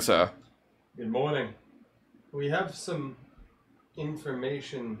morning, sir. Good morning. We have some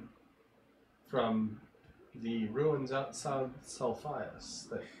information from the ruins outside Sulphius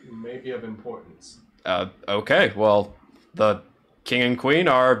that may be of importance. Okay, well, the king and queen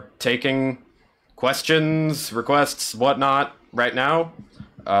are taking questions, requests, whatnot, right now.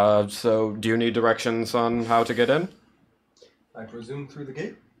 So do you need directions on how to get in? I presume through the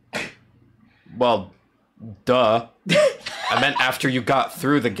gate? Well, duh. I meant after you got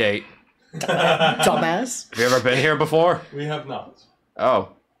through the gate. Dumbass. Have you ever been here before? We have not. Oh.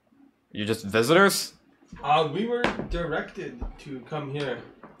 You just visitors? We were directed to come here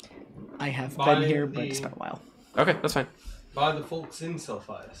I have By been here, but the- it's been a while. Okay, that's fine. by the folks in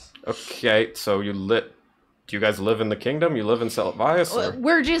Sulphius. Okay, so do you guys live in the kingdom? You live in Sulphius? Or?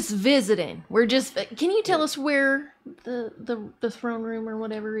 We're just visiting. Can you tell us where the throne room or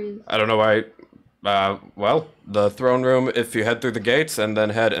whatever is? I don't know why. Well, the throne room, if you head through the gates and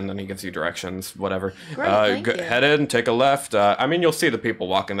then he gives you directions, whatever. Great, thank you. Head in, take a left. You'll see the people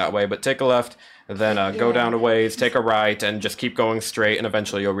walking that way, but take a left, and then go Yeah. down a ways, take a right, and just keep going straight, and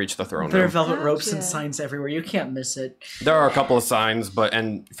eventually you'll reach the throne There are room. velvet ropes and Gotcha. signs everywhere. You can't miss it. There are a couple of signs,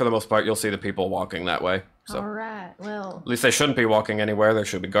 and for the most part, you'll see the people walking that way. So Alright, well, at least they shouldn't be walking anywhere. There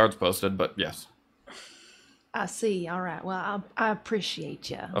should be guards posted, but yes, I see. Alright, well, I appreciate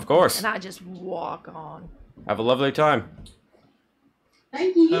you. of course. And I just walk on. Have a lovely time.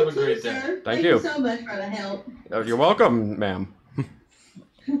 Thank you. Have a too, great sir. day. Thank you. you so much for the help. You're welcome, ma'am.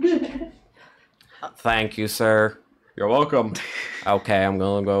 Thank you, sir. You're welcome. Okay, I'm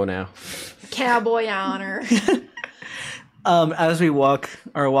gonna go now. Cowboy honor. As we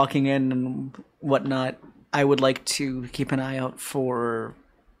are walking in and whatnot, I would like to keep an eye out for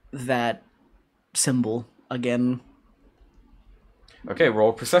that symbol again. Okay,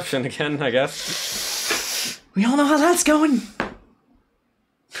 roll perception again, I guess. We all know how that's going.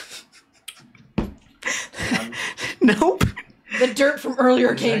 Nope. The dirt from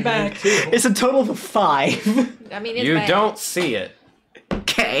earlier came back. It's a total of 5. I mean, it's You bad. don't see it.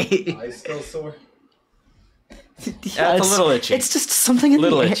 Okay. I still sore. That's a little itchy. It's just something in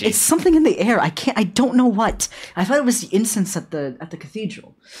Little the air. itchy. It's something in the air. I don't know what. I thought it was the incense at the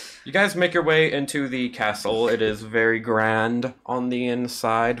cathedral. You guys make your way into the castle. It is very grand on the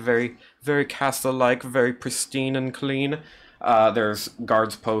inside, very, very castle-like, very pristine and clean. There's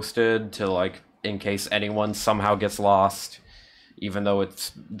guards posted to, in case anyone somehow gets lost, even though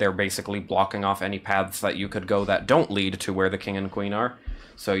they're basically blocking off any paths that you could go that don't lead to where the king and queen are.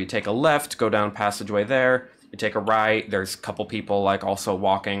 So you take a left, go down passageway there. You take a right, there's a couple people also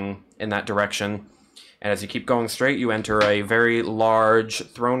walking in that direction. And as you keep going straight, you enter a very large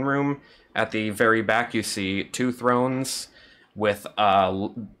throne room. At the very back, you see 2 thrones. with a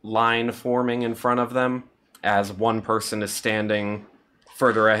line forming in front of them as one person is standing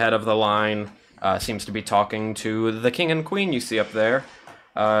further ahead of the line, seems to be talking to the king and queen you see up there.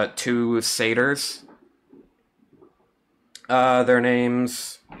 Two satyrs. Their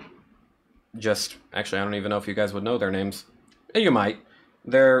names... Actually, I don't even know if you guys would know their names. You might.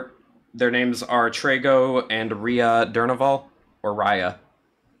 Their names are Trago and Ria Dernaval, or Raya.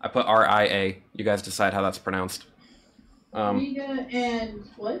 I put R-I-A. You guys decide how that's pronounced. Riga and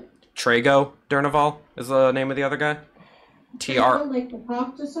what? Trago Dernaval is the name of the other guy. T-R... Like the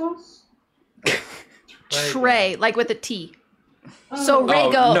pasta sauce? Trey, like with a T. Oh. So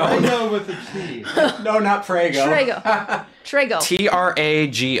Rago. no. Prego with a T. No, not Prego. Trago. Trago.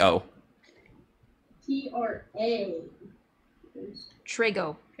 T-R-A-G-O. T-R-A.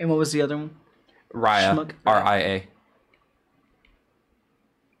 Trago. And what was the other one? Raya. Schmuck. R-I-A.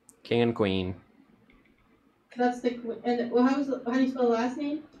 King and queen. That's the... And well, how do you spell the last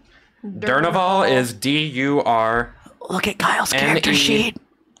name? Dernaval is D-U-R... Look at Kyle's character N-E- sheet.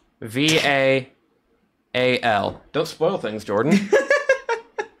 V-A-A-L. Don't spoil things, Jordan.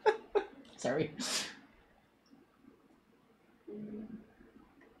 Sorry.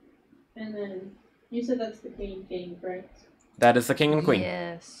 And then you said that's the king, correct? That is the king and queen.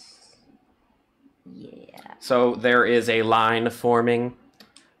 Yes. Yeah. So there is a line forming.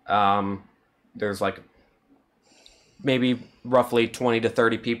 There's like maybe roughly 20 to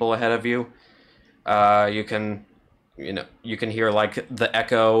 30 people ahead of you. You can hear like the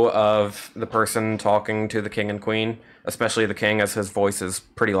echo of the person talking to the king and queen, especially the king, as his voice is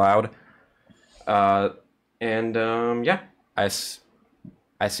pretty loud. Yeah, I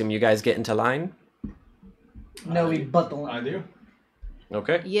assume you guys get into line. No, we butt the I line. do.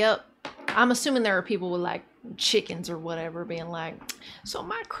 Okay. Yep. I'm assuming there are people with like chickens or whatever being like, so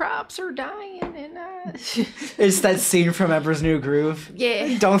my crops are dying and It's that scene from Emperor's New Groove.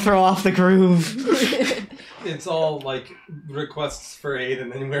 yeah. Don't throw off the groove. It's all like requests for aid,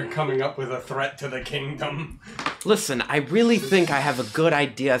 and then we're coming up with a threat to the kingdom. Listen, I really think I have a good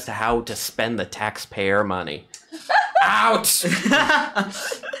idea as to how to spend the taxpayer money. Out!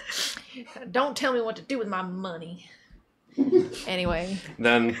 Don't tell me what to do with my money. Anyway.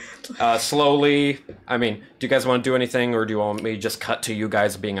 Then, slowly, do you guys want to do anything, or do you want me to just cut to you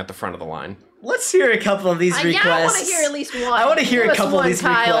guys being at the front of the line? Let's hear a couple of these requests. Yeah, I want to hear at least one. I want to hear Give a us couple of one, these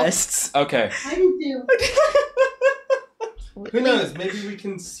Kyle. requests. Okay. I do too. Who knows? Maybe we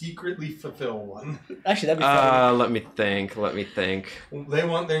can secretly fulfill one. Actually, that'd be fun. Let me think. They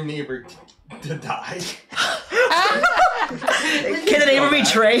want their neighbor to die. Can the neighbor be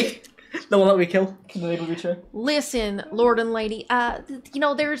Trey? The one that we kill? Can the neighbor be Trey? Listen, Lord and Lady,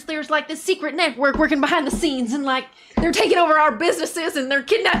 there's like this secret network working behind the scenes, and like they're taking over our businesses and they're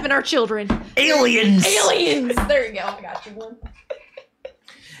kidnapping our children. Aliens! Aliens! There you go. I got you one.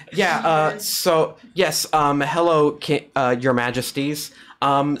 Yeah, so, yes, hello, your majesties.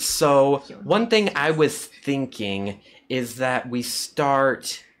 So, one thing I was thinking is that we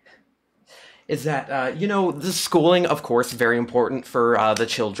start... the schooling, of course, very important for the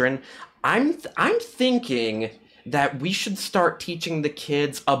children. I'm thinking that we should start teaching the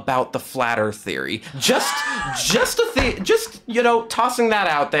kids about the flat Earth theory. Just tossing that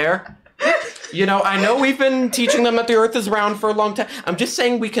out there. I know we've been teaching them that the Earth is round for a long time. I'm just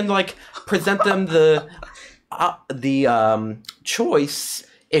saying we can present them the choice.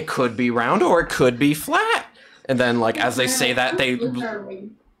 It could be round or it could be flat. And then as they say that, they Close are we?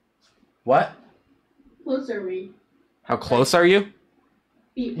 what? Close are we? How close are you?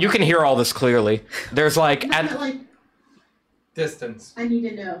 You can hear all this clearly. There's Distance. I need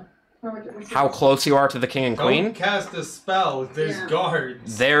to know. how close you are to the king and queen. Don't cast a spell. There's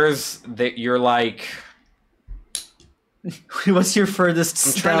guards. You're What's your furthest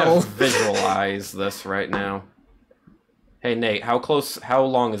I'm spell? trying to visualize this right now. Hey Nate, how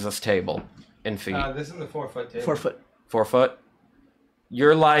long is this table in feet? This is a 4-foot table. 4 foot. 4 foot?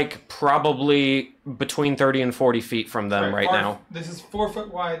 You're probably between 30 and 40 feet from them right now. This is 4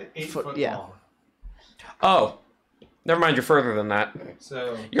 foot wide, 8 foot yeah. long. Oh, never mind, you're further than that.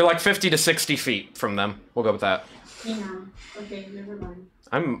 So You're 50 to 60 feet from them. We'll go with that. Yeah. Okay, never mind.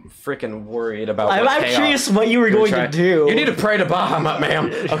 I'm freaking worried about I'm chaos curious what you were you're going trying- to do. You need to pray to Bahamut, ma'am.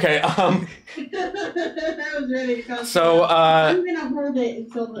 Okay, I was ready to come. so, I'm gonna hold it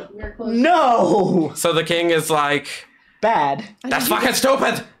until we're close. No! so the king is Bad. that's fucking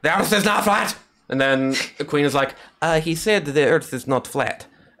stupid! The earth is not flat! And then the queen is he said the earth is not flat.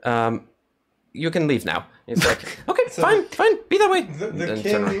 you can leave now. He's like, okay, fine, be that way. The And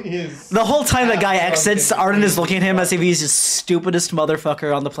turn around. king is. The whole time the guy half exits, drunk Arden and- is looking at him as if he's the stupidest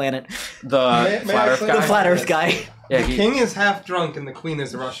motherfucker on the planet. The May I flat Earth clarify? guy. The flat Earth guy. Yeah, The king is half drunk and the queen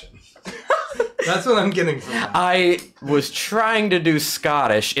is Russian. That's what I'm getting from that. I was trying to do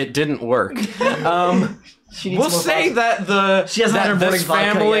Scottish. It didn't work. She needs We'll more say vodka. that She hasn't had her this morning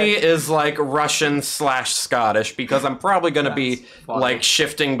vodka family yet. is like Russian/Scottish because I'm probably going to be funny. like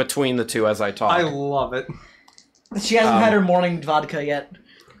shifting between the two as I talk. I love it. She hasn't had her morning vodka yet. Do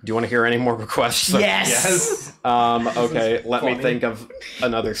you want to hear any more requests? Yes. Okay, let me funny. think of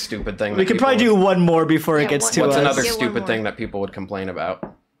another stupid thing. We that could people probably would- do one more before it Yeah, gets one- to What's us. another Get one stupid more. thing that people would complain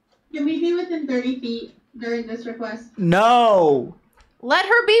about? Can we be within 30 feet during this request? No. Let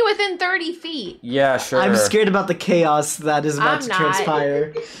her be within 30 feet. Yeah, sure. I'm scared about the chaos that is about I'm to not.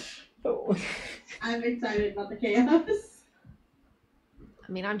 transpire. I'm excited about the chaos.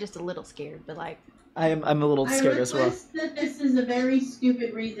 I mean, I'm just a little scared, but like, I'm a little I scared as well. request that this is a very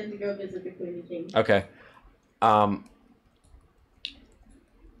stupid reason to go visit the Queen and King. Okay.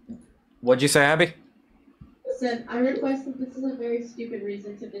 What'd you say, Abby? Said, I request that this is a very stupid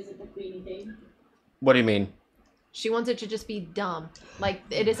reason to visit the Queen and King. What do you mean? she wants it to just be dumb. Like,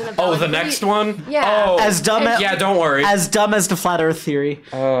 it isn't a Oh, valid the reason. next one? Yeah. Oh, As dumb as, yeah, don't worry. as dumb as the flat Earth theory.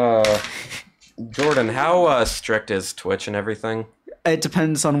 Jordan, how strict is Twitch and everything? It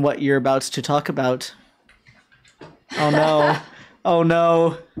depends on what you're about to talk about. Oh no. Oh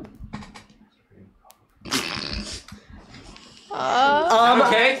no.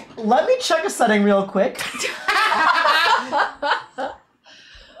 Okay. Let me check a setting real quick.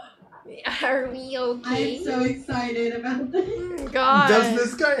 Are we okay? I'm so excited about this. God. Does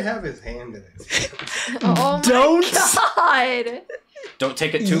this guy have his hand in his? Oh my Don't. God. Don't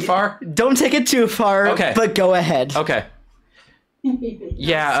take it too far? Don't take it too far, Okay. but go ahead. Okay.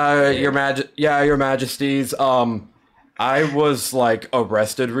 Yeah, your majesties, I was, like,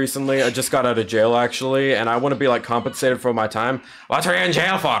 arrested recently. I just got out of jail, actually, and I want to be, like, compensated for my time. What were you in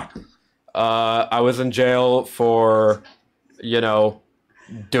jail for? I was in jail for, you know,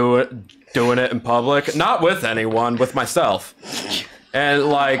 doing it in public. Not with anyone, with myself. And,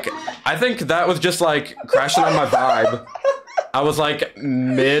 like, I think that was just, like, crashing on my vibe. I was like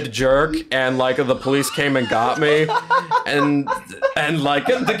mid-jerk, and like the police came and got me, and like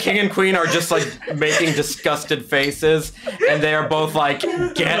the king and queen are just like making disgusted faces, and they are both like,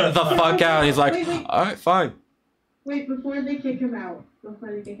 get the fuck out. And he's like, Wait. all right, fine. Wait, before they kick him out, can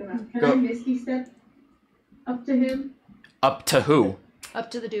Go. I Misty step up to him? Up to who? Up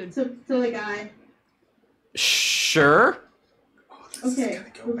to the dude. To the guy. Sure. Okay,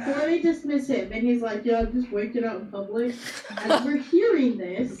 before they dismiss him, and he's like, yeah, I'm just waking out in public. As we're hearing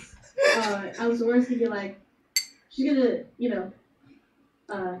this, Alzora's gonna be like, she's gonna,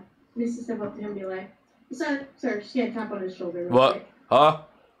 Misty step up to him and be like, sir, she's gonna tap on his shoulder. Real What? quick. Huh?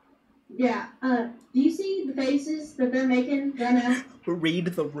 Yeah, do you see the faces that they're making right now? Read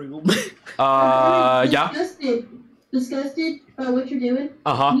the room. Yeah. Disgusted by what you're doing?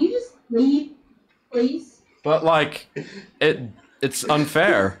 Uh-huh. Can you just leave, please? But like, it's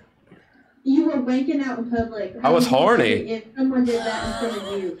unfair. You were wanking out in public. I was How would you horny. feel if someone did that in front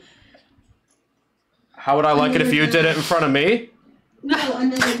of you? How would I like it if you did it in front of me? No,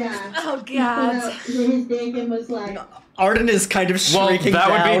 another guy. Oh, He put God. out his dick and was like, Arden is kind of Well, shrinking that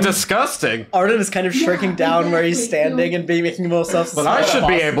down. would be disgusing. Arden is kind of Yeah, shrinking down where he's exactly. standing and making himself. But I should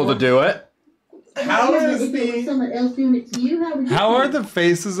be able to do it. How "Yeah, is if it was the? someone else doing it to you, how would you How feel?" are the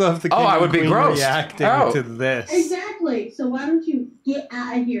faces of the king Oh, I would and be queen gross. reacting Oh. to this? Exactly. So why don't you get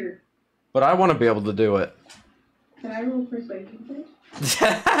out of here? But I want to be able to do it. Can I roll persuasion, please?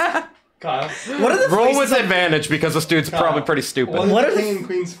 Kyle, What are the Roll faces with of- advantage because this dude's probably pretty stupid. what What does are the the- king and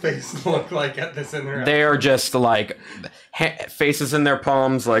queen's face look like at this interaction? They are just like faces in their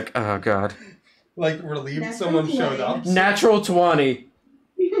palms, like, oh god. Like relieved That's someone okay. showed up. Natural 20.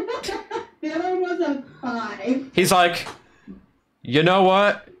 The other one was a 5. He's like, you know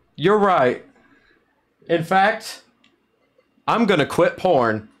what? You're right. In fact, I'm gonna quit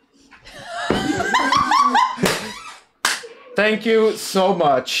porn. Thank you so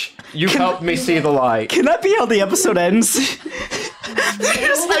much. You helped me see the light. Can that be how the episode ends?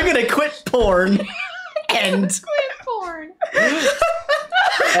 I'm gonna quit porn. End. Quit porn.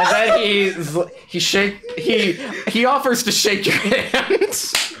 And then he offers to shake your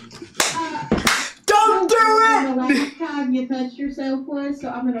hands. Don't do it! The last time you touched yourself was, so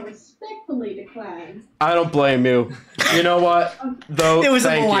I'm gonna respectfully decline. I don't blame you. You know what? Though, It was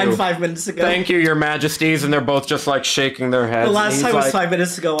thank in the line you. 5 minutes ago. Thank you, your majesties, and they're both just like shaking their heads. The last He's time was like, 5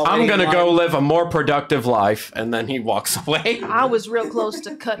 minutes ago. I'm gonna go live a more productive life, and then he walks away. I was real close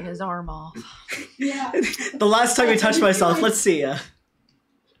to cutting his arm off. Yeah. The last time I touched myself, let's see ya.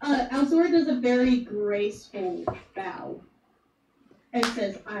 Alzora does a very graceful bow and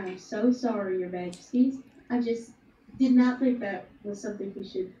says, "I'm so sorry, Your Majesties. I just did not think that was something we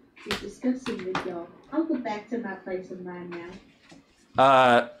should be discussing with y'all. I'll go back to my place of mine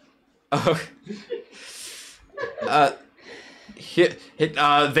now."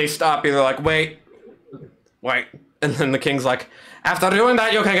 They stop you. They're like, wait, and then the king's like, after doing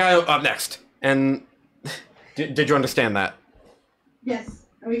that, you can go up next. And did you understand that? Yes.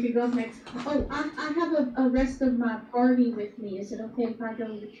 We could go next. Oh, I have a rest of my party with me. Is it okay if I go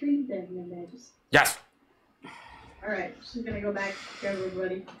retrieve them, Your Majesty? Yes. Alright, she's gonna go back to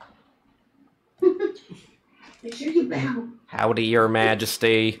everybody. Make sure you bow. Howdy, your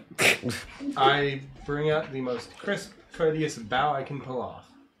majesty. I bring out the most crisp, courteous bow I can pull off.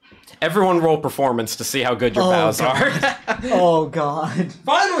 Everyone roll performance to see how good your bows are. Oh, God.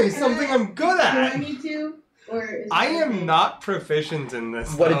 Finally, something I'm good Do I at! need to? Or is I mine okay? am not proficient in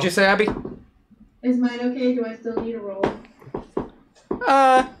this. What did you say, Abby? Is mine okay? Do I still need a roll?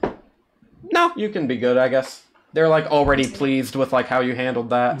 No, you can be good, I guess. They're like already pleased with like how you handled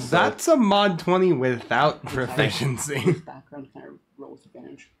that. So. That's a mod 20 without proficiency. Background, can I roll with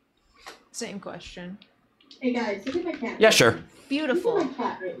advantage? Same question. Hey guys, look at my cat. Yeah, sure. Beautiful. Look at my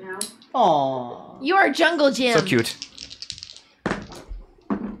cat right now. Aww. You are Jungle Jim. So cute.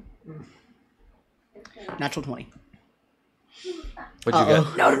 Natural 20. What'd you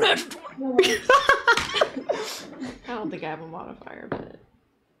get? Not a natural 20. I don't think I have a modifier, but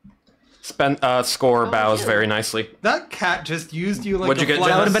Score bows shit. very nicely. That cat just used you like What'd a you get, flight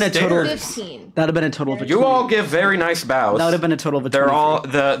Jen? of That would've been a total- stairs. 15. That would have been a total of a You 20. all give very nice bows. That would have been a total of a 20. They're all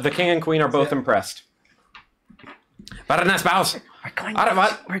the king and queen are both impressed. Very nice bows. We're going All right,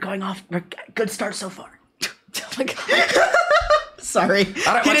 off. what? We're going off. Good start so far. Oh my god. Sorry. All right, He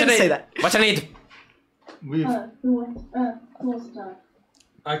what you didn't need? say that. What you need? Who wants to talk?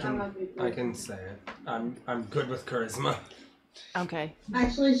 I can say it. I'm good with charisma. Okay.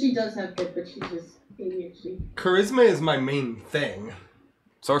 Actually, she does have good, but she's just ADHD. Charisma is my main thing.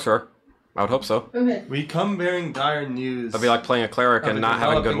 Sorcerer. I would hope so. Go ahead. We come bearing dire news. That'd be like playing a cleric of and a not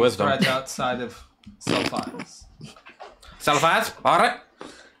having good developing wisdom. threat outside of Self-Eyes. Salafaz? Alright.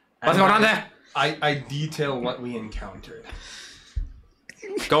 What's going on there? I detail what we encountered.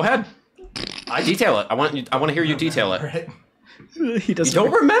 Go ahead. I detail it. I want to hear you detail it. Right? He You doesn't.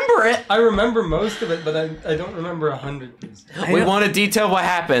 don't remember it. I remember most of it, but I don't remember 100%. We want to detail what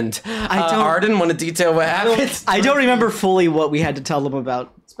happened. I don't- Arden want to detail what happened. I don't remember fully what we had to tell them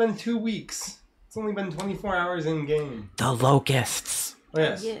about. It's been 2 weeks. It's only been 24 hours in game. The locusts. Oh,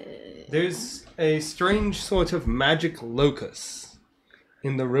 yes. Yeah. There's a strange sort of magic locus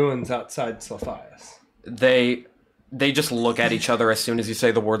in the ruins outside Self-Eyes. They just look at each other as soon as you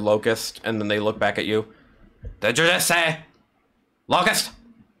say the word locust, and then they look back at you. Did you just say locust?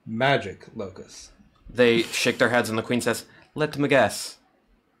 Magic locus. They shake their heads, and the queen says, "Let me guess.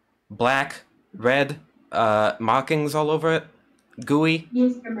 Black, red, markings all over it, gooey."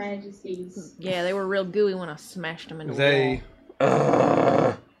 Yes, Your Majesties. Yeah, they were real gooey when I smashed them into the They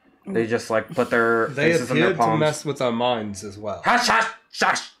They just like put their they faces in their appeared to palms. mess with our minds as well. Hush, hush,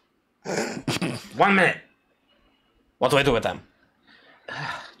 shush. 1 minute. What do I do with them?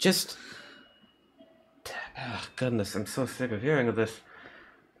 Just. Oh, goodness, I'm so sick of hearing of this.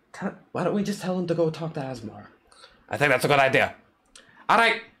 Why don't we just tell him to go talk to Asmar? I think that's a good idea. All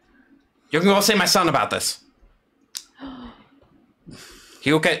right, you can go see my son about this. He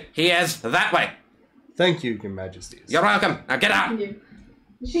is that way. Thank you, Your Majesties. You're welcome. Now get out. Thank you.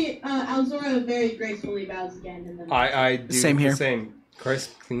 Alzora very gracefully bows again, and then I do Same here. the same.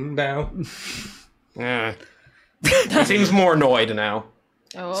 Crisp, clean bow. He seems more annoyed now.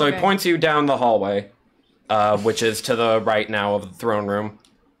 Oh, So he okay. points you down the hallway, which is to the right now of the throne room.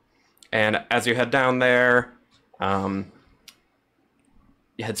 And as you head down there, you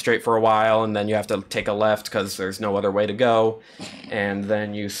head straight for a while, and then you have to take a left because there's no other way to go. And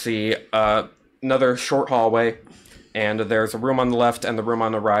then you see another short hallway, and there's a room on the left and the room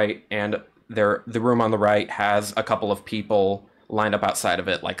on the right, and the room on the right has a couple of people lined up outside of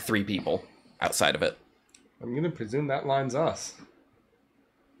it, like 3 people outside of it. I'm gonna presume that line's us.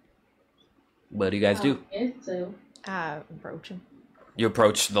 What do you guys do? If so. I approach him. You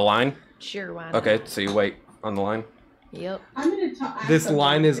approach the line? Sure, why not? Okay, so you wait on the line. Yep. I'm gonna talk. This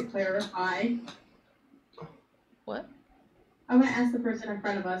line is- to clarify. What? I'm gonna ask the person in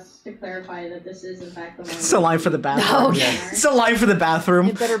front of us to clarify that this is in fact the one. It's a line for the bathroom. Okay. It's a line for the bathroom.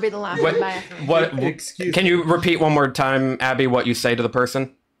 It better be the line for the bathroom. What? Excuse Can me. you repeat one more time, Abby, what you say to the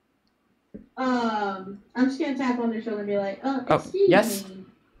person? I'm just gonna tap on their shoulder and be like, Oh, excuse yes? me.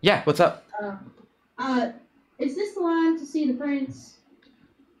 Yeah, what's up? Is this the line to see the prince?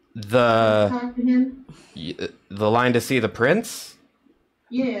 The Talk to him? the line to see the prince?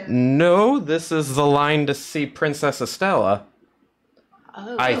 Yeah. No, this is the line to see Princess Estella.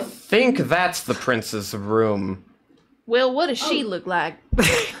 Oh. I think that's the prince's room. Well, what does she look like?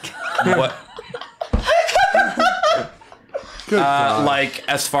 What? Good God. Like,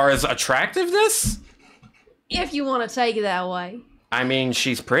 as far as attractiveness? If you want to take it that way. I mean,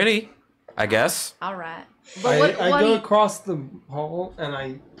 she's pretty, I guess. All right. But I what do go you... across the hall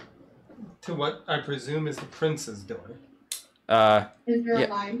and to what I presume is the prince's door. Is there Yeah. a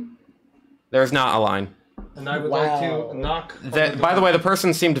line? There's not a line. And I would Wow. like to knock. on By the door. way, the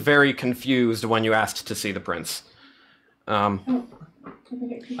person seemed very confused when you asked to see the prince. I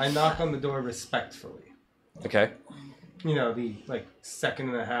knock on the door respectfully. Okay. You know, the like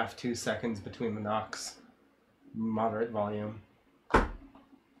 1.5, 2 seconds between the knocks. Moderate volume.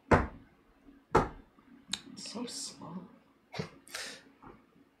 So small.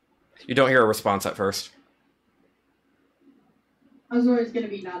 You don't hear a response at first. Azora's gonna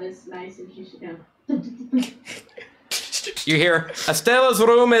be not as nice as she should know. You hear, Estella's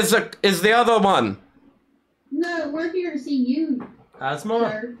room is the other one. No, we're here to see you, Asthma?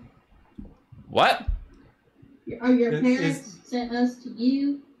 sir. What? Your Is- parents sent us to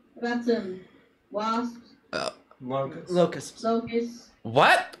you about some wasps, Locust. Locusts. locusts.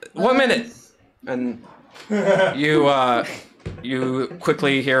 What? 1 minute. And you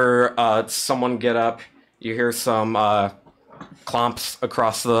quickly hear someone get up. You hear some clomps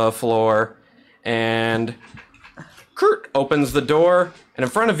across the floor, and Kurt opens the door, and in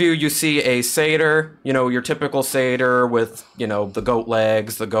front of you see a satyr, you know, your typical satyr with, you know, the goat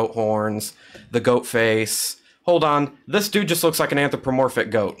legs, the goat horns, the goat face. Hold on, this dude just looks like an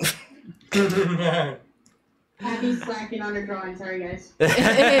anthropomorphic goat. Abby's slacking on her drawing. Sorry, guys.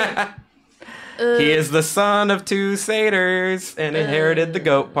 He is the son of 2 satyrs and inherited the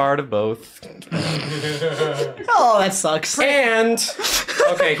goat part of both. Oh, that sucks. And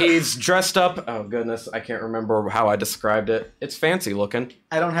okay, he's dressed up. Oh goodness, I can't remember how I described it. It's fancy looking.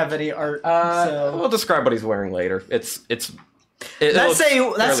 I don't have any art, We'll describe what he's wearing later. Let's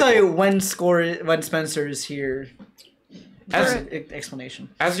say when Spencer is here. As- Explanation.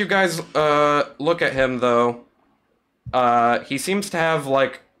 As you guys look at him, though, he seems to have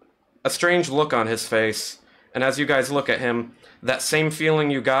like a strange look on his face. And as you guys look at him, that same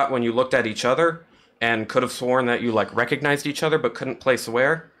feeling you got when you looked at each other and could have sworn that you like recognized each other but couldn't place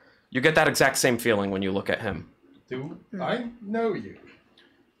where, you get that exact same feeling when you look at him. Do I know you?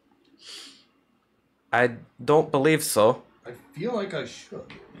 I don't believe so. I feel like I should.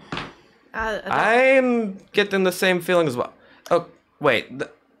 I'm getting the same feeling as well. Oh, wait.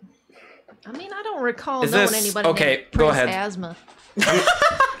 I mean, I don't recall Is knowing this- anybody okay, named go Prince ahead. Asthma.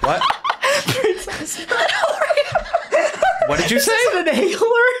 What? What did you say? Is it an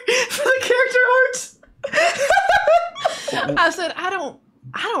inhaler for the character art? I said I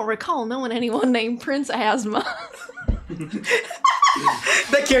don't recall knowing anyone named Prince Asthma.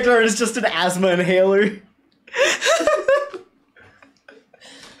 That character art is just an asthma inhaler.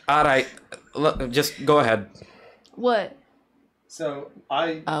 All right, just go ahead. What? So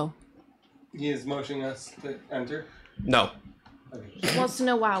Oh, he is motioning us to enter. No, he wants to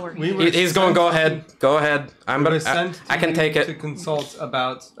know why we're here. he's going. Go ahead. Go ahead. I'm We were gonna. sent I can to take to it. consult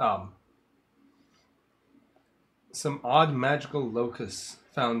about some odd magical locusts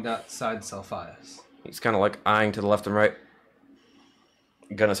found outside Selphias. He's kind of like eyeing to the left and right.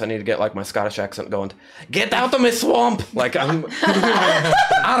 Goodness, I need to get like my Scottish accent going. Get out of my swamp! Like I'm.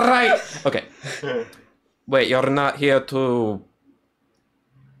 All right. Okay. Wait, you're not here to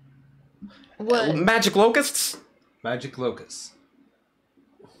What? magic locusts? Magic locusts.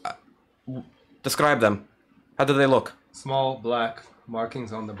 Describe them. How do they look? Small black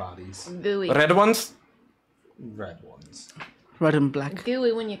markings on the bodies. Gooey. Red ones? Red ones. Red and black.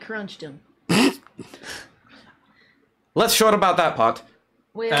 Gooey when you crunched them. Let's short about that part.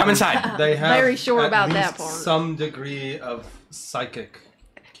 Well, Come inside. They have very sure at about least that part. some degree of psychic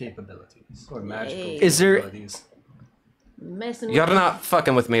capabilities or magical Is there- capabilities. Messing with You're me. not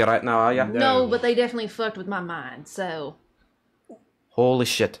fucking with me right now, are ya? No, but they definitely fucked with my mind. So, Holy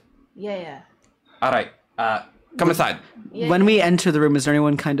shit. yeah. All right. Come inside. Yeah. When we enter the room, is there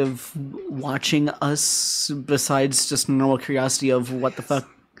anyone kind of watching us besides just normal curiosity of what the fuck?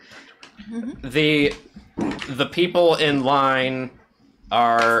 The people in line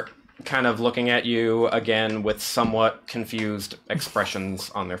are kind of looking at you again with somewhat confused expressions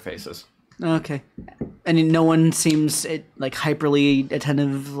on their faces. Okay. And no one seems like hyperly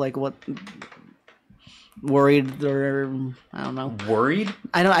attentive, like what? Worried or I don't know. Worried?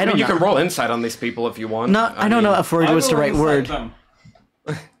 I don't know. You can roll insight on these people if you want. No, I don't know if worried was the right word. Them.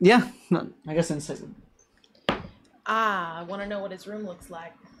 Yeah, no, I guess insight. I want to know what his room looks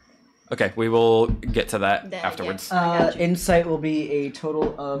like. Okay, we will get to that Yeah, afterwards. I got you. Insight will be a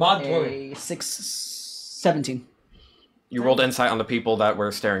total of Mod a 17. You rolled insight on the people that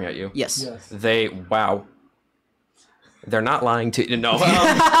were staring at you. Yes. Wow. They're not lying to you. No.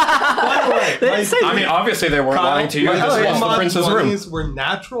 By the way, I mean, obviously they weren't lying to you. my This was the mod prince's room. 20s were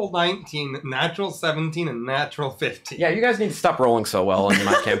natural 19, natural 17, and natural 15. Yeah, you guys need to stop rolling so well in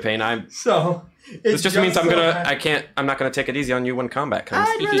my campaign. So This just means I'm not gonna take it easy on you when combat comes.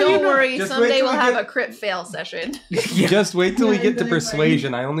 Don't worry, Just wait someday till we'll we have get- a crit fail session. Just wait till we get to Yeah,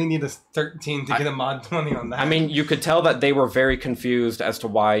 persuasion. I only need a 13 to get a mod 20 on that. I mean, you could tell that they were very confused as to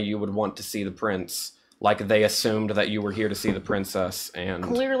why you would want to see the prince. Like, they assumed that you were here to see the princess, and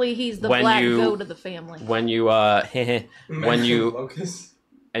Clearly, he's the When black you- goat of the family. when you, when you, Locust.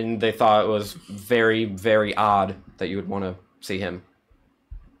 and they thought it was very, very odd that you would want to see him.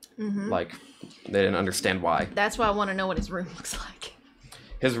 Like, they didn't understand why. That's why I want to know what his room looks like.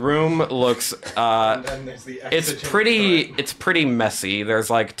 His room looks, And then there's the it's exigent pretty messy. There's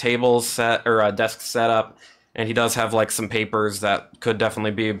like tables set or desks set up, and he does have like some papers that could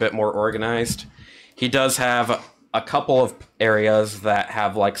definitely be a bit more organized. He does have a couple of areas that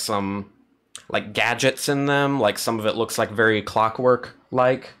have like some like gadgets in them. Like some of it looks like very clockwork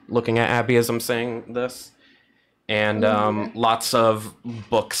like, looking at Abby as I'm saying this. And lots of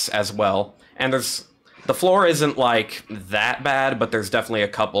books as well. And the floor isn't like that bad, but there's definitely a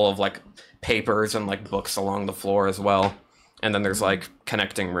couple of like papers and like books along the floor as well. And then there's like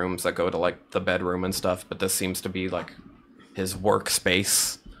connecting rooms that go to like the bedroom and stuff, but this seems to be like his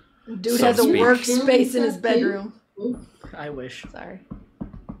workspace. Dude So has a to speak. workspace in his bedroom. I wish. Sorry.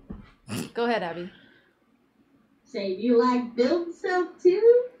 Go ahead, Abby. Say, do you like build stuff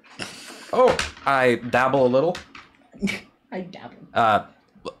too? Oh, I dabble a little. I dabble.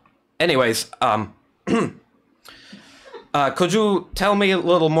 Anyways, could you tell me a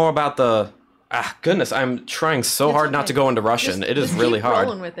little more about the... goodness, I'm trying so It's hard not okay. to go into Russian. It is Just really keep hard.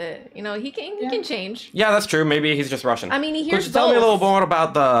 rolling with it. You know, he can change. Yeah, that's true. Maybe he's just Russian. I mean, he Could hears you tell me a both. little more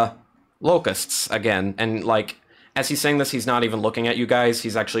about the locusts again? And like, as he's saying this, he's not even looking at you guys.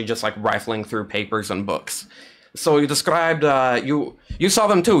 He's actually just like rifling through papers and books. So you described you saw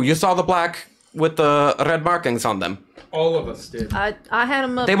them too. You saw the black with the red markings on them. All of us did. I had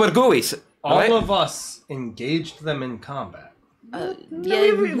him up. They were gooeys. All right? of us engaged them in combat.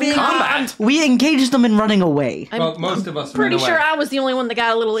 Combat. We engaged them in running away. Well, most of us Pretty ran sure away. I was the only one that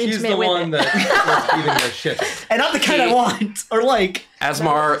got a little She's intimate the with one it. that was beating their shit. And not the kind I want. Or like.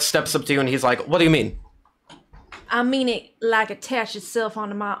 Asmar steps up to you and he's like, "What do you mean?" I mean it like attached itself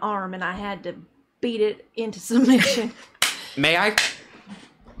onto my arm and I had to beat it into submission. May I?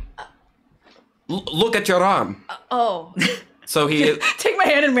 Look at your arm. Oh. So he Take my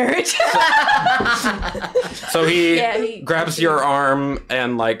hand in marriage. So he, Yeah, he- grabs your arm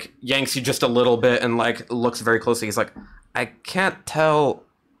and like yanks you just a little bit and like looks very closely. He's like, "I can't tell.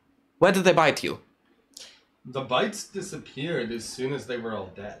 Where did they bite you?" The bites disappeared as soon as they were all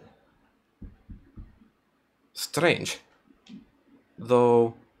dead. Strange,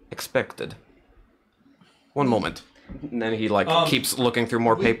 though expected. One moment. And then he like keeps looking through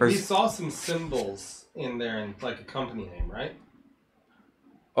more We papers. saw some symbols in there and like a company name, right?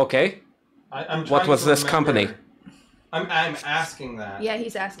 Okay. I'm What trying was to this remember. company? I'm asking that. Yeah,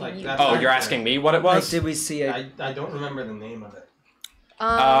 he's asking Like you. that- Oh, you're asking me what it Like, was? did we see it? I don't remember the name of it.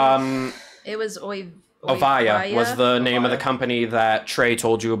 It was Ovaya was the name of the Ovaya. company that Trey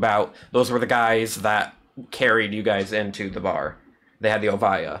told you about. Those were the guys that carried you guys into the bar. They had the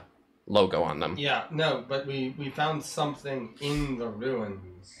Ovaya logo on them. Yeah, no, but we found something in the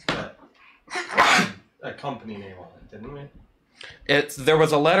ruins that had a company name on it, didn't we? There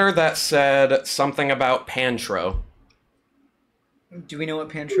was a letter that said something about Pantro. Do we know what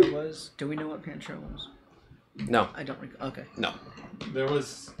Pantro was? Do we know what Pantro was? No, I don't recall. Okay. no. There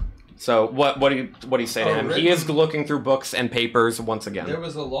was So what do you say to him? He is looking through books and papers once there again.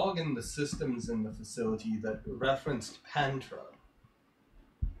 was a log in the systems in the facility that referenced Pantro.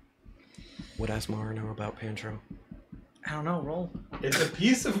 Would Asmar know about Pantro? I don't know. Roll. It's a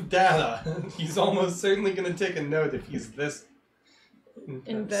piece of data. He's almost certainly going to take a note if he's this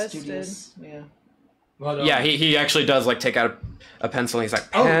Invested. Studious. Yeah. But, Yeah, he actually does like take out a pencil and he's like,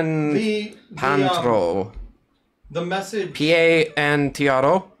 Oh, pen pantro. the message.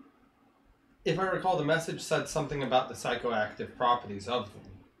 P-A-N-T-R-O? If I recall, the message said something about the psychoactive properties of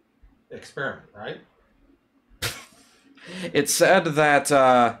the experiment, right? It said that,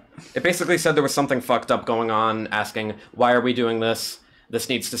 it basically said there was something fucked up going on, asking, why are we doing this? This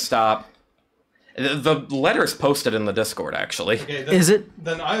needs to stop. The letter's posted in the Discord, actually. Okay, then, Is it?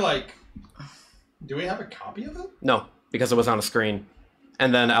 Then I like... Do we have a copy of it? No, because it was on a screen.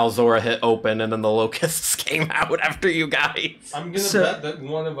 And then Alzora hit open, and then the locusts came out after you guys. I'm gonna bet that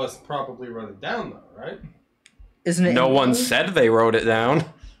one of us probably wrote it down, though, right? Isn't it? No one said they wrote it down.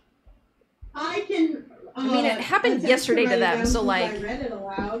 I can. I mean, it happened attempt yesterday to write it them, down so, since like- I read it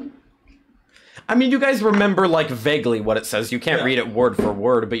aloud. I mean, you guys remember, like, vaguely what it says. You can't Yeah. read it word for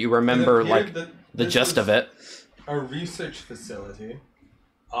word, but you remember, It like, appeared that the this gist was of it. A research facility.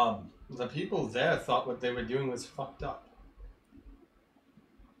 The people there thought what they were doing was fucked up.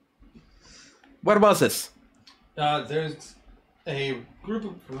 What was this? There's a group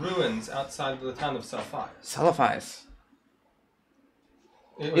of ruins outside of the town of Salphire. Salafis.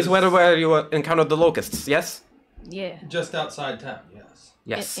 It Is was where you encountered the locusts, yes? Yeah. just outside town, yes.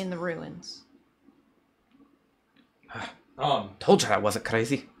 Yes. In the ruins. Told you I wasn't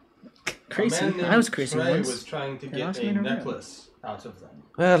crazy. Crazy. A man named I was crazy Trey once. was trying to They get lost a me in a row. necklace out of them.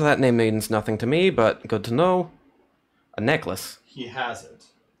 Well, that name means nothing to me, but good to know. A necklace. He has it,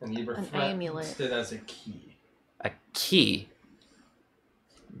 and he referenced amulet. it as a key. A key.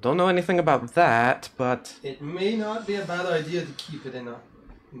 Don't know anything about that, but... It may not be a bad idea to keep it in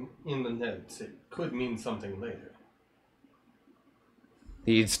the notes. It could mean something later.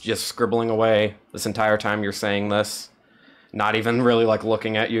 He's just scribbling away this entire time you're saying this. Not even really, like,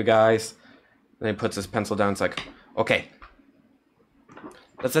 looking at you guys. Then he puts his pencil down. It's like, okay.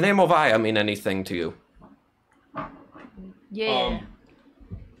 Does the name Ovaya mean anything to you? Yeah.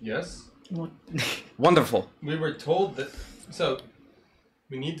 Yes. What? Wonderful. We were told that... So,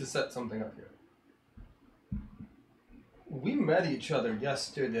 we need to set something up here. We met each other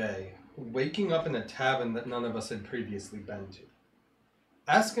yesterday, waking up in a tavern that none of us had previously been to.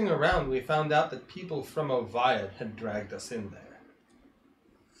 Asking around, we found out that people from Oviad had dragged us in there.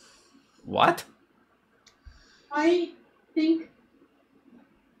 What? I think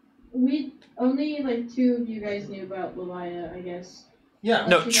we only like two of you guys knew about Levia, I guess. Yeah.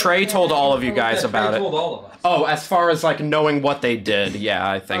 No, Trey told all of you guys Yeah, about Trey it. told all of us. Oh, as far as, like, knowing what they did, yeah,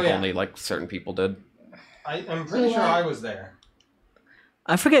 I think Oh, yeah. only, like, certain people did. I'm pretty So, sure I was there.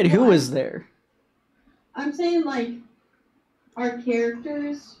 I forget who What? was there. I'm saying like our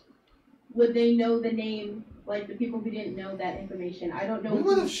characters, would they know the name? Like the people who didn't know that information. I don't know. We who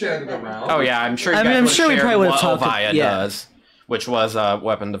would have shared it that around. Oh, yeah, I'm sure you I guys mean, I'm would've sure we shared probably would've what talked- Ovaya yeah. does, which was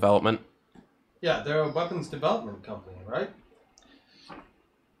weapon development. Yeah, they're a weapons development company, right?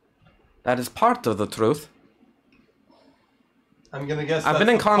 That is part of the truth. I'm gonna guess I've that's been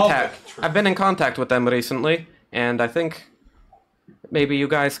in the public contact. truth. I've been in contact with them recently, and I think maybe you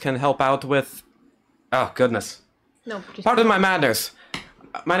guys can help out with. Oh goodness! No, just Pardon my manners.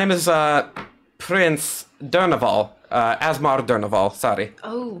 My name is Prince Durnaval, Asmar Durnaval. Sorry.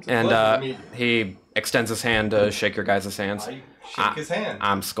 Oh. And Pleasure to meet you. he extends his hand to shake your guys' hands. I shake his hand.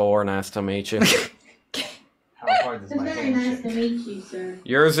 I'm Score. Nice to meet you. How hard is It's my very hand nice shake? to meet you, sir.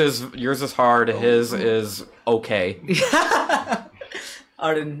 yours is hard. His is okay.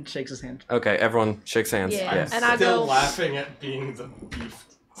 Arden shakes his hand. Okay, everyone shakes hands. Yeah. Yes. And I Still go- laughing at being the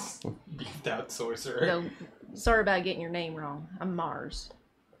beefed out sorcerer. No, sorry about getting your name wrong. I'm Mars.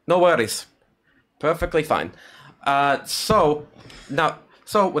 No worries. Perfectly fine. So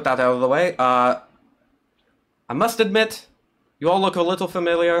with that out of the way, I must admit, you all look a little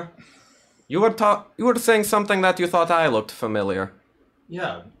familiar. You were saying something that you thought I looked familiar.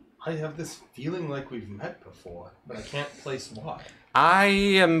 Yeah, I have this feeling like we've met before, but I can't place why. I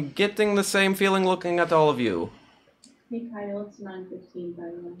am getting the same feeling looking at all of you. Hey Kyle, it's 9:15 by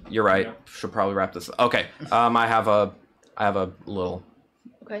the way. You're right. Yeah. Should probably wrap this. Okay. I have a little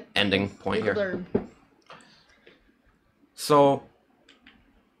Okay. ending point Legal here. blurb. So,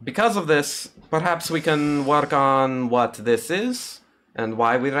 because of this, perhaps we can work on what this is and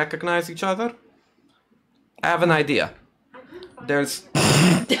why we recognize each other. I have an idea. There's...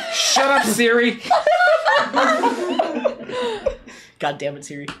 Shut up, Siri! God damn it,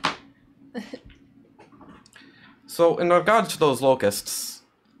 Siri. So, in regards to those locusts,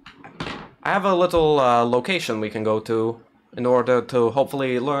 I have a little location we can go to in order to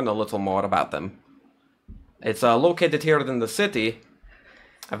hopefully learn a little more about them. It's located here in the city.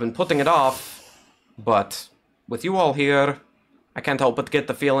 I've been putting it off, but with you all here, I can't help but get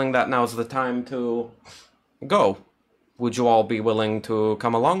the feeling that now's the time to go. Would you all be willing to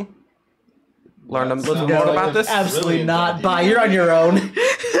come along? Learn a little more about this? Absolutely not. Bye. You're on your own.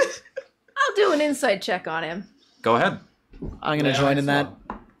 I'll do an insight check on him. Go ahead. I'm gonna join in that.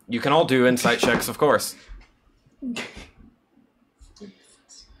 You can all do insight checks, of course.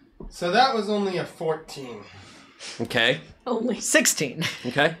 So that was only a 14. Okay. Only 16.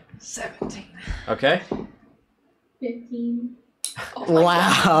 Okay. 17. Okay. 15.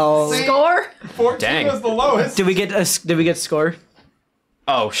 Wow. Score? 14 Dang. was the lowest. Did we get score?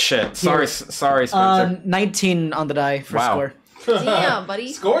 Oh shit! Sorry, sorry, Spencer. 19 on the die for Wow. score. Damn,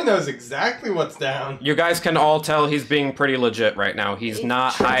 buddy. Score knows exactly what's down. You guys can all tell he's being pretty legit right now. He's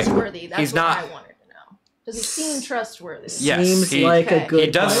not high. Trustworthy. That's He's what not. I wanted to know. Does he seem trustworthy? Yes, Seems he- like a Okay. good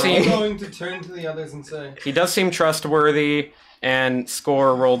He does plan. I'm seem- going to turn to the others and say, He does seem trustworthy, and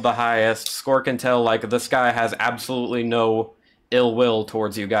Score rolled the highest. Score can tell like this guy has absolutely no ill will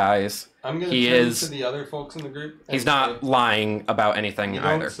towards you guys. I'm going He to turn is- to the other folks in the group. And He's not say, lying about anything you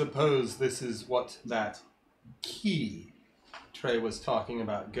either. don't suppose this is what that key Trey was talking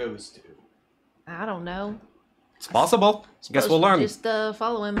about goes to? I don't know. It's possible. Guess we'll learn. Just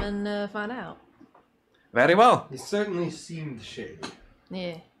follow him and find out. Very well. He certainly seemed shady.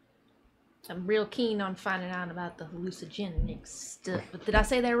 Yeah. I'm real keen on finding out about the hallucinogenic stuff. But did I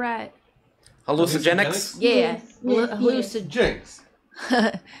say that right? Hallucinogenics? Yeah. Yes, yes, Hallucin. Jinx.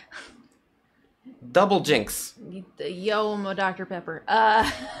 Double jinx. Yo, I'm a Dr. Pepper.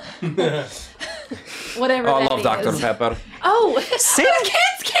 Whatever. Oh, I that love Dr. is. Pepper. Oh, Same,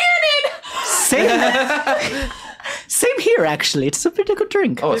 it's canon! same here, actually. It's a pretty good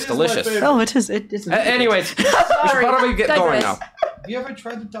drink. Oh, it's It is my delicious. favorite. Oh, it is. It is. Anyways, we should Sorry. probably get going Digress. now. Have you ever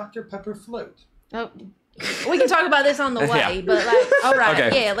tried the Dr. Pepper float? Oh, we can talk about this on the way, Yeah. but like, all right,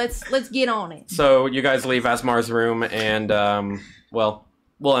 Okay. yeah, let's get on it. So you guys leave Asmar's room, and well,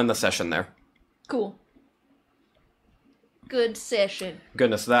 we'll end the session there. Cool. Good session.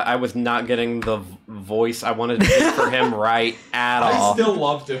 Goodness, that I was not getting the voice I wanted to get for him right at I all. still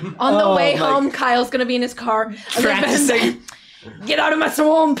loved him. On the Oh way my home, Kyle's gonna be in his car. and then Practicing. Get out of my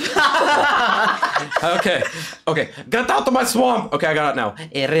swamp. Okay, get out of my swamp. Okay, I got it now.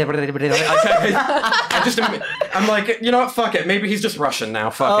 I'm like, you know what? Fuck it. Maybe he's just Russian now.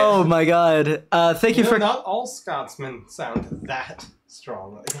 Fuck Oh my god. Thank you You know, for. not all Scotsmen sound that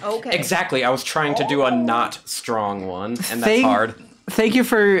strongly. it. Okay. Exactly. I was trying to do a not strong one, and that's Thank- hard. Thank you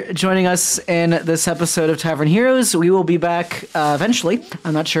for joining us in this episode of Tavern Heroes. We will be back eventually.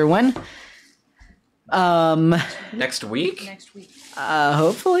 I'm not sure when. Next week? Next week.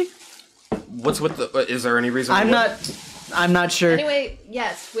 Hopefully. What's with the? Is there any reason? I'm we wouldn't? not sure. Anyway,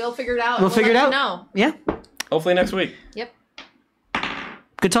 yes, we'll figure it out. We'll figure it let out. you know. Yeah. Hopefully next week. Yep.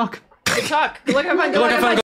 Good talk. Good talk. Good luck. Have fun. Good luck, have fun.